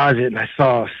closet and I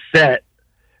saw a set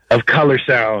of Color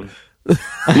Sound. You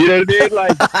know what I mean?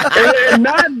 Like,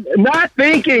 and not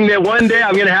thinking that one day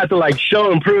I'm gonna have to like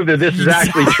show and prove that this is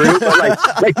actually true. But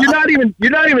like you're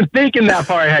not even thinking that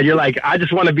far ahead. You're like, I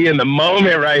just want to be in the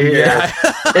moment right here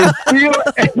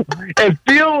and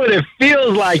feel what it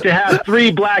feels like to have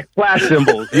 3 black flash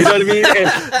symbols. You know what I mean?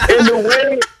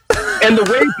 And the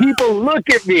way people look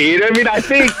at me, you know what I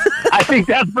mean? I think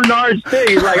that's Bernard's thing.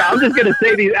 He's like, I'm just going to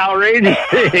say these outrageous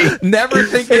things. Never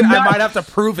thinking I might have to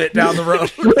prove it down the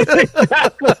road.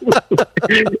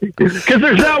 Because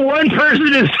there's not one person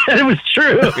who said it was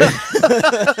true.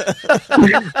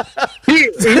 he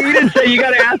didn't say you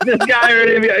got to ask this guy or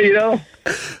anything,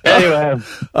 Anyway.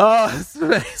 Oh, it's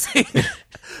amazing.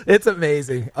 It's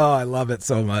amazing. Oh, I love it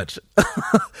so much.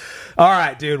 All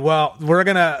right, dude. Well, we're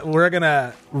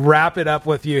gonna wrap it up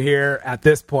with you here at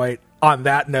this point. On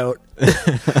that note,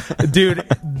 Dude,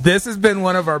 this has been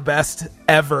one of our best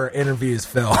ever interviews,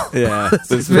 Phil. Yeah.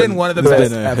 It's been one of the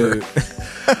best ever.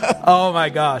 Oh my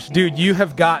gosh. Dude, you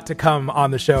have got to come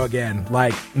on the show again.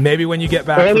 Like, maybe when you get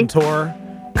back from tour,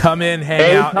 come in,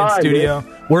 hang out in studio.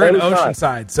 Dude. We're in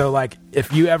Oceanside, so like,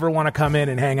 if you ever want to come in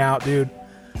and hang out, dude,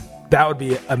 that would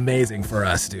be amazing for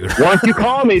us, dude. Once you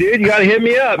call me, dude, you got to hit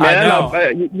me up, man. I know.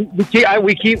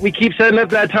 We keep setting up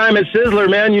that time at Sizzler,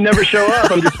 man. You never show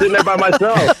up. I'm just sitting there by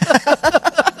myself.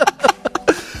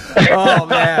 Oh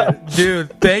man,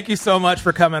 dude, thank you so much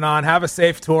for coming on. Have a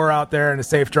safe tour out there and a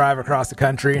safe drive across the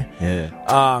country.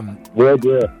 Yeah. Will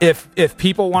do. If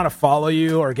people want to follow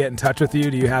you or get in touch with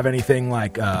you, do you have anything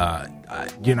like I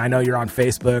know you're on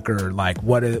Facebook, or like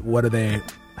what are they?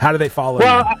 How do they follow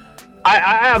you? I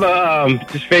have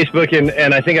just Facebook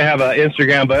and I think I have an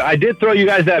Instagram, but I did throw you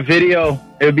guys that video.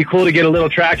 It would be cool to get a little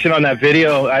traction on that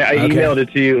video. I emailed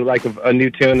it to you, like a new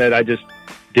tune that I just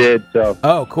did. So.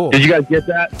 Oh, cool. Did you guys get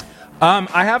that?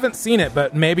 I haven't seen it,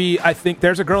 but maybe I think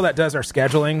there's a girl that does our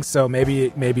scheduling, so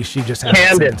maybe she just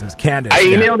has Candace. I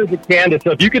emailed it to Candace,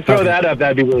 so if you could throw that up,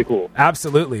 that'd be really cool.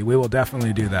 Absolutely, we will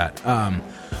definitely do that.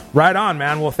 Right on,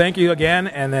 man. Well, thank you again,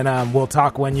 and then we'll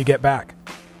talk when you get back.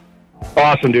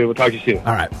 Awesome, dude. We'll talk to you soon.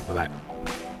 All right. Bye-bye.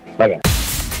 Bye-bye.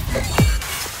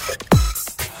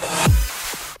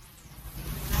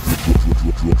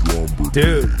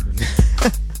 Dude,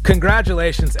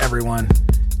 congratulations, everyone.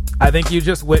 I think you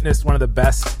just witnessed one of the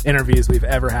best interviews we've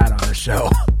ever had on the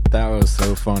show. That was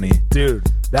so funny. Dude,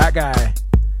 that guy,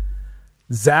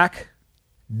 Zach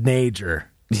Najor.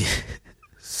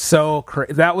 So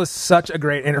crazy. That was such a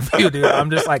great interview, dude.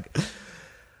 I'm just like...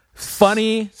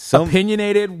 funny,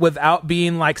 opinionated, without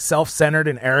being like self-centered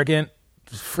and arrogant.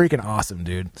 Freaking awesome,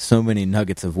 dude. So many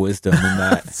nuggets of wisdom in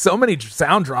that. So many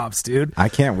sound drops, dude. I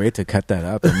can't wait to cut that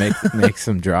up and make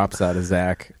some drops out of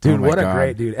Zach. Dude, what a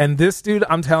great dude. And this dude,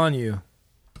 I'm telling you,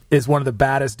 is one of the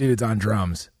baddest dudes on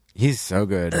drums. He's so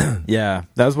good. Yeah,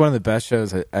 that was one of the best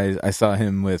shows. I saw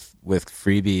him with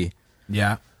Freebie.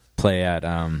 Yeah, play at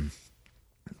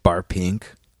Bar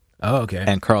Pink. Oh, okay.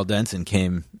 And Carl Denson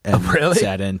came and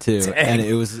sat in too. Dang. And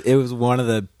it was one of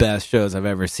the best shows I've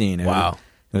ever seen. It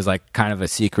was like kind of a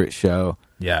secret show.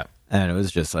 Yeah. And it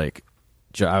was just like,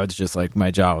 I was just like,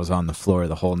 my jaw was on the floor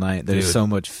the whole night. There's so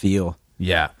much feel.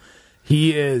 Yeah.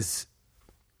 He is,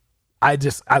 I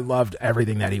loved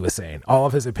everything that he was saying. All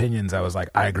of his opinions, I was like,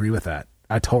 I agree with that.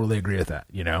 I totally agree with that.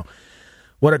 You know,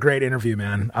 what a great interview,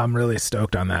 man. I'm really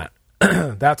stoked on that.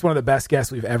 That's one of the best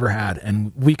guests we've ever had,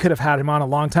 and we could have had him on a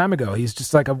long time ago. He's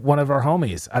just like one of our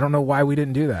homies. I don't know why we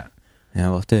didn't do that. Yeah,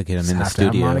 we'll have to get him in the studio.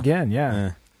 Have him on again.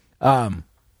 Yeah.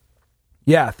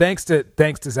 Thanks to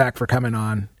Zach for coming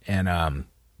on and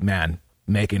man,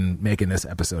 making this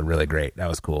episode really great. That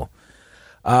was cool.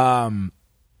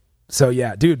 So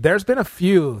yeah, dude, there's been a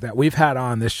few that we've had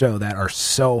on this show that are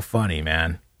so funny,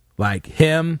 man. Like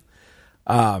him,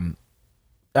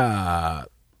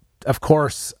 of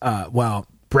course,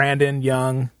 Brandon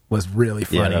Young was really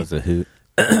funny. Yeah, that was a hoot.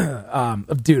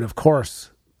 Dude, of course,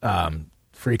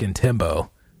 freaking Timbo.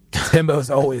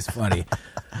 Timbo's always funny.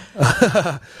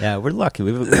 Yeah, we're lucky.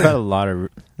 We've got a lot of...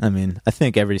 I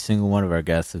think every single one of our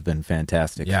guests have been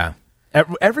fantastic. Yeah.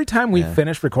 Every time we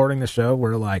finish recording the show,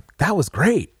 we're like, that was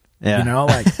great. Yeah. You know,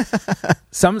 like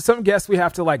some guests we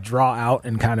have to like draw out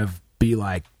and kind of be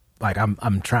like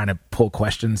I'm trying to pull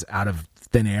questions out of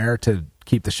thin air to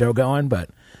keep the show going, but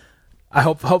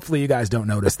hopefully you guys don't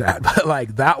notice that. But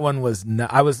like that one was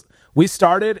we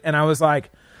started and I was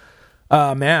like,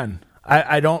 man,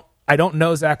 I don't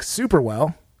know Zach super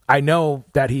well. I know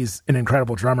that he's an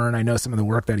incredible drummer and I know some of the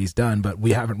work that he's done, but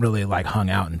we haven't really like hung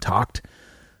out and talked.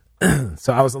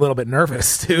 So I was a little bit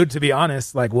nervous, dude, to be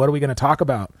honest. Like, what are we going to talk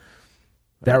about?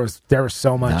 There was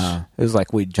so much. It was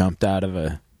like we jumped out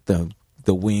of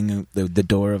the wing, the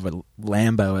door of a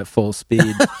Lambo at full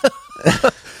speed.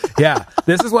 Yeah,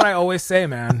 this is what I always say,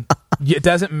 man. It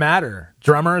doesn't matter.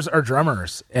 Drummers are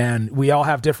drummers, and we all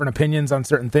have different opinions on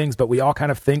certain things, but we all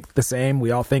kind of think the same.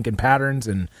 We all think in patterns,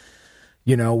 and,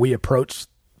 you know, we approach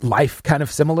life kind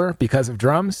of similar because of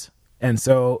drums. And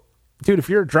so, dude, if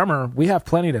you're a drummer, we have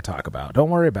plenty to talk about.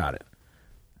 Don't worry about it.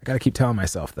 I got to keep telling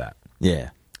myself that. Yeah.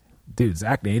 Dude,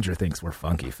 Zach Najor thinks we're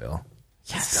funky, Phil.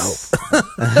 Yes. Dope.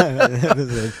 That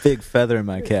is a big feather in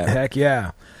my cap. Heck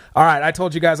yeah. All right, I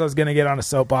told you guys I was going to get on a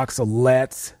soapbox, so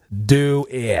let's do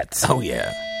it. Oh,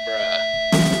 yeah.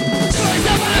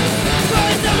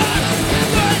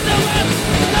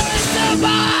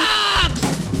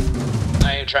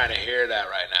 I ain't trying to hear that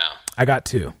right now. I got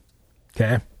two.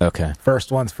 Okay? Okay.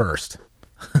 First one's first.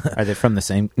 Are they from the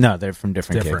same? No, they're from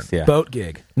different gigs. Yeah. Boat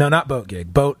gig. No, not boat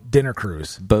gig. Boat dinner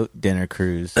cruise. Boat dinner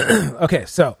cruise. Okay,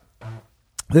 so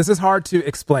this is hard to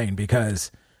explain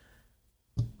because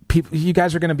you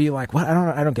guys are going to be like, what?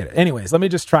 I don't get it. Anyways, let me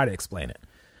just try to explain it.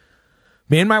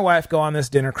 Me and my wife go on this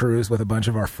dinner cruise with a bunch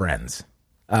of our friends.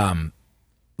 My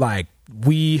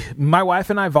wife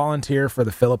and I volunteer for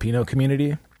the Filipino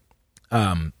community.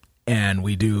 And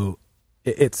we do,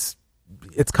 it's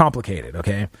complicated.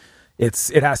 Okay.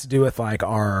 It has to do with like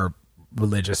our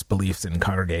religious beliefs and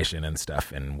congregation and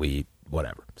stuff. And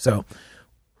whatever. So,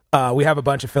 we have a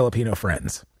bunch of Filipino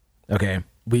friends. Okay.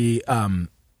 We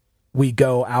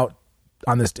go out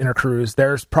on this dinner cruise.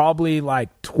 There's probably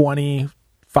like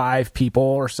 25 people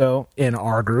or so in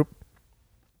our group.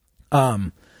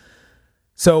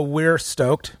 So we're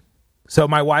stoked. So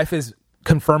my wife is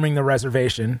confirming the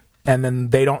reservation, and then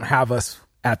they don't have us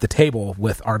at the table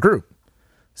with our group.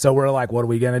 So we're like, what are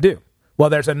we going to do? Well,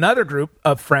 there's another group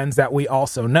of friends that we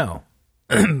also know.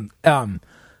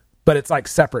 But it's like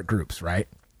separate groups, right?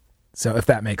 So if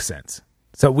that makes sense.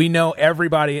 So we know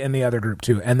everybody in the other group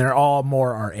too, and they're all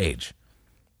more our age.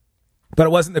 But it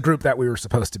wasn't the group that we were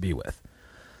supposed to be with.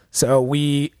 So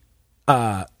we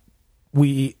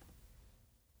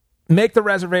make the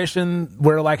reservation.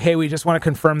 We're like, hey, we just want to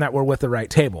confirm that we're with the right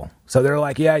table. So they're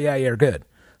like, yeah, you're good.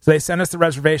 So they send us the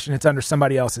reservation. It's under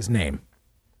somebody else's name.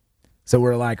 So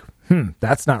we're like,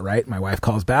 that's not right. My wife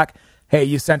calls back. Hey,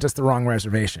 you sent us the wrong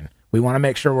reservation. We want to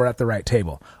make sure we're at the right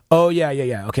table. Oh,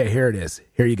 yeah. Okay, here it is.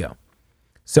 Here you go.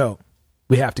 So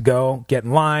we have to go, get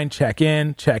in line, check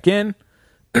in.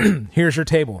 Here's your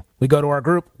table. We go to our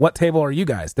group. What table are you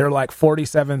guys? They're like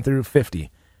 47 through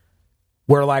 50.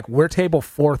 We're like, we're table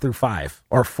 4 through 5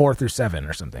 or 4 through 7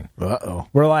 or something. Uh-oh.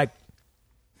 We're like,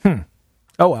 oh,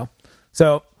 well.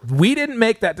 So we didn't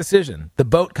make that decision. The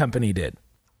boat company did.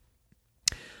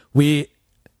 We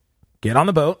get on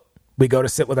the boat. We go to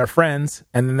sit with our friends.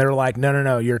 And then they're like,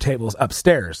 no, your table's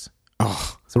upstairs.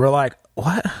 Oh. So we're like,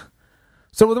 what?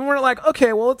 So then we're like,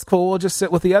 okay, well, it's cool. We'll just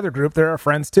sit with the other group. They're our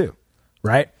friends too,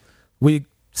 right? We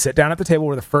sit down at the table.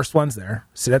 We're the first ones there.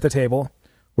 Sit at the table.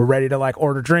 We're ready to like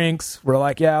order drinks. We're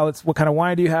like, yeah, what kind of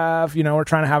wine do you have? We're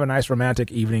trying to have a nice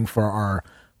romantic evening for our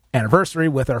anniversary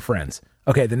with our friends.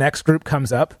 Okay, the next group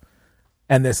comes up,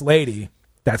 and this lady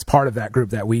that's part of that group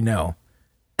that we know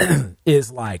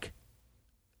is like,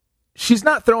 she's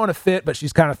not throwing a fit, but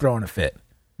she's kind of throwing a fit.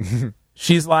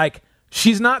 She's like,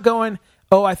 she's not going,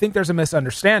 oh, I think there's a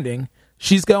misunderstanding.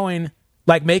 She's going,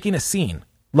 like, making a scene.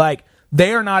 Like,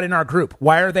 they are not in our group.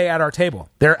 Why are they at our table?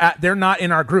 They're not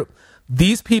in our group.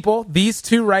 These people, these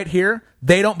two right here,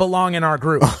 they don't belong in our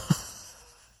group.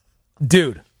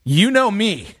 Dude, you know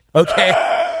me, okay?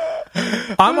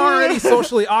 I'm already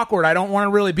socially awkward. I don't want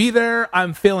to really be there.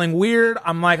 I'm feeling weird.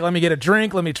 I'm like, let me get a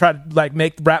drink. Let me try to like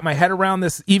wrap my head around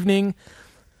this evening.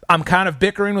 I'm kind of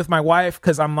bickering with my wife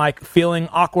because I'm like feeling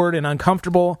awkward and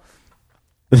uncomfortable.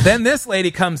 Then this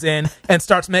lady comes in and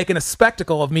starts making a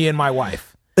spectacle of me and my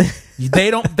wife.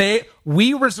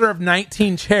 We reserved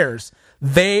 19 chairs.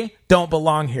 They don't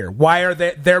belong here. Why are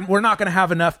they there? We're not going to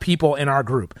have enough people in our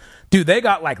group. Dude, they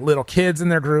got like little kids in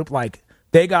their group. Like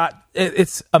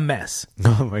it's a mess.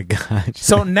 Oh my gosh.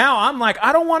 So now I'm like,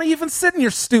 I don't want to even sit in your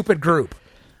stupid group.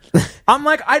 I'm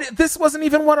like, this wasn't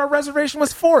even what our reservation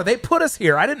was for. They put us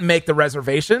here. I didn't make the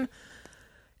reservation.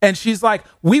 And she's like,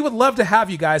 we would love to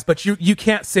have you guys, but you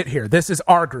can't sit here. This is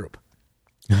our group.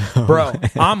 Bro,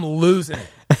 I'm losing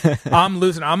it.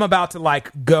 I'm about to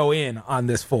like go in on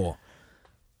this fool.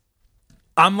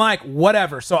 I'm like,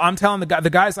 whatever. So I'm telling the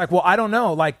guy's like, well, I don't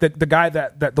know. Like the guy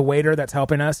that the waiter that's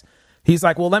helping us, he's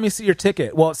like, well, let me see your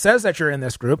ticket. Well, it says that you're in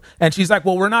this group. And she's like,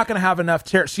 well, we're not going to have enough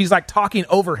chairs. She's like talking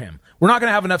over him. We're not going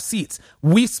to have enough seats.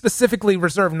 We specifically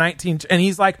reserved 19. And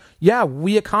he's like, yeah,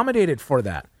 we accommodated for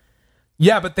that.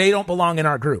 Yeah, but they don't belong in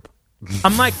our group.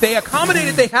 I'm like, they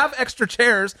accommodated. They have extra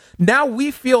chairs. Now we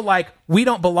feel like we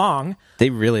don't belong. They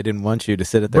really didn't want you to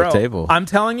sit at their table. I'm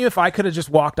telling you, if I could have just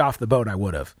walked off the boat, I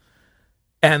would have.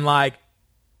 And like,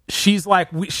 she's like,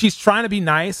 she's trying to be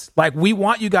nice. Like, we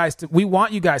want you guys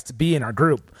to be in our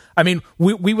group. I mean,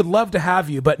 we would love to have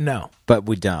you, but no. But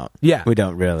we don't. Yeah. We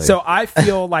don't really. So I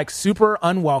feel like super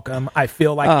unwelcome. I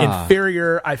feel like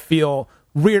inferior. I feel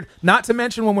weird. Not to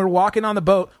mention when we're walking on the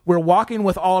boat, we're walking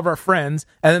with all of our friends,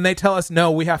 and then they tell us, no,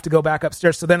 we have to go back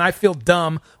upstairs. So then I feel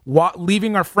dumb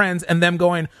leaving our friends and them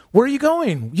going, where are you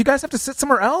going? You guys have to sit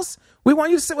somewhere else? We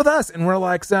want you to sit with us. And we're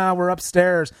like, we're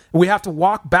upstairs. We have to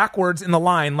walk backwards in the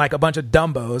line like a bunch of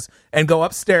dumbos and go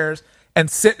upstairs and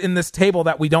sit in this table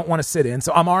that we don't want to sit in.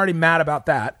 So I'm already mad about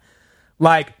that.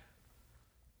 Like,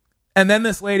 and then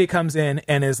this lady comes in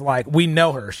and is like, we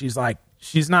know her. She's like,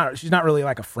 she's not really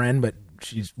like a friend, but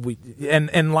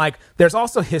and like there's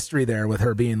also history there with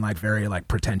her being like very like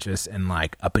pretentious and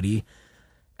like uppity.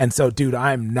 And so, dude,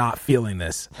 I'm not feeling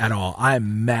this at all.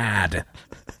 I'm mad,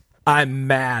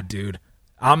 dude.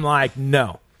 I'm like,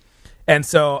 no. And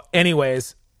so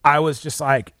anyways, I was just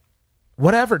like,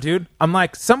 whatever, dude. I'm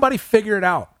like, somebody figure it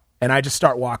out. And I just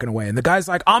start walking away. And the guy's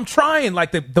like, I'm trying.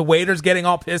 Like the waiter's getting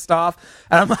all pissed off.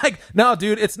 And I'm like, no,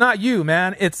 dude, it's not you,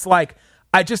 man. It's like,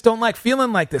 I just don't like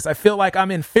feeling like this. I feel like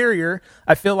I'm inferior.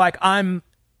 I feel like I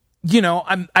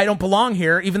don't belong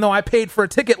here, even though I paid for a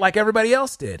ticket like everybody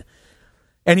else did.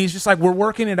 And he's just like, we're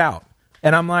working it out.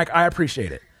 And I'm like, I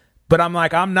appreciate it. But I'm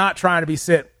like, I'm not trying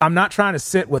to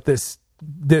sit with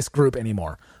this group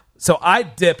anymore. So I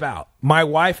dip out. My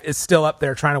wife is still up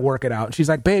there trying to work it out. And she's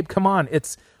like, babe, come on.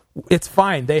 It's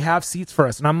fine. They have seats for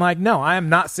us. And I'm like, no, I am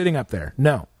not sitting up there.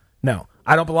 No.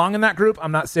 I don't belong in that group.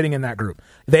 I'm not sitting in that group.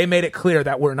 They made it clear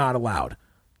that we're not allowed.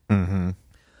 Mm-hmm.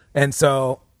 And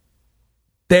so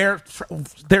they're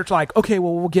like, okay,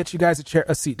 well, we'll get you guys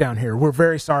a seat down here. We're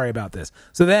very sorry about this.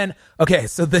 So then, okay,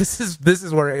 so this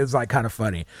is where it's like kind of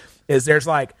funny. Is there's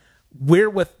like me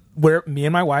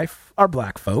and my wife are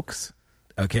black folks.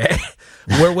 Okay,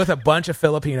 we're with a bunch of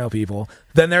Filipino people.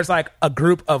 Then there's like a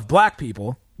group of black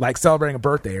people, like celebrating a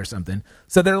birthday or something.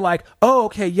 So they're like, oh,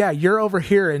 okay, yeah, you're over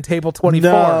here in table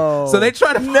 24. No. So they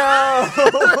try to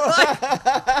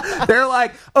they're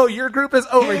like, oh, your group is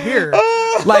over here.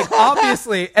 Like,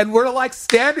 obviously, and we're like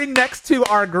standing next to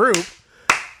our group.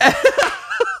 And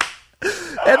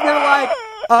we're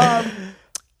like,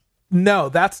 no,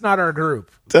 that's not our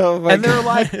group. Oh my and they're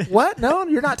like, what? No,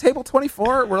 you're not table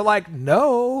 24. We're like,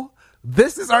 no,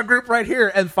 this is our group right here.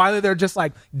 And finally, they're just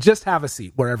like, just have a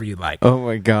seat wherever you'd like. Oh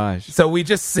my gosh. So we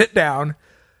just sit down.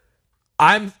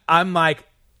 I'm like,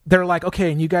 they're like, okay,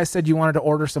 and you guys said you wanted to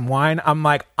order some wine. I'm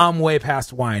like, I'm way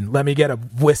past wine. Let me get a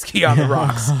whiskey on the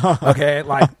rocks. Okay.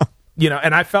 Like,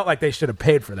 and I felt like they should have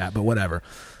paid for that, but whatever.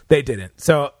 They didn't.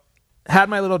 So had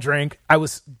my little drink.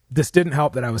 This didn't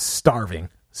help that I was starving,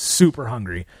 super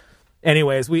hungry.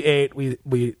 Anyways, we ate,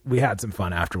 we had some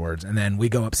fun afterwards. And then we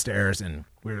go upstairs and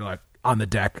we were like on the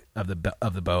deck of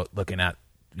the boat looking at,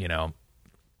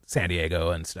 San Diego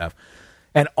and stuff.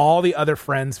 And all the other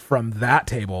friends from that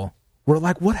table were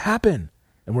like, what happened?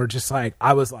 And we're just like,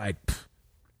 I was like,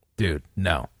 dude,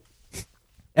 no.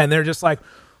 And they're just like,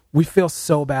 we feel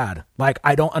so bad. Like,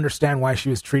 I don't understand why she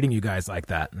was treating you guys like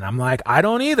that. And I'm like, I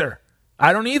don't either.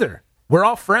 We're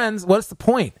all friends. What's the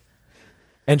point?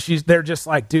 And they're just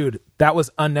like, dude, that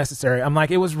was unnecessary. I'm like,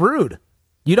 it was rude.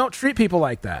 You don't treat people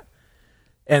like that.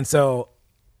 And so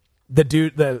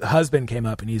the husband came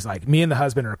up and he's like, me and the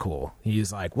husband are cool.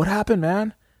 He's like, what happened,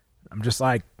 man? I'm just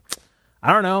like,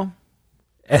 I don't know.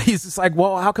 And he's just like,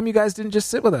 well, how come you guys didn't just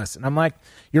sit with us? And I'm like,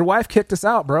 your wife kicked us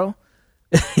out, bro.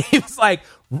 He was like,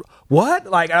 what?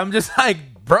 Like, I'm just like,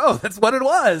 bro, that's what it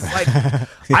was. Like,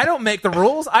 I don't make the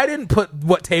rules. I didn't put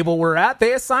what table we're at.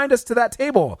 They assigned us to that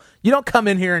table. You don't come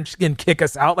in here and kick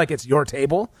us out like it's your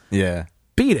table. Yeah.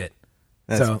 Beat it.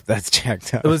 That's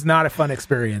jacked up. It was not a fun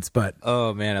experience, but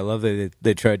oh man, I love that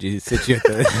they tried to sit you at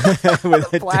the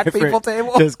with a black people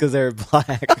table just because they're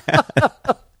black.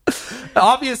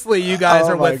 Obviously, you guys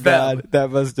are with them. They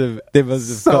must have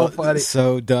so felt funny.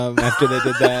 So dumb after they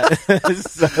did that.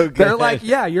 So good. They're like,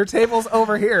 yeah, your table's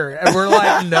over here, and we're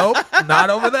like, nope, not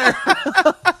over there.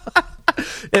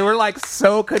 And we're like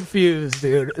so confused,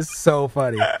 dude. It's so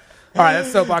funny. All right,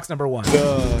 that's soapbox number 1.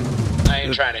 I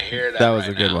ain't trying to hear that. That was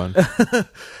right a good now.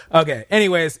 one. Okay.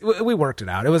 Anyways, we worked it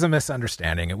out. It was a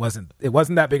misunderstanding. It wasn't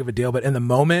that big of a deal. But in the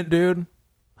moment, dude,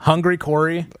 hungry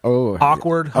Corey,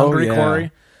 awkward hungry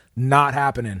Corey, not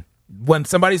happening. When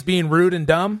somebody's being rude and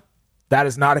dumb, that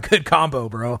is not a good combo,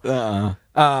 bro.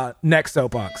 Next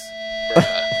soapbox.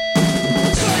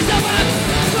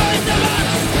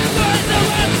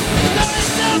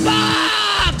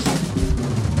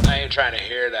 I ain't trying to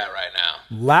hear that right now.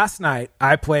 Last night,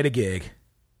 I played a gig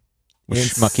With in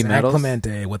Schmucky San Metals?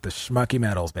 Clemente with the Schmucky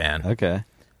Metals band. Okay.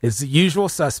 It's the usual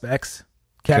suspects: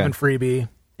 Kevin Freebie,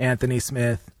 Anthony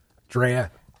Smith,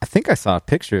 Drea, I think I saw a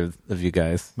picture of you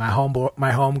guys. my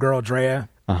homegirl Drea,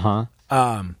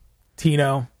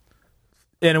 Tino,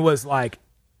 and it was like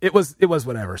it was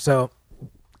whatever. So,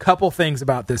 couple things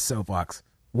about this soapbox.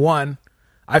 One,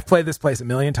 I've played this place a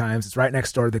million times. It's right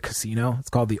next door to the casino. It's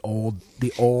called the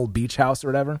old beach house or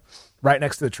whatever. Right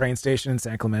next to the train station in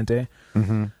San Clemente.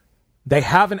 Mm-hmm. They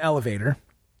have an elevator.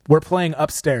 We're playing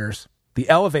upstairs. The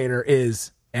elevator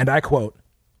is, and I quote,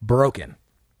 broken.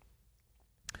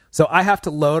 So I have to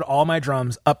load all my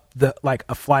drums up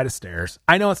a flight of stairs.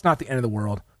 I know it's not the end of the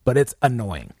world, but it's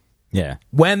annoying. Yeah.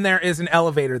 When there is an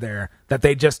elevator there that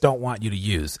they just don't want you to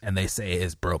use and they say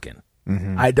is broken.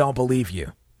 Mm-hmm. I don't believe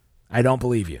you.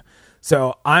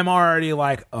 So I'm already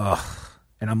like, ugh.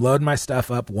 And I'm loading my stuff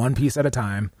up one piece at a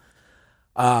time,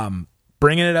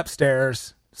 bringing it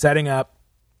upstairs, setting up.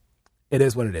 It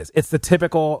is what it is. It's the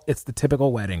typical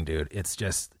wedding, dude. It's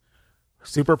just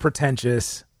super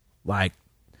pretentious. Like,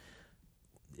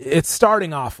 it's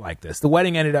starting off like this. The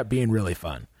wedding ended up being really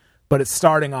fun, but it's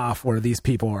starting off where these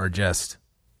people are just,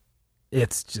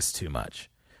 it's just too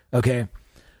much. Okay.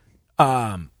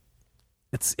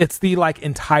 It's the like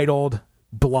entitled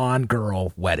blonde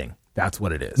girl wedding. That's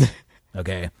what it is.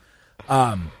 Okay.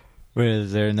 Wait,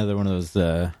 is there another one of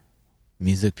those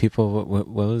music people? What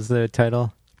was the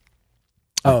title?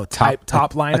 Oh,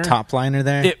 top liner. A top liner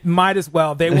there. It might as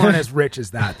well. They weren't as rich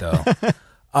as that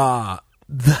though.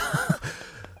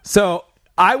 So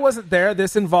I wasn't there.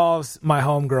 This involves my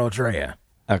homegirl Drea.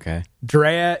 Okay.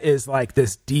 Drea is like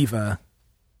this diva,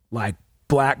 like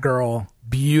black girl,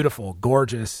 beautiful,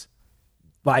 gorgeous,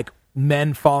 like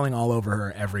men falling all over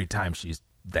her every time she's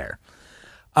there.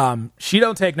 She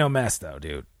don't take no mess though,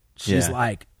 dude. She's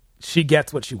like, she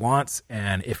gets what she wants,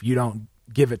 and if you don't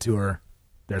give it to her,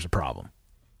 there's a problem.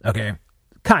 Okay?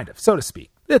 Kind of, so to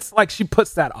speak. It's like she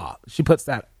puts that off. She puts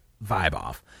that vibe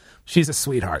off. She's a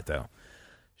sweetheart though.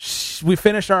 We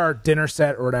finish our dinner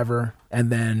set or whatever, and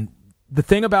then the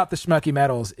thing about the Schmucky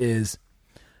Metals is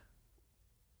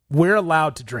we're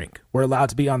allowed to drink. We're allowed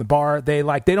to be on the bar. They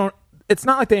don't, it's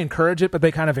not like they encourage it, but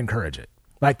they kind of encourage it.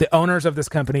 Like the owners of this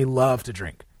company love to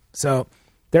drink. So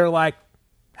they're like,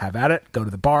 have at it, go to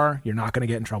the bar. You're not going to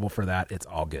get in trouble for that. It's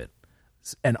all good.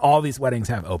 And all these weddings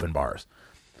have open bars.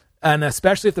 And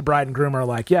especially if the bride and groom are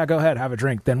like, yeah, go ahead, have a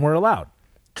drink, then we're allowed.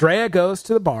 Drea goes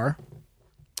to the bar,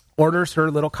 orders her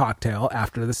little cocktail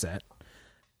after the set,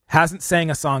 hasn't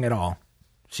sang a song at all.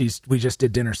 We just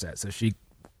did dinner set. So she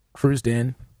cruised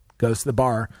in, goes to the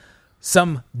bar.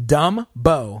 Some dumb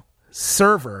beau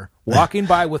server walking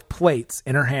by with plates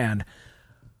in her hand.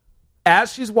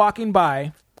 As she's walking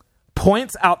by,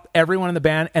 points out everyone in the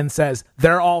band and says,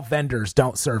 they're all vendors,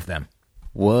 don't serve them.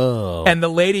 Whoa. And the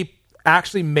lady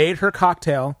actually made her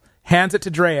cocktail, hands it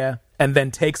to Drea, and then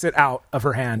takes it out of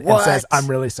her hand and says, I'm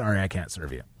really sorry, I can't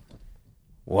serve you.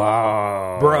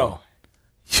 Wow. Bro.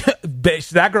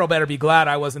 That girl better be glad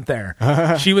I wasn't there.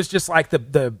 She was just like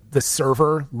the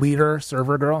server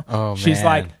girl. Oh, she's man.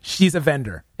 like, she's a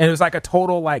vendor. And it was like a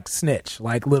total like snitch,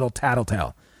 like little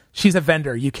tattletale. She's a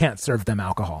vendor. You can't serve them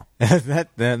alcohol.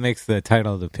 that makes the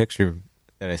title of the picture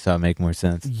that I saw make more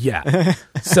sense. Yeah.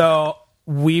 So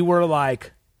we were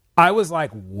like, I was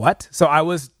like, what? So I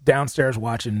was downstairs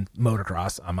watching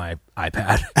motocross on my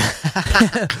iPad.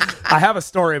 I have a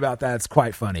story about that. It's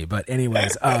quite funny. But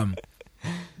anyways,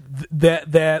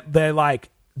 they like,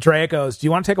 Drea goes, do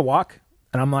you want to take a walk?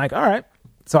 And I'm like, all right.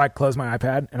 So I close my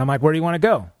iPad and I'm like, where do you want to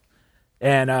go?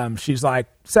 And she's like,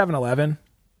 7-Eleven.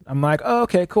 I'm like, oh,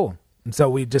 okay, cool. And so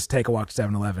we just take a walk to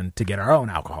 7-Eleven to get our own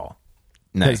alcohol.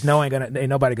 Because Nice. ain't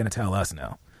nobody gonna tell us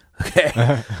no.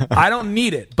 Okay. I don't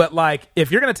need it. But like, if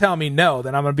you're gonna tell me no,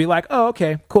 then I'm gonna be like, oh,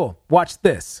 okay, cool. Watch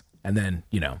this. And then,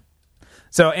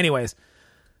 So anyways,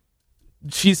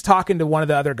 she's talking to one of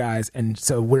the other guys, and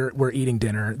so we're eating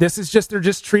dinner. This is just, they're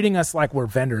just treating us like we're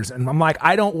vendors. And I'm like,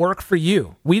 I don't work for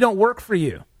you. We don't work for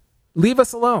you. Leave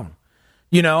us alone.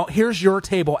 Here's your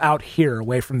table out here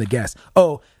away from the guests.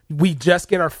 Oh, we just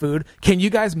get our food. Can you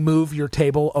guys move your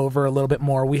table over a little bit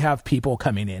more? We have people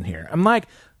coming in here. I'm like,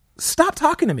 stop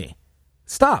talking to me.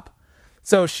 Stop.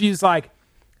 So she's like,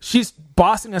 she's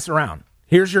bossing us around.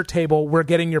 Here's your table. We're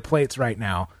getting your plates right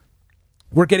now.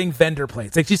 We're getting vendor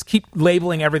plates. They just keep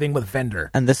labeling everything with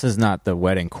vendor. And this is not the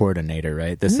wedding coordinator,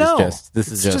 right? This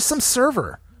is just some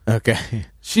server. Okay.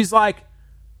 She's like,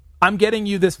 I'm getting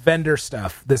you this vendor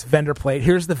stuff, this vendor plate.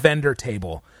 Here's the vendor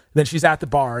table. Then she's at the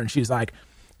bar and she's like,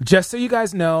 just so you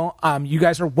guys know, you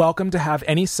guys are welcome to have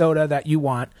any soda that you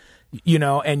want,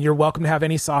 and you're welcome to have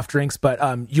any soft drinks, but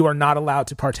you are not allowed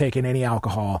to partake in any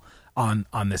alcohol on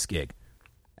this gig.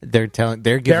 They're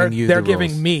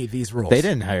giving me these rules. They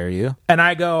didn't hire you. And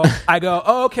I go,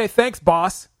 oh, okay, thanks,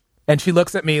 boss. And she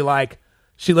looks at me like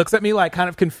kind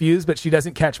of confused, but she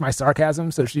doesn't catch my sarcasm.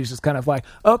 So she's just kind of like,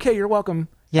 okay, you're welcome.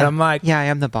 Yeah. And I'm like, yeah, I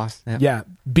am the boss. Yeah,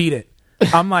 beat it.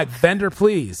 I'm like, vendor,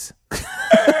 please.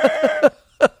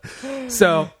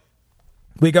 So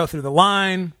we go through the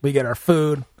line, we get our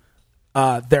food.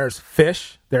 There's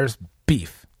fish, there's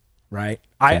beef, right?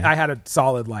 Okay. I had a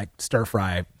solid like stir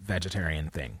fry vegetarian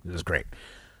thing. It was great.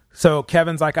 So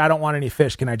Kevin's like, I don't want any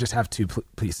fish. Can I just have two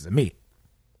pieces of meat?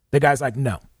 The guy's like,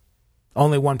 no,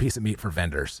 only one piece of meat for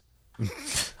vendors.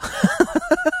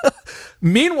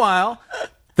 Meanwhile,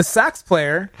 The sax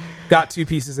player got 2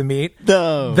 pieces of meat.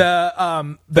 No.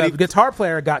 The guitar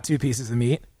player got 2 pieces of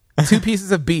meat, 2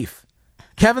 pieces of beef.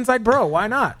 Kevin's like, bro, why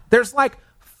not? There's like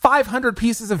 500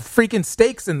 pieces of freaking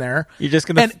steaks in there. You're just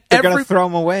gonna they're gonna throw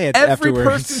them away every afterwards.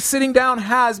 person sitting down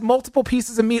has multiple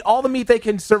pieces of meat, all the meat they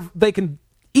can serve, they can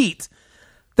eat.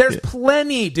 There's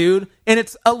plenty, dude, and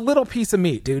it's a little piece of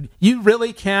meat, dude. You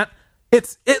really can't.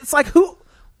 It's like, who?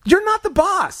 You're not the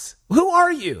boss. Who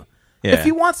are you? Yeah. If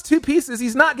he wants 2 pieces,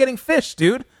 he's not getting fish,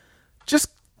 dude.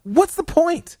 Just what's the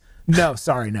point? No,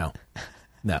 sorry, no.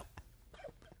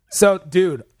 So,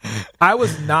 dude, I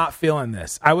was not feeling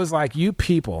this. I was like, you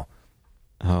people.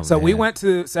 Oh, so man. we went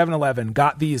to 7-Eleven,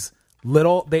 got these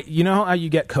little, you know how you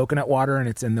get coconut water and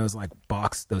it's in those like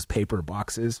those paper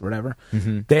boxes or whatever?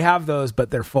 Mm-hmm. They have those,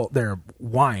 but they're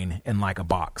wine in like a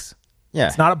box. Yeah.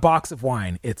 It's not a box of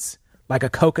wine. It's like a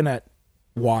coconut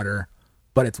water,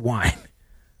 but it's wine.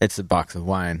 It's a box of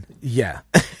wine. Yeah.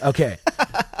 Okay.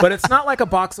 But it's not like a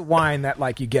box of wine that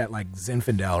like you get like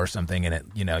Zinfandel or something and it,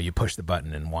 you push the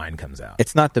button and wine comes out.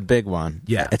 It's not the big one.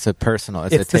 Yeah. It's a personal.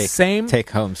 It's the same take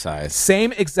home size.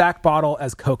 Same exact bottle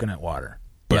as coconut water.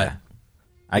 But Yeah.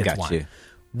 I it's got wine. you.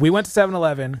 We went to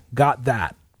 7-Eleven, got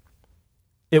that.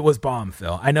 It was bomb,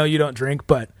 Phil. I know you don't drink,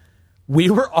 but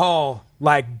we were all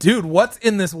like, dude, what's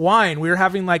in this wine? We were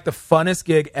having like the funnest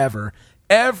gig ever.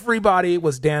 Everybody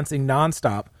was dancing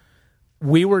nonstop.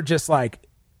 We were just like,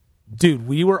 dude,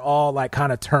 we were all like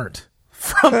kind of turned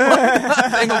from like a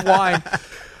thing of wine.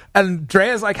 And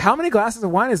Drea's like, how many glasses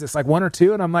of wine is this? Like 1 or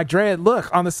 2? And I'm like, Drea,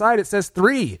 look, on the side it says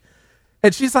 3.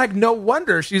 And she's like, no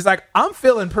wonder. She's like, I'm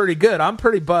feeling pretty good. I'm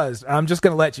pretty buzzed. I'm just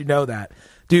going to let you know that.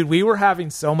 Dude, we were having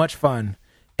so much fun.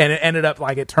 And it ended up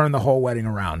like it turned the whole wedding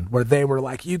around where they were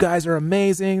like, you guys are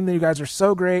amazing. You guys are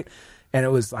so great. And it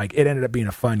was like, it ended up being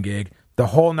a fun gig. The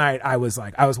whole night I was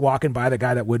walking by the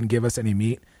guy that wouldn't give us any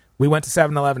meat. We went to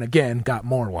 7-Eleven again, got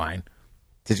more wine.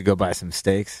 Did you go buy some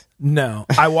steaks? No.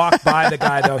 I walked by the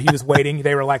guy, though. He was waiting.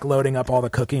 They were like loading up all the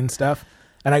cooking stuff.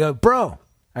 And I go, bro,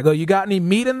 you got any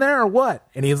meat in there or what?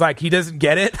 And he's like, he doesn't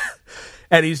get it.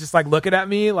 And he's just like looking at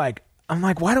me like, I'm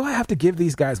like, why do I have to give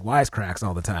these guys wisecracks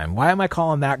all the time? Why am I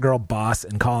calling that girl boss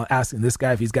and asking this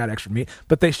guy if he's got extra meat?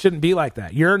 But they shouldn't be like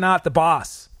that. You're not the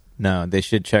boss. No, they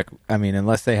should check. I mean,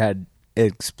 unless they had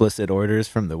explicit orders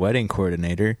from the wedding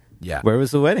coordinator. Yeah. Where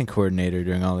was the wedding coordinator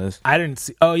during all this? I didn't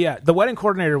see. Oh, yeah. The wedding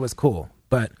coordinator was cool,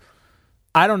 but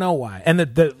I don't know why. And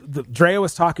the Drea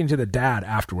was talking to the dad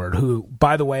afterward, who,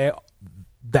 by the way,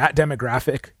 that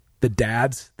demographic, the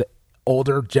dads, the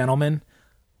older gentlemen,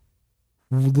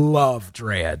 love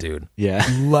Drea, dude. Yeah.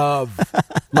 Love.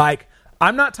 Like,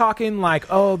 I'm not talking like,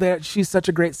 oh, she's such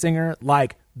a great singer.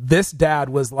 Like, this dad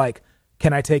was like,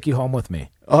 can I take you home with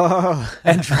me? Oh.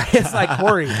 And Drea's like,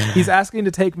 Corey, he's asking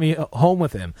to take me home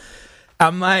with him.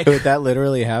 I'm like, Would that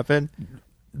literally happen?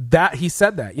 That he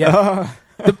said that, yeah.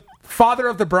 The father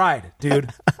of the bride,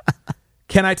 dude.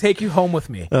 Can I take you home with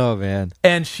me? Oh, man.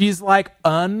 And she's like,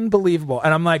 unbelievable.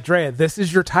 And I'm like, Drea, this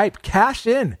is your type. Cash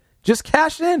in. Just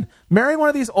cash in. Marry one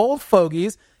of these old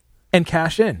fogies and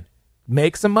cash in.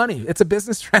 Make some money. It's a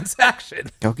business transaction.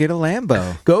 Go get a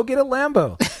Lambo. Go get a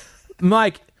Lambo. I'm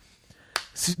like,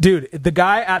 dude, the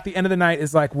guy at the end of the night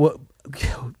is like,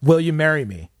 will you marry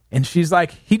me? And she's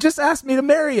like, he just asked me to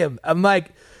marry him. I'm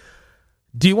like,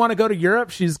 do you want to go to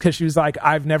Europe? Because she was like,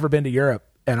 I've never been to Europe.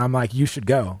 And I'm like, you should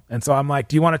go. And so I'm like,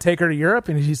 do you want to take her to Europe?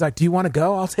 And he's like, do you want to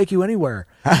go? I'll take you anywhere.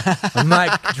 I'm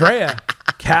like, Drea,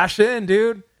 cash in,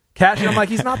 dude. Cash in. I'm like,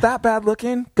 he's not that bad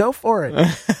looking. Go for it.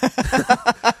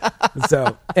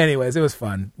 So anyways, it was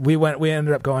fun. We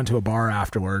ended up going to a bar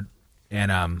afterward.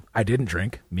 And I didn't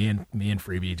drink. Me and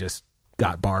Freebie just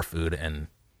got bar food, and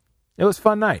it was a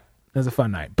fun night. It was a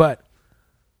fun night. But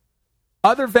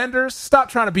other vendors, stop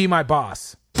trying to be my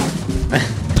boss.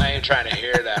 I ain't trying to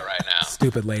hear that right now.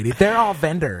 Stupid lady. They're all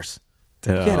vendors.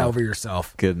 Get over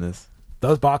yourself. Goodness.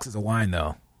 Those boxes of wine,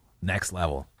 though, next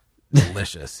level.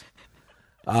 Delicious.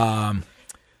 All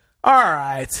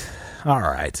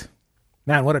right.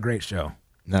 Man, what a great show.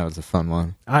 That was a fun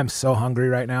one. I'm so hungry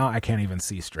right now, I can't even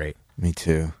see straight. Me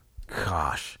too.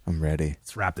 Gosh. I'm ready.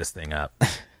 Let's wrap this thing up.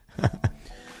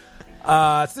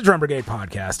 It's the Drum Brigade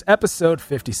Podcast, episode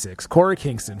 56. Corey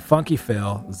Kingston, Funky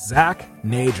Phil, Zach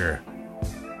Najor.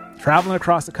 Traveling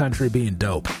across the country being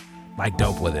dope. Like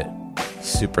dope with it.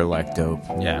 Super like dope.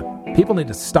 Yeah. People need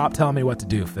to stop telling me what to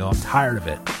do, Phil. I'm tired of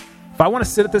it. If I want to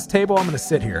sit at this table, I'm going to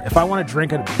sit here. If I want to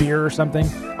drink a beer or something,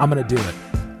 I'm going to do it.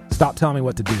 Stop telling me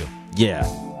what to do. Yeah.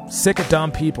 Sick of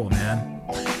dumb people, man.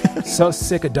 So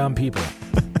sick of dumb people.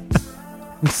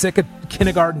 I'm sick of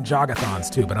kindergarten jogathons,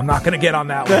 too, but I'm not going to get on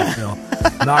that one, Phil.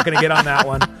 I'm not going to get on that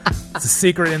one. It's a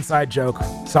secret inside joke.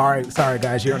 Sorry,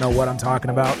 guys. You don't know what I'm talking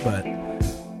about, but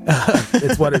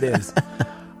it's what it is.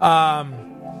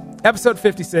 Episode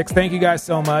 56. Thank you guys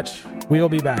so much. We will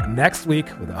be back next week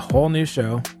with a whole new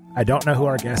show. I don't know who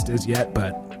our guest is yet,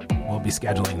 but we'll be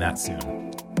scheduling that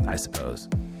soon, I suppose.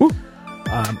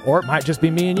 Or it might just be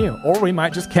me and you. Or we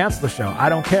might just cancel the show. I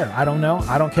don't care. I don't know.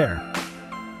 I don't care.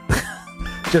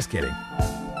 Just kidding.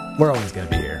 We're always going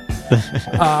to be here.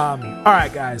 All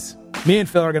right, guys. Me and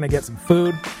Phil are going to get some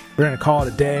food. We're going to call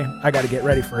it a day. I got to get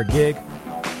ready for a gig.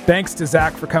 Thanks to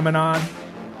Zach for coming on.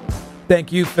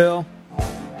 Thank you, Phil.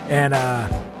 And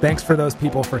thanks for those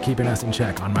people for keeping us in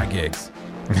check on my gigs.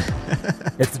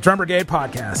 It's the Drum Brigade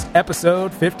Podcast,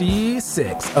 episode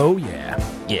 56. Oh, yeah.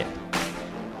 Yeah.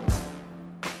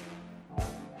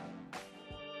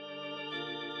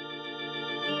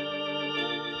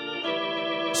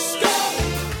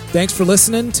 Thanks for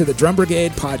listening to the Drum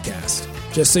Brigade Podcast.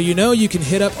 Just so you know, you can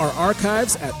hit up our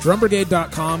archives at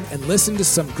drumbrigade.com and listen to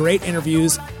some great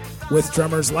interviews with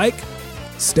drummers like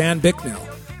Stan Bicknell.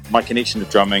 My connection to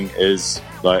drumming is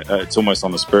like it's almost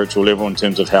on a spiritual level in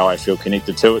terms of how I feel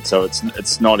connected to it. So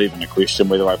it's not even a question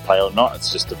whether I play or not.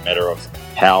 It's just a matter of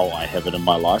how I have it in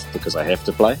my life because I have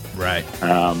to play. Right.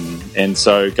 And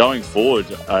so going forward,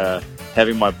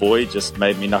 having my boy just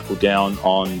made me knuckle down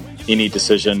on any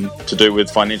decision to do with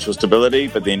financial stability,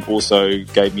 but then also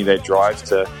gave me that drive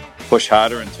to push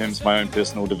harder in terms of my own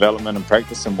personal development and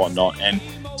practice and whatnot. And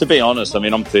to be honest, I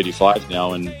mean, I'm 35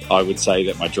 now, and I would say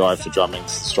that my drive for drumming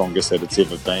is the strongest that it's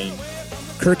ever been.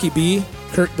 Kirky B,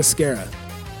 Kirk Biscara.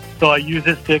 So I use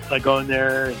this stick. I go in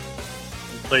there and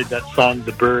played that song,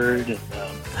 The Bird,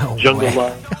 and Jungle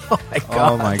Love.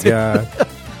 Oh my God.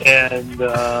 And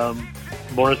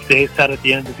Morris Day sat at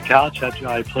the end of the couch after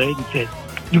I played and said,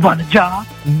 "You want a job?"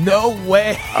 No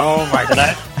way. Oh my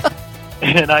God.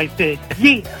 And I said,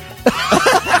 "Yes."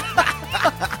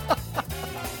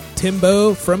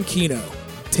 Timbo from Keno,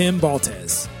 Tim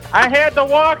Baltez. I had to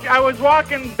walk. I was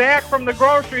walking back from the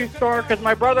grocery store because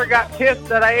my brother got pissed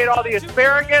that I ate all the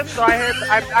asparagus. So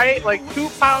I ate like 2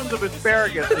 pounds of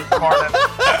asparagus this morning.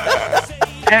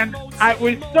 And it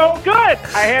was so good.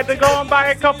 I had to go and buy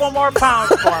a couple more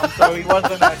pounds for him so he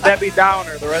wasn't a Debbie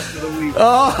Downer the rest of the week.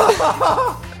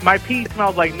 Oh. My pee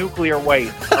smells like nuclear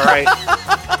waste, all right?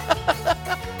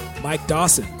 Mike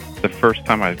Dawson. The first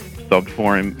time I subbed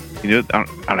for him, you know, I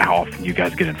don't know how often you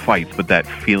guys get in fights, but that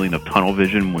feeling of tunnel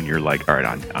vision when you're like, all right,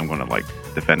 I'm going to like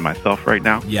defend myself right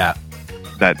now. Yeah.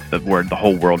 Where the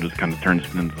whole world just kind of turns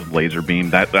into a laser beam.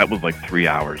 That was like 3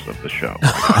 hours of the show.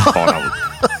 Like, I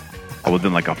thought I was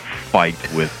in like a fight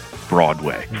with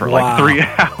Broadway for like 3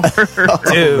 hours.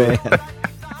 Dude.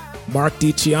 Mark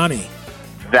DiCiani.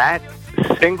 That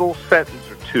single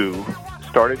sentence or two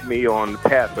started me on the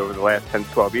path over the last 10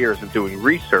 to 12 years of doing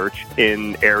research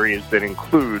in areas that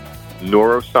include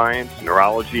neuroscience,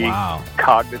 neurology,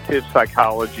 cognitive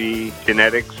psychology,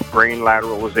 genetics, brain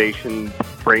lateralization,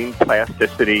 brain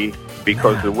plasticity,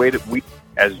 because the way that we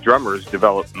as drummers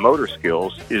develop motor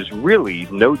skills is really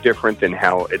no different than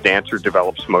how a dancer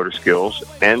develops motor skills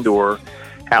and or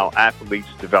how athletes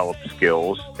develop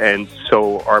skills. And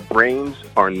so our brains,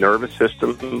 our nervous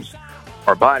systems,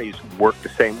 our bodies work the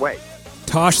same way.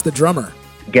 Tosh the drummer.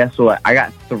 Guess what? I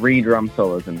got 3 drum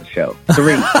solos in the show.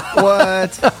 3.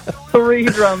 What? 3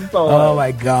 drum solos. Oh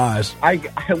my gosh.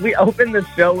 We opened the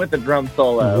show with a drum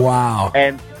solo. Wow.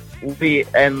 And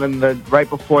then right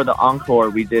before the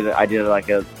encore, I did like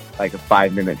a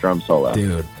 5-minute drum solo.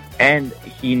 Dude. And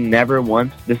he never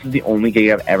once, this is the only gig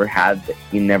I've ever had that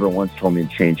he never once told me to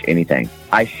change anything.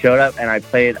 I showed up and I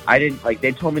played,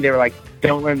 they told me, they were like,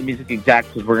 don't learn the music exact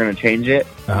because we're going to change it.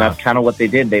 And that's kind of what they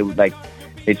did.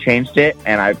 They changed it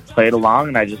and I played along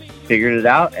and I just figured it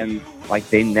out. And like,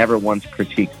 they never once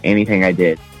critiqued anything I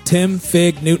did. Tim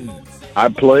Fig Newton. I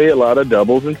play a lot of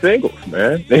doubles and singles,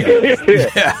 man.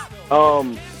 Yeah.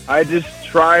 I just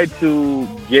try to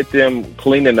get them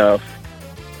clean enough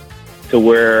to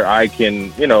where I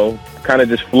can, kind of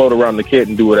just float around the kit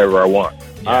and do whatever I want.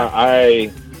 Yeah.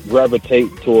 I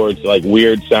gravitate towards like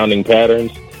weird sounding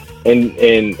patterns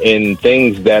and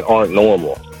things that aren't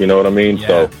normal. You know what I mean? Yeah.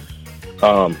 So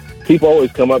people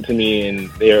always come up to me and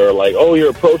they're like, "Oh,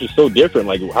 your approach is so different.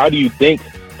 Like, how do you think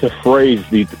to phrase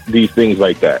these things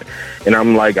like that?" And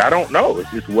I'm like, I don't know.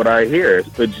 It's just what I hear. It's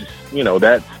just,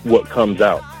 that's what comes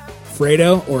out.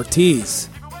 Fredo Ortiz.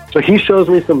 So he shows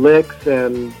me some licks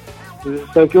and he's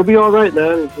just like, "You'll be all right,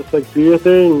 man." He's just like, "Do your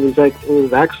thing." He's like, you're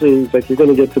going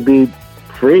to get to be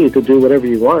free to do whatever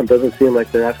you want. It doesn't seem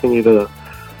like they're asking you to,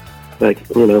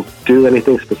 do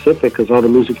anything specific because all the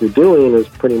music you're doing is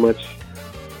pretty much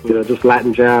just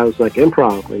Latin jazz, like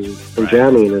improv and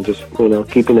jamming and just,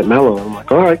 keeping it mellow. I'm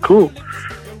like, all right, cool.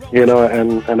 And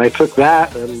I took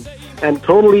that and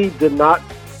totally did not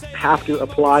have to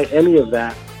apply any of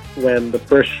that when the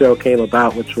first show came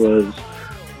about, which was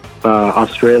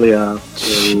Australia,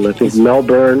 in, I think,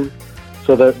 Melbourne.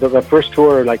 So the first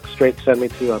tour, like, straight sent me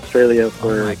to Australia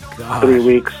for 3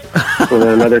 weeks, and then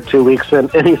another 2 weeks in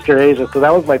Eastern Asia. So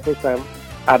that was my first time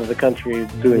out of the country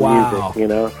doing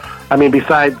music, I mean,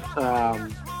 besides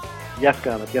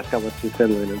Yeska went to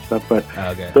Finland and stuff, but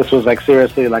this was, like,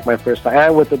 seriously, like, my first time.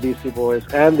 And with the BC Boys,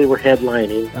 and they were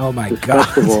headlining this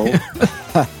festival.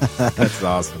 That's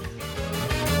awesome.